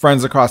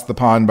friends across the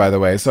pond, by the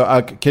way.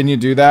 So can you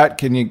do that?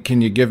 Can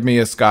you give me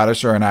a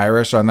Scottish or an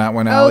Irish on that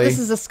one, Allie? Oh, this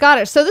is a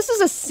Scottish. So this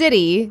is a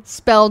city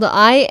spelled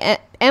Mianus.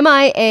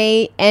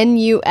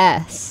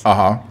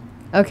 Uh-huh.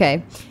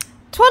 Okay.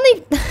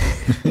 20.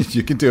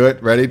 You can do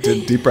it. Ready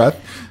to deep breath.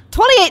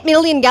 28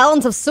 million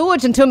gallons of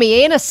sewage into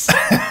me anus.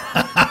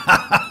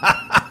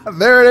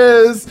 There it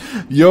is.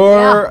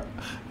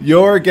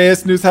 Your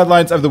gayest news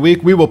headlines of the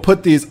week. We will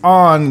put these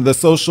on the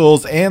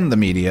socials and the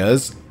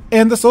medias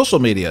and the social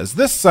medias.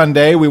 This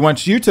Sunday, we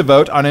want you to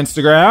vote on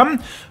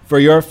Instagram for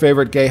your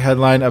favorite gay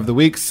headline of the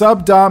week.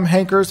 Sub-Dom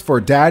hankers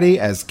for daddy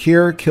as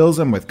Kier kills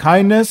him with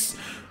kindness.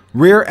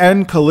 Rear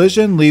end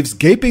collision leaves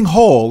gaping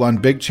hole on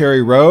Big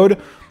Cherry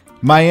Road.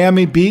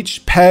 Miami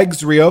Beach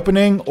pegs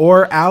reopening.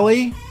 Or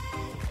Allie?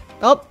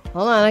 Oh,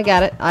 hold on.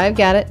 I've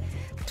got it.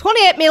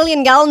 28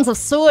 million gallons of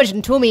sewage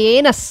into me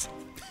anus.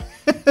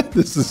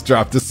 This is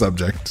Drop the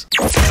Subject.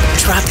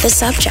 Drop the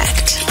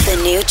Subject.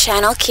 The new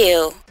Channel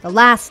Q. The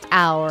last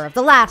hour of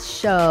the last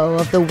show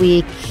of the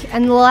week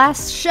and the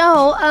last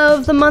show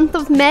of the month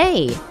of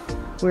May.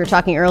 We were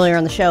talking earlier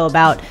on the show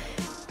about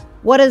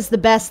what is the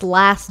best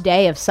last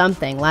day of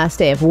something. Last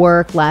day of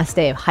work, last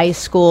day of high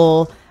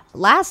school,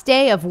 last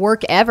day of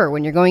work ever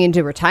when you're going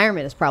into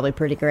retirement is probably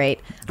pretty great.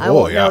 I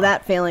won't know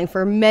that feeling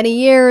for many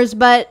years,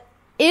 but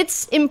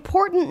it's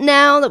important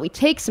now that we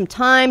take some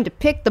time to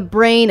pick the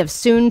brain of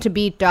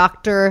soon-to-be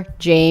Dr.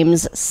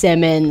 James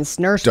Simmons,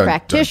 nurse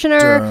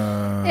practitioner,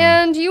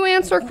 and you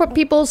answer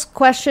people's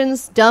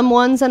questions, dumb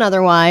ones and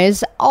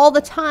otherwise, all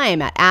the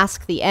time at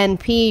Ask the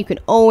NP. You can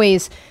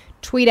always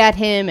tweet at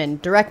him and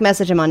direct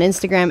message him on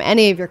Instagram,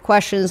 any of your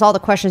questions, all the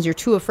questions you're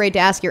too afraid to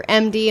ask your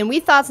MD. And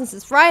we thought since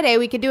it's Friday,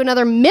 we could do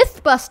another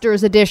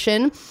Mythbusters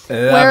edition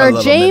where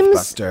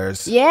James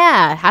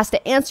has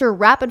to answer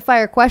rapid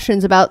fire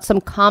questions about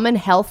some common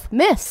health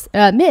myths.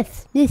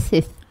 Myths.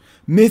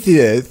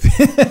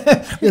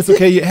 It's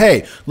okay.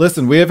 Hey,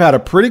 listen, we have had a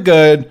pretty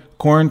good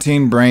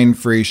quarantine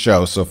brain-free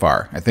show so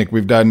far. I think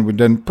we've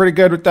done pretty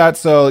good with that.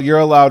 So you're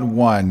allowed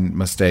one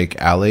mistake,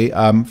 Allie.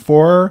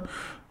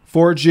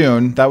 For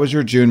June, that was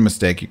your June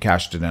mistake. You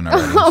cashed it in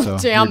already. Oh, so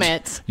damn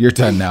it! You're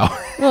done now.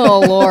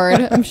 Oh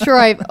Lord, I'm sure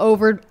I've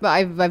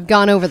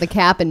gone over the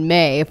cap in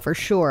May for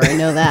sure. I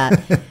know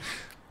that.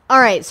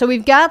 All right, so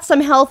we've got some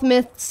health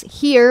myths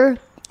here,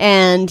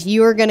 and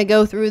you're going to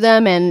go through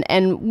them.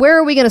 And where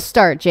are we going to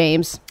start,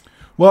 James?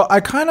 Well, I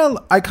kind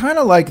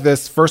of like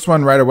this first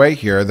one right away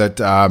here. That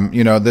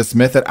this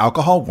myth that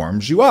alcohol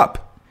warms you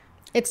up.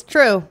 It's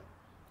true.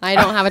 I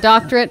don't have a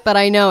doctorate, but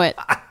I know it.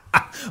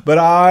 But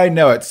I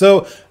know it.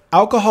 So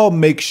alcohol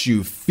makes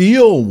you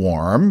feel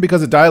warm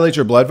because it dilates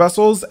your blood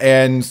vessels.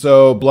 And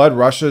so blood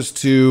rushes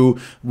to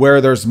where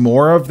there's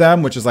more of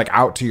them, which is like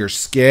out to your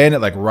skin.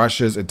 It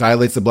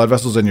dilates the blood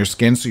vessels in your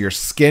skin. So your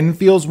skin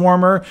feels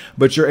warmer,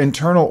 but your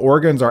internal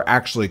organs are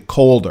actually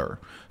colder.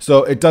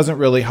 So it doesn't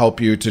really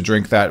help you to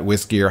drink that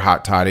whiskey or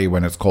hot toddy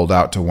when it's cold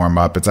out to warm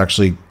up. It's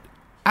actually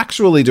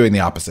doing the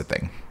opposite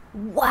thing.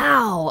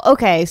 Wow.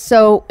 Okay.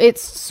 So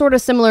it's sort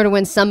of similar to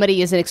when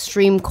somebody is in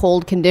extreme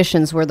cold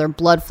conditions where their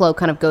blood flow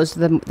kind of goes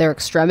to their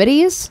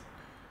extremities.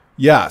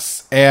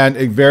 Yes. And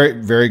very,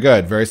 very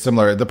good. Very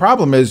similar. The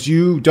problem is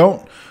you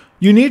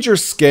need your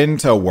skin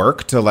to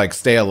work to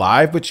stay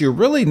alive, but you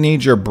really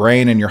need your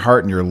brain and your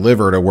heart and your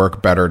liver to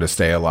work better to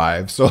stay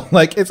alive. So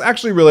it's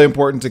actually really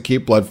important to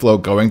keep blood flow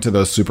going to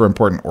those super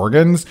important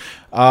organs,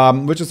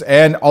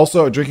 and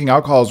also drinking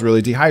alcohol is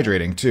really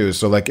dehydrating too.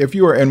 So if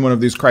you are in one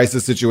of these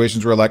crisis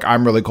situations where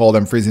I'm really cold,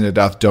 I'm freezing to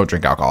death, don't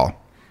drink alcohol.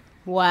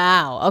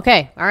 Wow.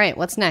 Okay. All right.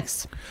 What's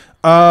next?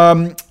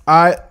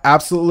 I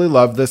absolutely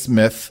love this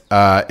myth.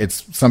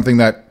 It's something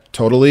that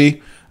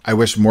totally, I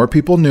wish more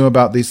people knew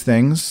about these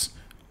things.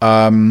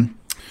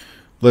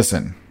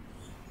 Listen,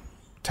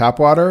 tap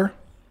water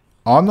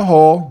on the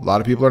whole, a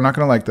lot of people are not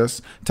going to like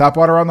this. Tap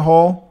water on the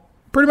whole,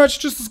 pretty much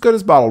just as good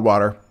as bottled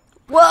water.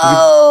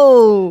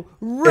 Whoa!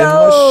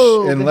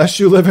 Unless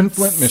you live in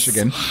Flint,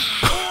 Michigan.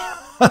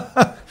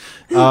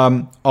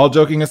 All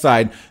joking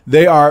aside,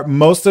 they are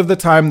most of the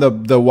time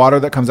the water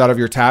that comes out of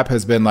your tap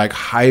has been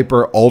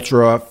hyper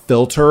ultra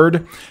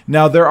filtered.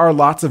 Now there are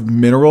lots of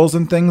minerals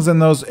and things in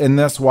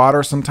this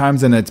water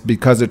sometimes, and it's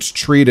because it's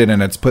treated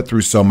and it's put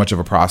through so much of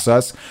a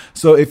process.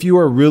 So if you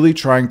are really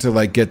trying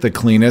to get the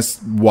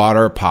cleanest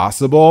water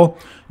possible,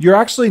 you're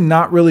actually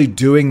not really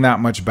doing that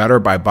much better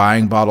by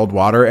buying bottled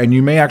water, and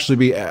you may actually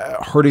be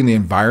hurting the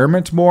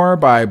environment more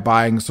by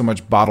buying so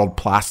much bottled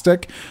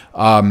plastic.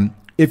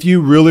 If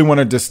you really want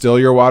to distill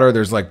your water,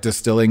 there's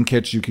distilling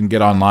kits you can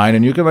get online,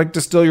 and you can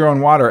distill your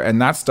own water,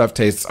 and that stuff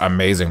tastes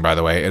amazing, by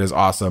the way. It is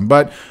awesome.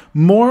 But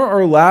more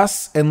or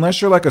less, unless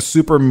you're a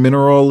super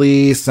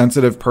minerally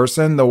sensitive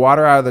person, the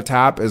water out of the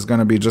tap is going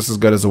to be just as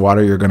good as the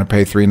water you're going to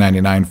pay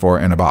 $3.99 for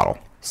in a bottle.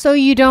 So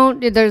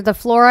the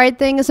fluoride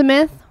thing is a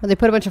myth? Where they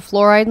put a bunch of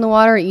fluoride in the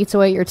water, it eats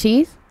away your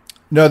teeth?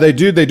 No, they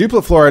do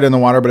put fluoride in the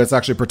water, but it's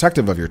actually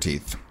protective of your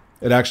teeth.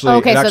 It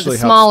actually so the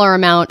smaller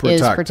amount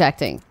is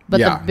protecting, but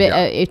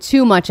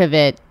too much of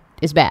it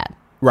is bad.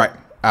 Right,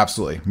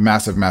 absolutely,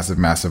 massive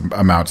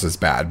amounts is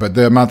bad, but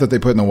the amount that they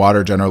put in the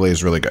water generally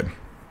is really good.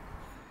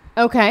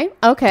 Okay.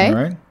 All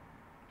right.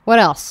 What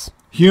else?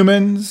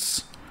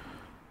 Humans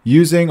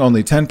using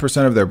only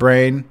 10% of their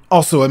brain,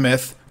 also a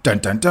myth. Dun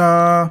dun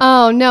dun.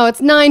 Oh no, it's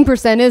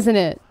 9%, isn't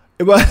it?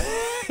 Well,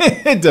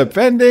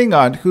 Depending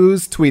on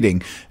who's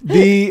tweeting.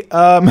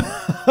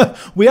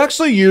 We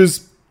actually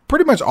use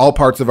pretty much all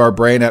parts of our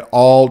brain at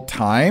all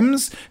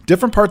times.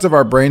 Different parts of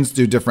our brains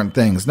do different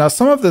things. Now,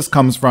 some of this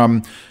comes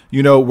from,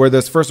 where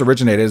this first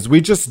originated is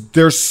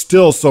there's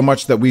still so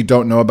much that we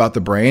don't know about the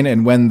brain.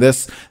 And when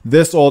this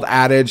old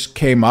adage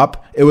came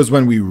up, it was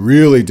when we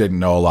really didn't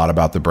know a lot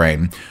about the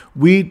brain.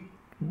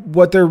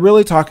 What they're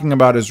really talking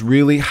about is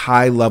really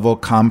high level,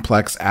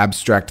 complex,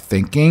 abstract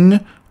thinking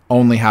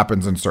only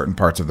happens in certain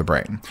parts of the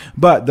brain.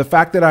 But the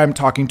fact that I'm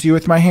talking to you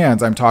with my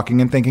hands, I'm talking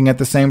and thinking at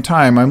the same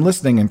time, I'm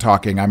listening and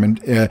talking, I'm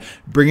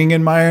bringing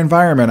in my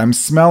environment, I'm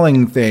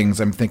smelling things,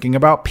 I'm thinking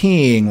about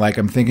peeing, like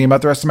I'm thinking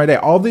about the rest of my day.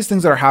 All these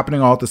things that are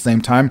happening all at the same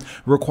time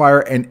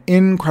require an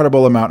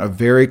incredible amount of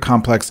very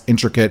complex,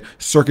 intricate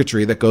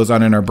circuitry that goes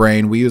on in our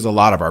brain. We use a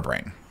lot of our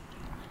brain.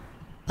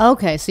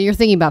 Okay, so you're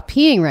thinking about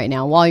peeing right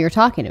now while you're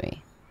talking to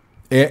me.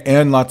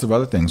 And lots of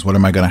other things. What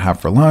am I going to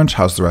have for lunch?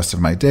 How's the rest of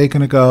my day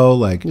going to go?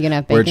 Like, you gonna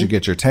have where'd you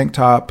get your tank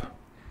top?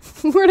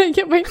 Where'd I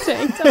get my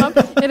tank top?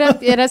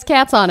 It has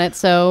cats on it,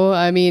 so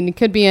I mean, it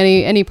could be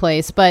any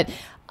place. But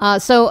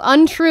so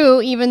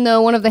untrue. Even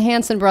though one of the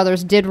Hanson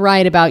brothers did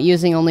write about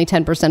using only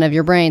 10% of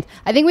your brain.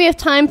 I think we have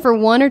time for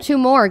one or two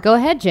more. Go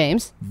ahead,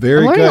 James. Very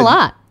I'm learning good. a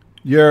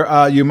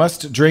lot. You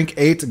must drink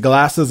 8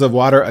 glasses of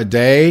water a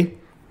day.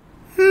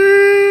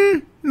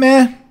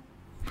 Meh.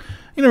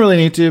 You don't really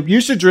need to. You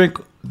should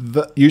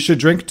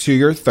drink to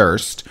your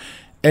thirst.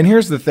 And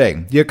here's the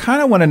thing. You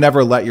kind of want to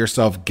never let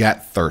yourself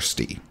get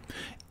thirsty.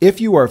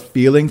 If you are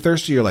feeling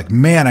thirsty, you're like,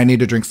 man, I need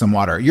to drink some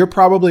water. You're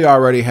probably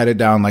already headed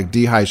down like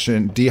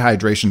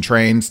dehydration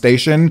train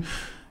station.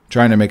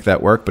 Trying to make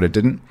that work, but it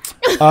didn't.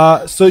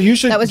 So you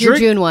should That was your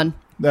June one.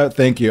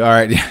 Thank you. All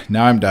right.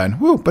 Now I'm done.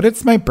 Woo, but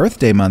it's my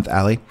birthday month,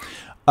 Allie.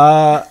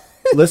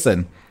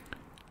 Listen,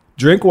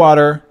 drink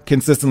water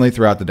consistently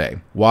throughout the day.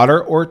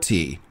 Water or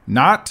tea.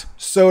 Not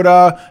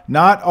soda,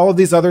 not all of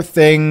these other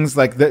things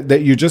like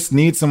that you just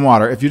need some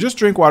water. If you just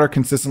drink water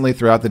consistently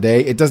throughout the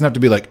day, it doesn't have to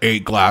be like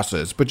 8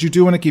 glasses, but you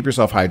do want to keep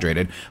yourself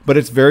hydrated. But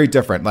it's very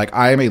different. Like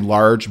I am a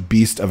large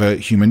beast of a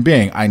human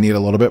being. I need a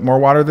little bit more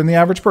water than the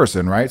average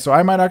person, right? So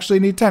I might actually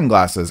need 10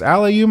 glasses.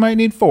 Allie, you might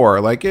need 4.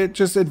 Like it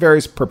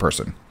varies per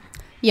person.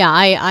 Yeah,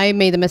 I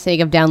made the mistake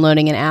of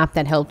downloading an app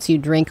that helps you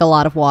drink a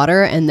lot of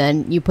water, and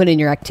then you put in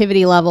your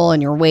activity level and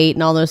your weight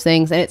and all those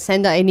things, and it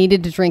said that I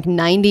needed to drink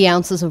 90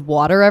 ounces of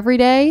water every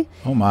day.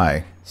 Oh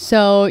my.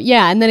 So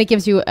yeah, and then it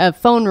gives you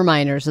phone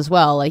reminders as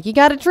well, like you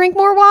got to drink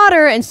more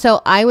water. And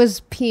so I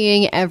was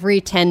peeing every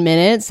 10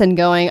 minutes and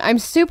going, I'm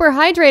super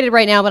hydrated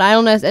right now, but I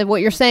don't know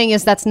what you're saying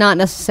is that's not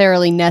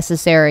necessarily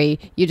necessary.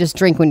 You just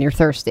drink when you're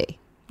thirsty.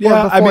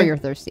 Yeah, before you're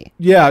thirsty.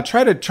 Yeah,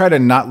 try to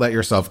not let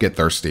yourself get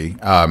thirsty.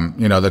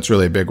 That's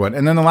really a big one.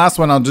 And then the last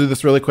one, I'll do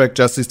this really quick.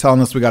 Jesse's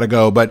telling us we got to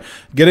go, but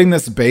getting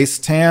this base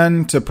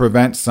tan to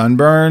prevent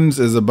sunburns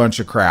is a bunch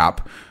of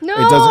crap. No,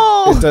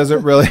 it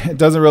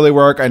doesn't really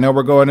work. I know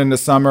we're going into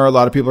summer. A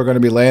lot of people are going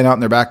to be laying out in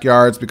their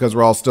backyards because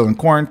we're all still in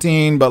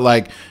quarantine, but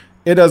like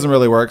it doesn't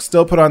really work.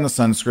 Still put on the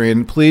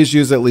sunscreen. Please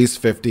use at least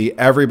 50.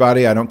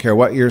 Everybody, I don't care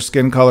what your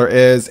skin color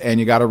is, and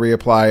you got to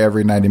reapply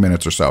every 90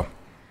 minutes or so.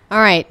 All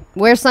right.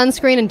 Wear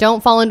sunscreen and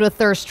don't fall into a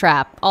thirst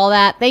trap. All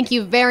that. Thank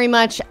you very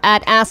much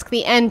at Ask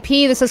the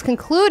NP. This has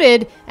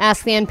concluded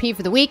Ask the NP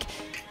for the week.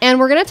 And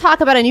we're going to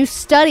talk about a new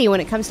study when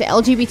it comes to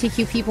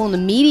LGBTQ people in the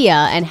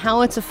media and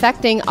how it's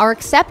affecting our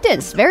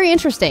acceptance. Very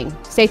interesting.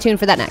 Stay tuned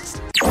for that next.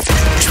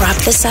 Drop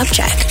the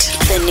Subject.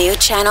 The new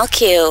Channel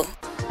Q.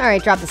 All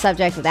right. Drop the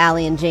Subject with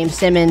Allie and James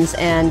Simmons.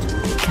 And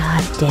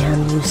God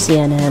damn you,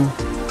 CNN.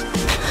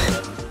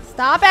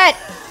 Stop it.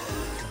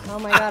 Oh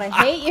my God. I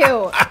hate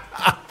you.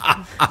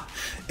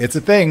 It's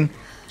a thing.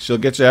 She'll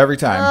get you every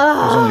time.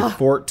 There's only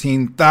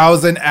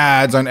 14,000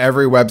 ads on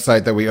every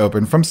website that we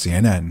open from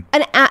CNN.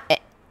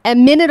 A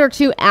minute or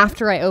two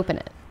after I open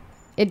it.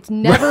 It's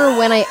never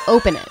when I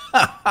open it.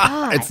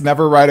 It's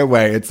never right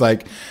away. It's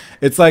like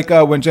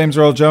when James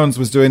Earl Jones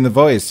was doing the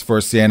voice for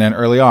CNN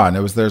early on.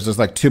 There's just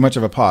like too much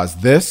of a pause.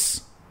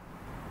 This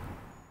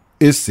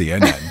is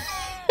CNN.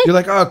 You're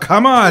like, oh,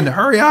 come on,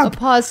 hurry up. A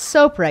pause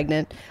so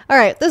pregnant. All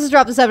right, this is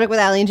Drop the Subject with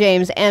Allie and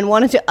James, and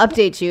wanted to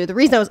update you. The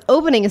reason I was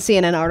opening a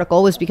CNN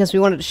article was because we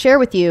wanted to share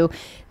with you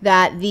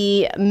that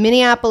the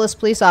Minneapolis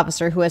police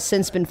officer, who has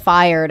since been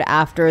fired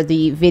after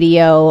the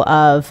video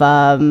of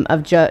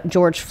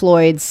George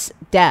Floyd's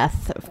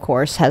death, of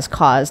course, has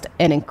caused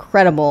an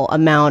incredible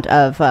amount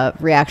of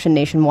reaction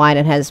nationwide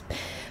and has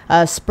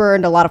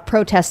spurred a lot of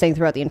protesting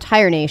throughout the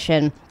entire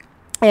nation.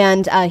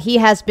 And he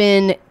has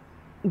been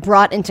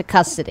brought into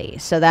custody.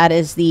 So that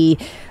is the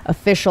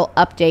official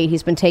update.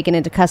 He's been taken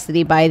into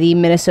custody by the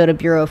Minnesota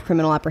Bureau of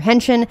Criminal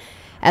Apprehension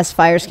as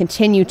fires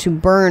continue to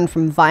burn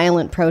from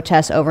violent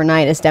protests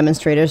overnight as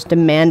demonstrators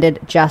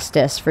demanded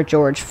justice for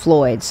George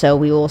Floyd. So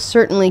we will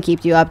certainly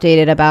keep you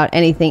updated about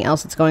anything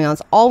else that's going on.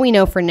 It's all we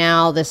know for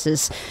now. This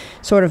is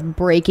sort of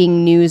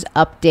breaking news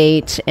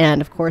update. And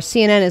of course,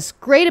 CNN is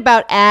great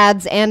about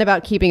ads and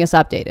about keeping us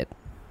updated.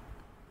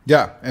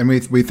 Yeah, and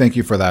we thank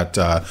you for that,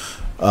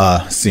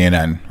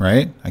 CNN,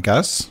 right? I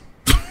guess.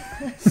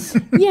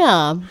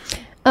 Yeah.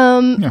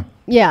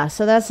 Yeah,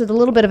 so that's a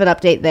little bit of an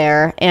update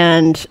there.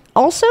 And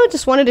also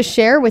just wanted to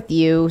share with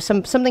you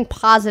something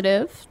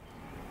positive.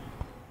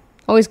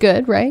 Always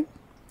good, right?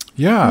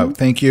 Yeah,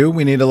 thank you.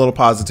 We need a little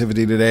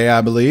positivity today,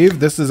 I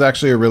believe. This is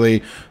actually a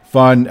really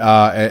fun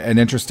and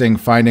interesting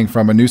finding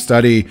from a new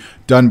study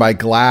done by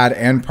GLAAD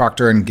and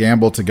Procter &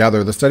 Gamble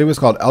together. The study was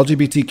called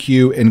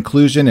LGBTQ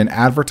Inclusion in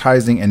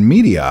Advertising and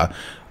Media.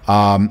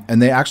 And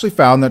they actually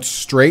found that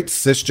straight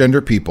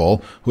cisgender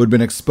people who had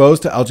been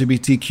exposed to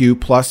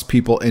LGBTQ plus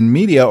people in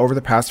media over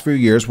the past few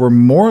years were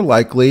more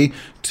likely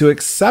to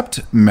accept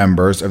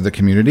members of the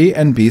community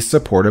and be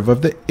supportive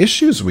of the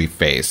issues we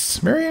face.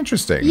 Very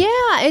interesting.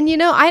 Yeah. And,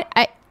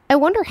 I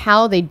wonder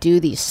how they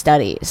do these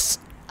studies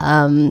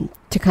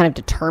to kind of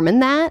determine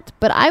that.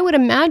 But I would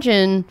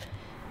imagine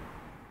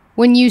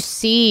when you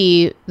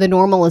see the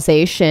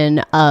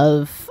normalization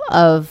of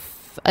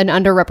an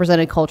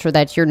underrepresented culture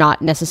that you're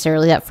not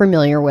necessarily that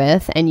familiar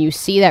with, and you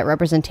see that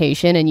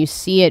representation and you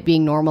see it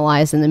being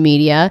normalized in the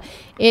media,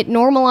 it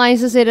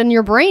normalizes it in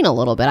your brain a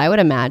little bit, I would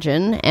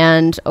imagine.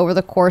 And over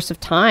the course of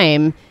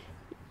time,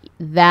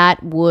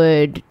 that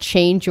would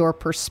change your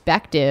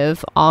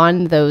perspective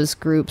on those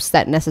groups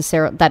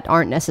that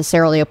aren't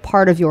necessarily a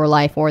part of your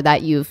life or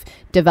that you've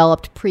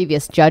developed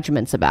previous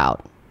judgments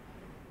about.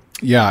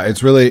 Yeah,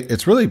 it's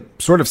really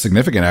sort of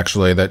significant,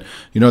 actually, that,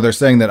 they're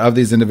saying that of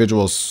these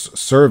individuals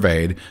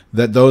surveyed,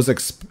 that those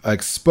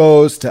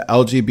exposed to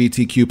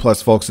LGBTQ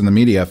plus folks in the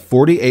media,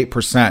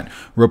 48%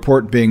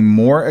 report being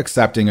more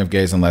accepting of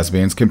gays and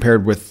lesbians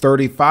compared with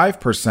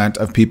 35%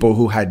 of people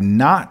who had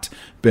not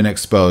been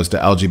exposed to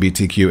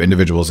LGBTQ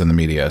individuals in the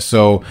media.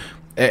 So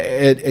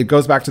it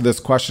goes back to this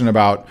question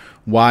about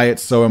why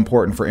it's so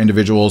important for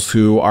individuals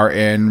who are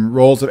in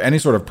roles of any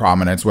sort of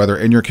prominence, whether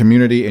in your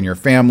community, in your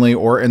family,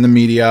 or in the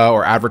media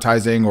or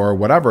advertising or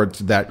whatever,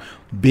 that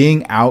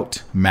being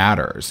out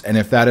matters. And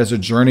if that is a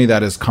journey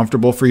that is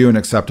comfortable for you and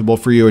acceptable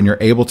for you, and you're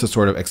able to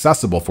sort of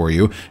accessible for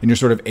you, and you're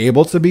sort of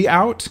able to be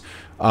out,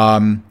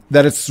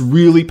 that it's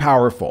really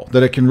powerful,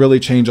 that it can really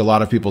change a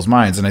lot of people's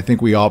minds. And I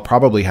think we all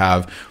probably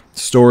have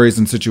stories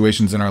and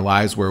situations in our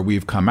lives where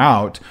we've come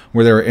out,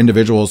 where there are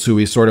individuals who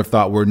we sort of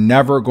thought were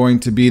never going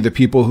to be the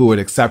people who would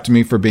accept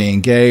me for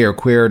being gay or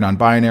queer,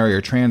 non-binary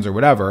or trans or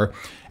whatever.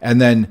 And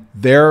then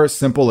their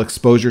simple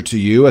exposure to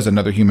you as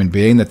another human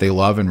being that they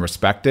love and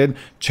respected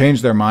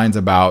changed their minds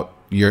about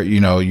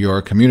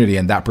your community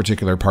and that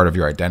particular part of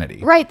your identity.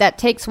 Right. That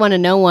takes one to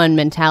know one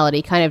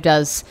mentality kind of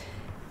does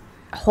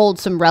hold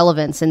some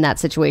relevance in that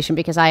situation,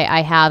 because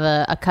I have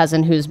a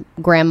cousin whose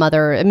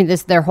grandmother,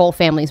 their whole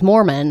family's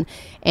Mormon,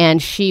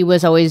 and she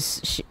was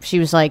always, she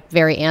was like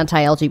very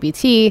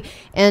anti-LGBT,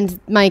 and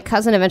my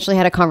cousin eventually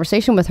had a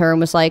conversation with her and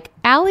was like,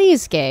 Allie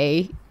is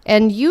gay,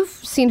 and you've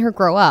seen her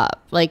grow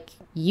up. Like,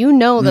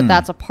 that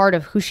that's a part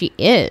of who she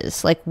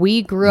is. Like,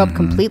 we grew up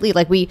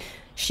completely,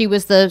 she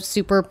was the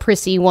super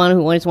prissy one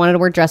who always wanted to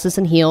wear dresses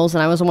and heels,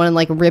 and I was the one in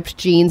like ripped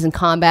jeans and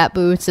combat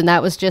boots, and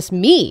that was just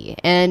me.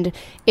 And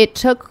it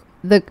took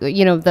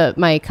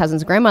my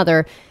cousin's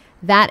grandmother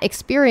that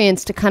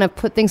experience to kind of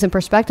put things in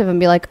perspective and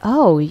be like,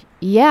 oh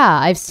yeah,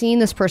 I've seen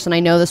this person,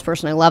 I know this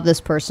person, I love this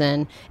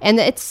person. And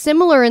it's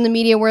similar in the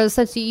media, where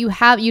essentially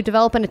you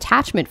develop an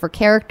attachment for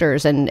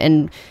characters,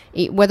 and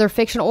whether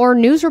fiction or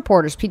news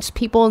reporters,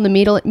 people in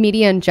the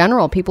media in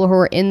general, people who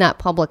are in that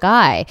public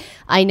eye.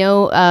 I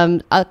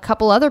know a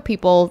couple other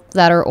people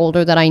that are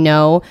older that I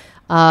know.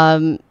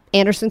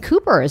 Anderson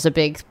Cooper is a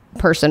big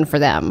person for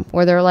them,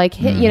 where they're like,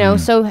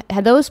 so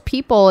those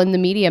people in the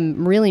media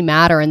really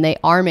matter, and they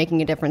are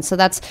making a difference. So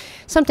that's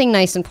something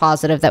nice and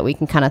positive that we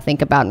can kind of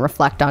think about and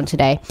reflect on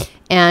today.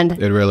 And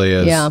it really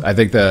is. Yeah. I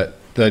think that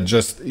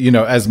just,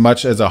 as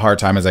much as a hard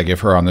time as I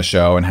give her on the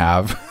show and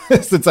have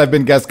since I've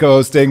been guest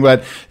co-hosting,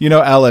 but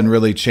Ellen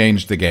really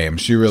changed the game.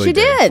 She really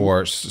did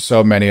for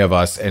so many of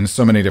us in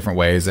so many different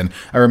ways. And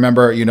I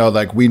remember,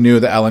 we knew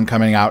the Ellen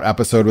coming out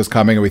episode was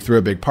coming, and we threw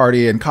a big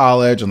party in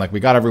college, and we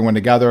got everyone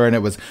together, and it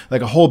was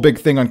like a whole big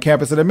thing on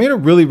campus, and it made a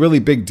really, really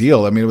big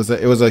deal. It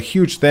was a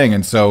huge thing.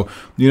 And so,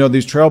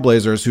 these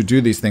trailblazers who do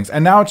these things,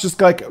 and now it's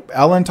just like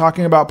Ellen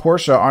talking about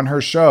Portia on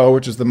her show,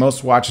 which is the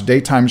most watched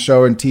daytime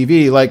show in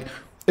TV.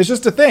 It's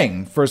just a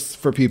thing for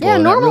people,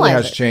 and that really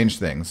has changed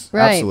things.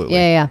 Right. Absolutely.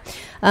 Yeah.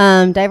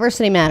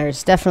 Diversity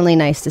matters. Definitely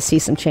nice to see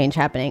some change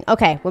happening.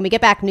 Okay, when we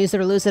get back, News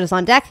It or Lose It is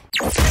on deck.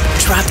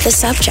 Drop the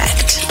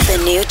subject. The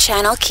new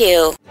Channel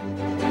Q.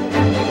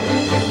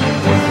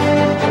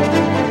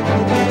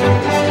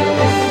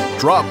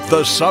 Drop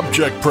the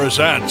Subject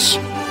presents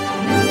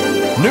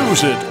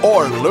News It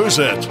or Lose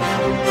It.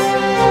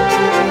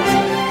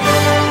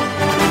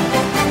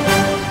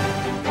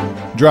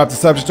 Drop the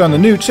subject on the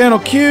new Channel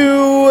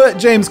Q.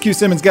 James Q.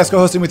 Simmons guest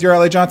co-hosting with your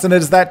Allie Johnson.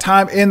 It is that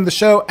time in the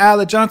show,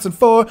 Allie Johnson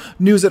for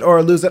News It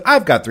or Lose It.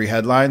 I've got 3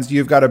 headlines.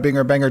 You've got a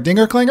binger, banger,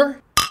 dinger,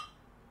 clinger.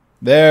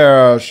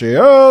 There she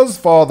is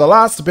for the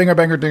last binger,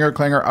 banger, dinger,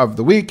 clinger of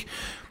the week.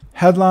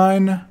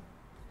 Headline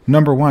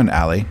number 1,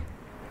 Allie.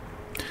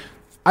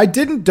 I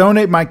didn't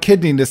donate my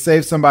kidney to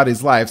save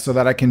somebody's life so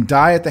that I can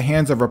die at the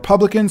hands of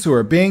Republicans who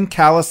are being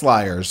callous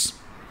liars.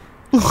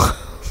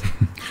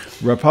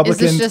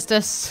 Republicans. Is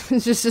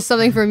this just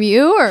something from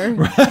you, or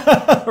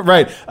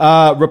right?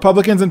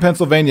 Republicans in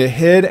Pennsylvania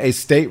hid a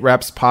state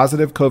rep's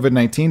positive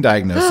COVID-19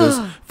 diagnosis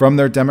from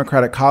their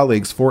Democratic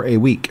colleagues for a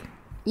week.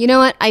 You know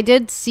what? I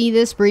did see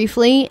this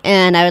briefly,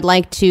 and I would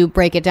like to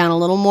break it down a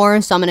little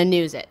more, so I'm going to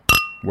news it.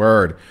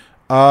 Word.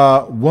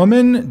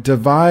 Woman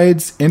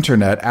divides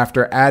internet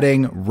after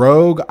adding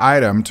rogue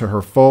item to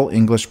her full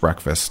English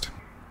breakfast.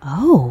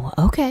 Oh,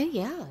 okay.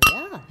 Yeah.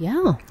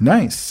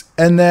 Nice.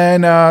 And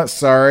then,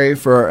 sorry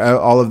for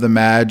all of the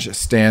Madge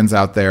stands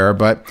out there,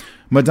 but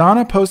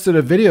Madonna posted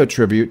a video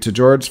tribute to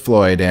George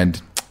Floyd,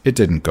 and it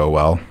didn't go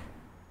well.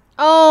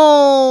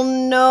 Oh,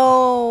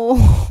 no.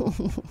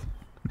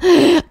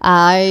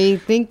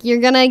 I think you're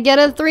going to get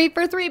a 3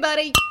 for 3,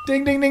 buddy.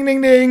 Ding, ding, ding,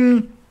 ding,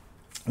 ding.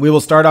 We will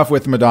start off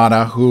with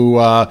Madonna, who,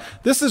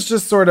 this is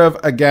just sort of,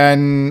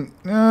 again...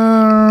 Did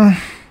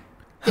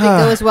it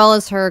go as well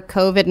as her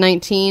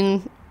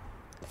COVID-19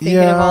 thinking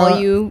of all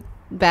you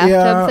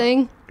bathtub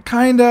thing?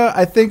 Kinda.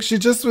 I think she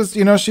just was,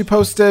 she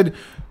posted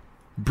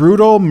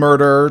brutal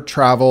murder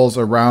travels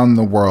around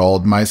the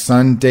world. My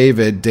son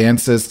David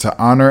dances to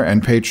honor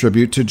and pay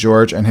tribute to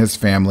George and his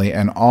family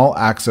and all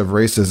acts of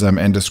racism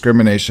and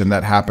discrimination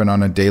that happen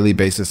on a daily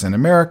basis in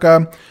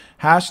America.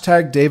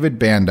 Hashtag David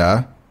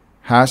Banda.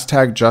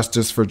 Hashtag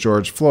Justice for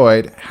George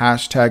Floyd.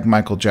 Hashtag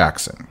Michael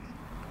Jackson.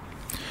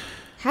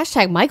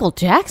 Hashtag Michael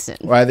Jackson.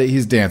 Well,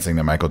 he's dancing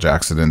to Michael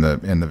Jackson in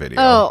the video.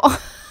 Oh.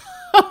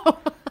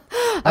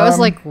 I was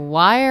like,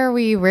 why are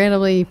we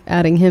randomly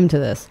adding him to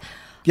this?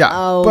 Yeah,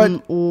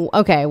 but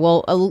okay.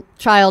 Well, a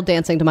child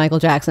dancing to Michael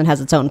Jackson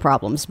has its own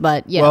problems,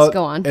 but yes,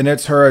 go on. And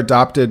it's her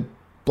adopted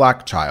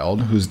black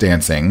child who's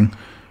dancing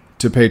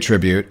to pay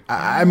tribute.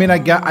 I mean, I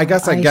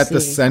guess I get the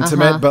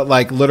sentiment, but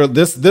like literally,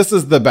 this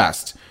is the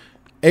best.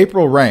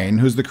 April Rain,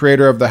 who's the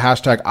creator of the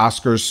hashtag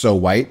Oscars So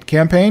White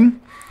campaign,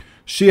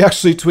 she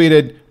actually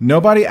tweeted,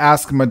 "Nobody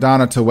asked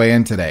Madonna to weigh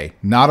in today.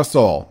 Not a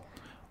soul.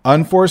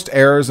 Unforced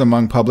errors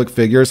among public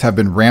figures have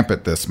been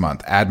rampant this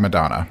month. Add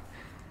Madonna."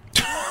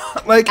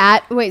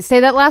 Wait, say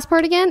that last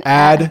part again.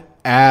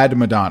 Add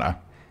Madonna.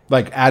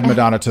 Like add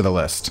Madonna to the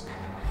list.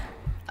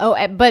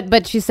 Oh,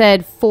 but she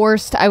said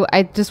forced.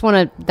 I just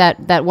want to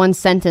that one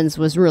sentence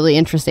was really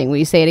interesting. Will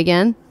you say it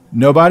again?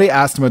 Nobody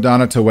asked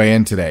Madonna to weigh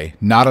in today.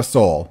 Not a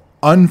soul.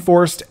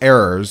 Unforced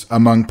errors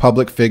among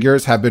public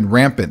figures have been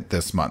rampant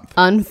this month.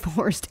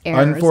 Unforced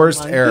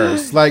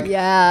errors. Like,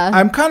 yeah.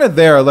 I'm kind of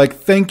there. Like,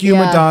 thank you,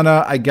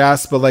 Madonna, I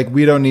guess. But, like,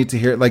 we don't need to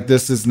hear it. Like,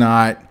 this is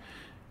not...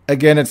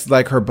 Again, it's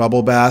like her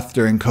bubble bath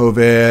during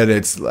COVID.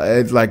 It's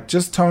like,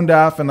 just tone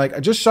deaf and, like,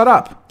 just shut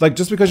up. Like,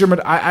 just because you're...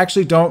 I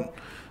don't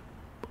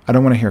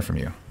want to hear from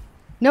you.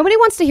 Nobody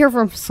wants to hear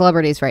from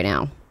celebrities right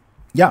now.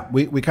 Yeah,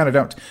 we kind of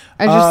don't.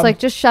 I just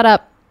just shut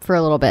up for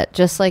a little bit.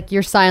 Just like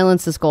your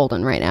silence is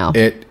golden right now.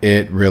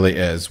 It really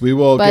is. We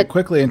will get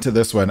quickly into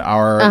this one.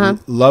 Our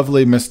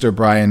lovely Mr.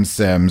 Brian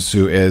Sims,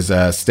 who is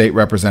a state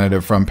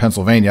representative from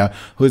Pennsylvania,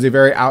 who is a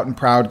very out and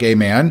proud gay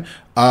man,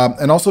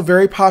 and also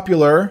very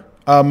popular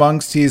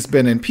amongst, he's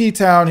been in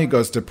P-Town, he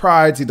goes to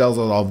Prides, he does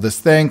all of this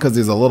thing because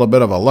he's a little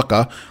bit of a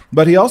looka,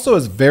 but he also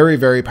is very,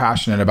 very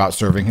passionate about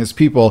serving his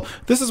people.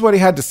 This is what he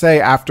had to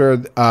say after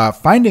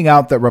finding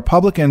out that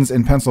Republicans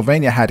in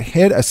Pennsylvania had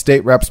hid a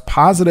state rep's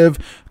positive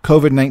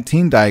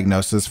COVID-19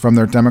 diagnosis from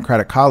their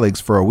Democratic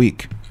colleagues for a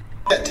week.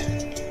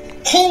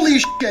 Holy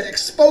shit,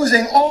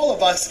 exposing all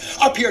of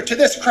us up here to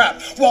this crap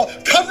while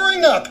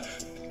covering up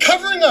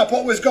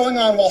what was going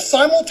on, while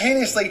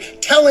simultaneously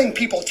telling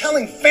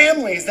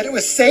families that it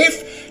was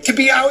safe to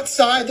be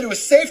outside, that it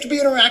was safe to be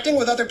interacting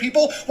with other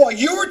people, while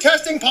you were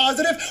testing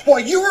positive, while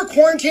you were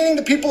quarantining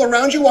the people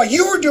around you, while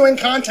you were doing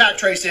contact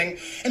tracing,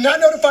 and not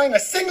notifying a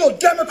single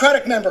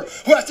Democratic member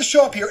who has to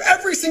show up here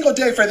every single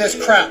day for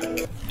this crap.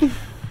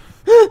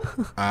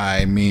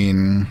 I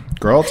mean,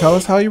 girl, tell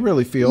us how you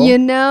really feel. You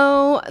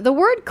know, the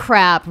word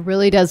crap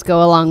really does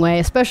go a long way,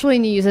 especially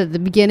when you use it at the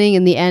beginning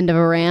and the end of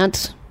a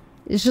rant.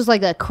 It's just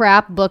like a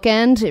crap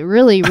bookend. It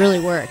really, really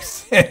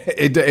works.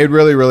 It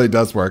really, really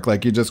does work.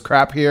 Like you just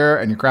crap here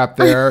and you crap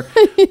there.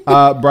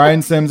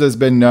 Brian Sims has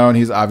been known.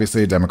 He's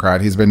obviously a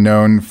Democrat. He's been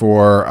known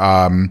for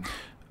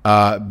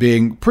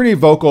being pretty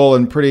vocal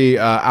and pretty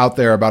out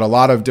there about a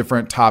lot of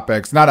different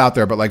topics. Not out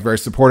there, but like very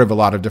supportive of a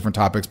lot of different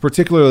topics,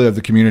 particularly of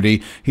the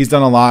community. He's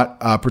done a lot,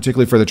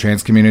 particularly for the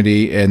trans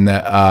community in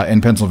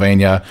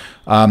Pennsylvania.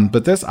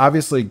 But this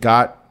obviously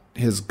got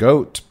his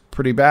goat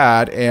pretty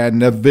bad,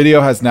 and the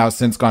video has now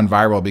since gone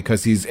viral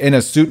because he's in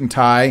a suit and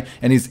tie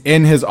and he's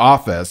in his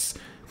office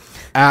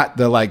at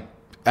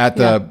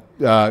the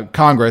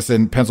Congress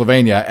in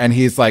Pennsylvania, and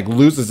he's like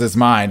loses his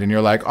mind, and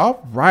you're like,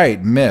 all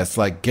right, miss,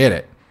 like get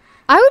it.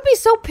 I would be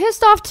so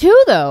pissed off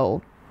too,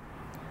 though.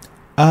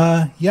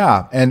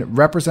 Yeah, and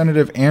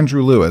Representative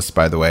Andrew Lewis,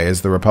 by the way,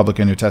 is the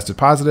Republican who tested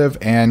positive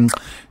and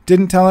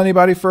didn't tell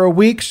anybody for a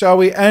week. Shall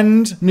we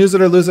end News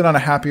It or Lose It on a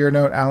happier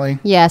note, Allie?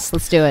 Yes,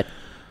 let's do it.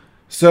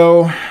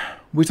 So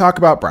we talk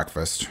about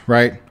breakfast,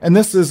 right? And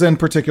this is in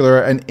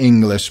particular an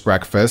English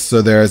breakfast.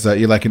 So there's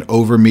like an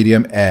over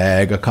medium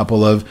egg, a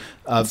couple of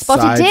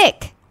spotty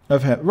dick.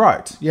 Of him.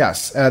 Right.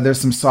 Yes.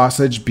 There's some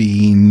sausage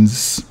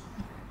beans.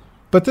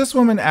 But this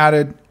woman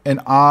added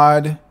an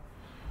odd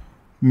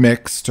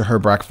mix to her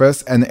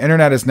breakfast, and the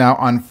internet is now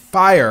on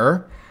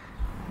fire.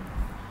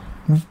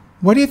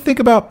 What do you think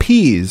about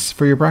peas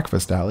for your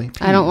breakfast, Allie?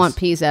 Peas. I don't want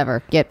peas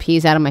ever. Get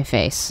peas out of my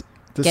face.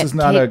 This is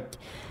not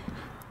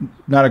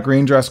a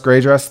green dress,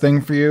 gray dress thing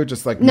for you?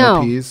 Just like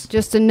no peas?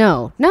 Just a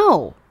no.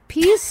 No.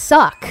 Peas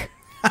suck.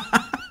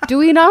 Do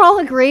we not all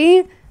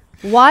agree?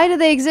 Why do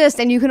they exist?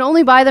 And you can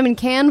only buy them in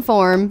can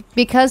form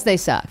because they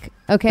suck.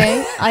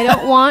 Okay? I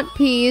don't want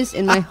peas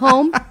in my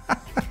home.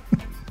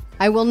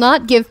 I will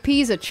not give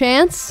peas a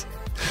chance.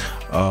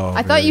 Oh,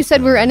 I thought you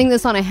said we were ending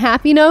this on a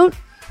happy note.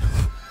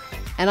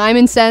 And I'm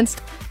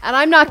incensed. And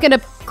I'm not going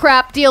to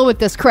deal with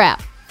this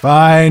crap.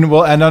 Fine.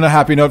 We'll end on a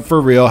happy note for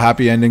real.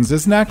 Happy Endings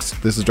is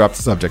next. This is Drop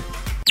the Subject.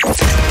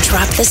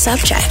 Drop the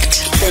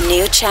Subject. The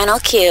new Channel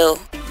Q.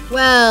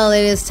 Well,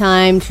 it is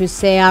time to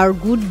say our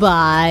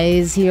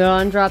goodbyes here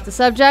on Drop the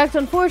Subject.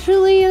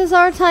 Unfortunately, it is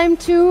our time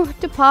to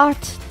depart.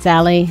 It's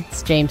Allie.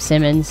 It's James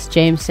Simmons.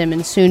 James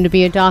Simmons, soon to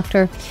be a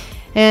doctor.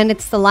 And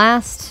it's the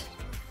last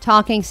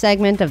talking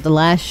segment of the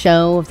last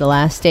show of the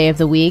last day of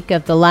the week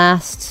of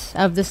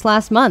this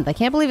last month. I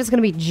can't believe it's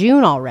going to be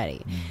June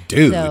already.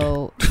 Dude.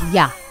 So,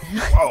 yeah.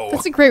 Whoa.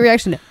 That's a great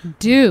reaction.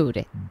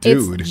 Dude.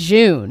 It's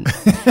June.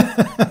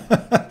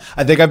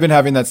 I think I've been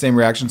having that same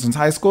reaction since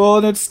high school,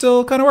 and it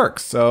still kind of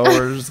works. So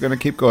we're just going to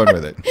keep going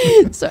with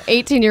it. So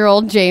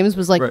 18-year-old James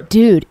was like,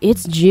 Dude,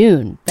 it's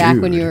June. Back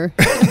when you were...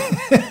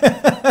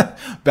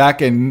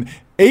 Back in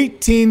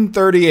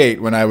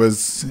 1838 when I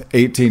was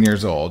 18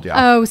 years old.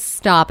 Yeah. Oh,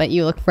 stop it.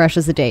 You look fresh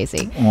as a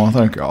daisy. Well,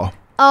 thank y'all.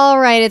 All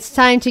right, it's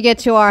time to get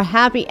to our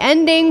happy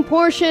ending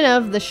portion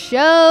of the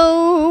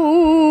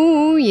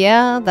show.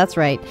 Yeah, that's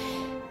right.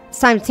 It's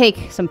time to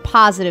take some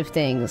positive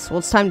things. Well,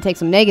 it's time to take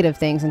some negative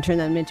things and turn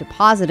them into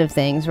positive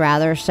things,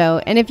 rather.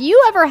 So, and if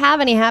you ever have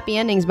any happy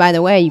endings, by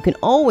the way, you can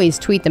always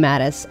tweet them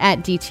at us at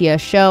DTS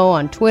Show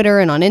on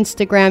Twitter and on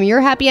Instagram. Your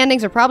happy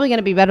endings are probably going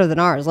to be better than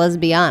ours. Let's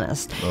be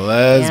honest.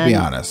 Let's be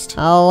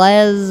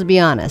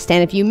honest.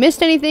 And if you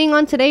missed anything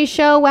on today's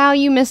show, wow,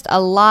 you missed a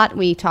lot.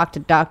 We talked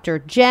to Dr.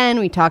 Jen.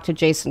 We talked to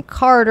Jason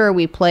Carter.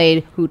 We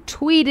played Who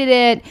Tweeted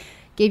It.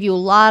 Gave you a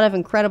lot of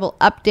incredible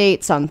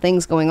updates on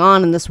things going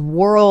on in this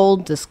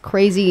world, this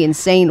crazy,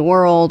 insane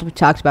world. We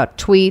talked about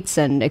tweets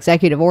and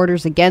executive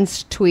orders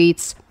against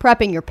tweets,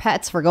 prepping your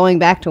pets for going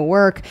back to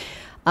work,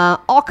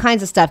 all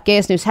kinds of stuff,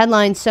 gayest news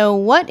headlines. So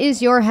what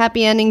is your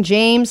happy ending,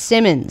 James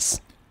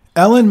Simmons?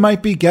 Ellen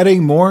might be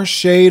getting more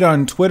shade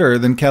on Twitter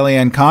than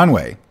Kellyanne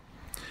Conway.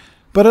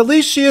 But at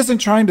least she isn't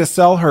trying to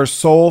sell her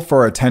soul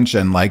for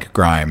attention like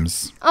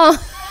Grimes. Oh.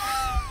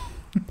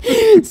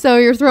 So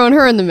you're throwing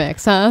her in the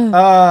mix, huh? In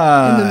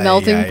the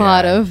melting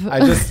pot of... I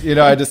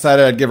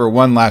decided I'd give her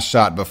one last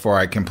shot before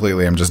I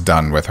completely am just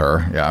done with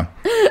her. Yeah.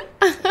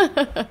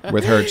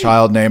 With her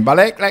child named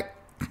Malek.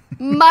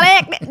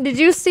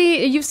 You've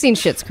seen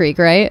Schitt's Creek,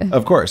 right?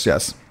 Of course,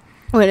 yes.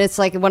 When it's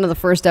like one of the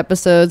first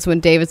episodes when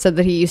David said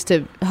that he used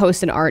to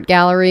host an art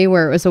gallery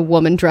where it was a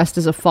woman dressed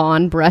as a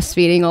fawn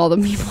breastfeeding all the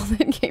people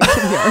that came to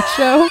the art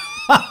show.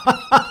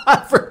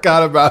 I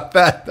forgot about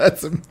that.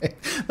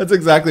 That's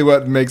exactly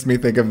what makes me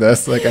think of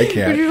this. Like, I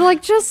can't. You're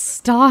like, just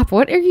stop.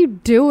 What are you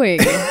doing?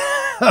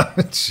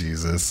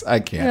 Jesus, I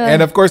can't. Yeah.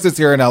 And of course, it's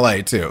here in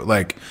LA too.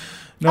 Like,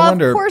 no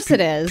wonder. Of course,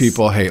 it is.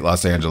 People hate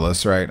Los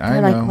Angeles, right? They're I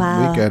know. Like,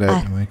 wow, we get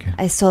it.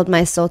 I sold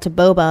my soul to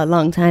Boba a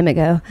long time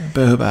ago.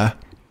 Boba,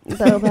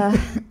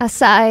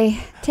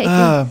 Asai, take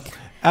it.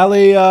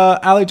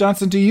 Allie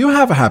Johnson, do you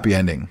have a happy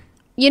ending?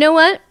 You know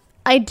what?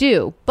 I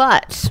do,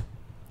 but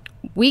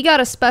we got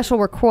a special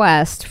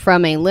request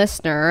from a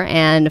listener,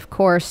 and of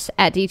course,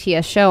 at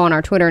DTS Show on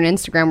our Twitter and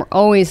Instagram, we're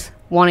always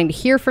wanting to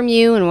hear from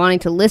you and wanting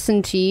to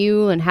listen to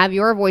you and have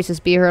your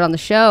voices be heard on the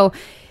show.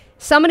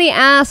 Somebody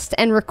asked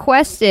and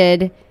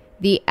requested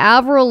the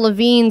Avril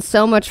Lavigne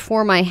So Much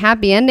For My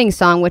Happy Ending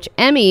song, which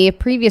Emmy, a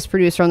previous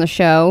producer on the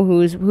show,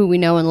 who we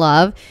know and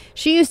love,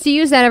 she used to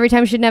use that every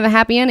time she didn't have a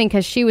happy ending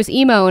because she was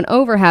emo and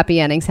over happy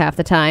endings half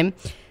the time.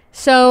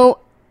 So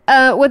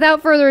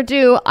without further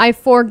ado, I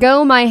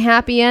forego my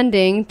happy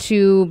ending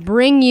to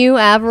bring you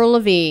Avril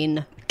Lavigne.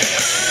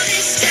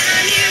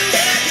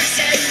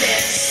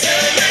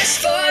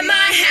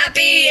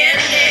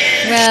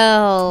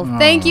 Well,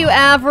 thank you,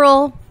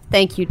 Avril.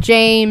 Thank you,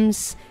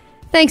 James.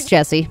 Thanks,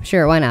 Jesse.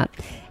 Sure, why not?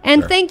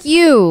 And thank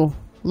you,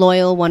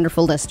 loyal,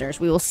 wonderful listeners.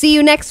 We will see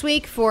you next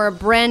week for a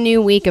brand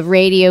new week of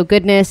radio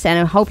goodness, and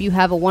I hope you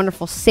have a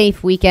wonderful,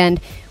 safe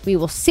weekend. We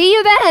will see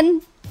you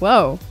then.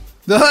 Whoa.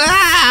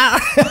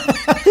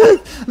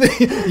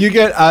 You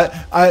get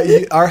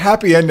our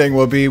happy ending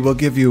will be, we'll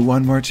give you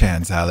one more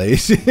chance, Allie.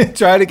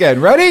 Try it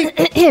again. Ready?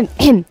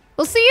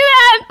 We'll see you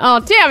then. Oh,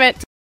 damn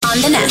it. On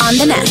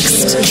the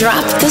next,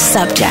 drop the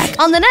subject.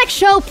 On the next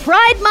show,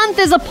 Pride Month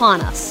is upon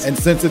us. And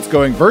since it's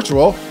going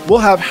virtual, we'll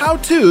have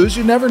how-tos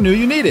you never knew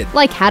you needed.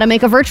 Like how to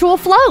make a virtual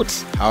float.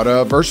 How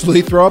to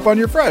virtually throw up on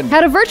your friend. How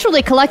to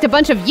virtually collect a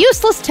bunch of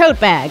useless tote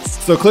bags.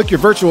 So click your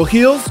virtual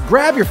heels,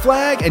 grab your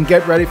flag, and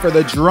get ready for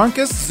the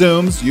drunkest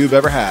Zooms you've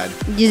ever had.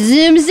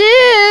 Zoom, zoom.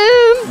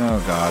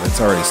 Oh, God, it's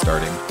already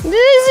starting.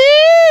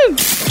 Zoom.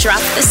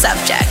 Drop the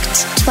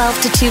subject.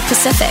 12 to 2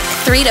 Pacific,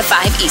 3 to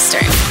 5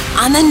 Eastern.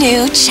 On the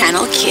new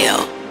Channel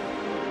Q.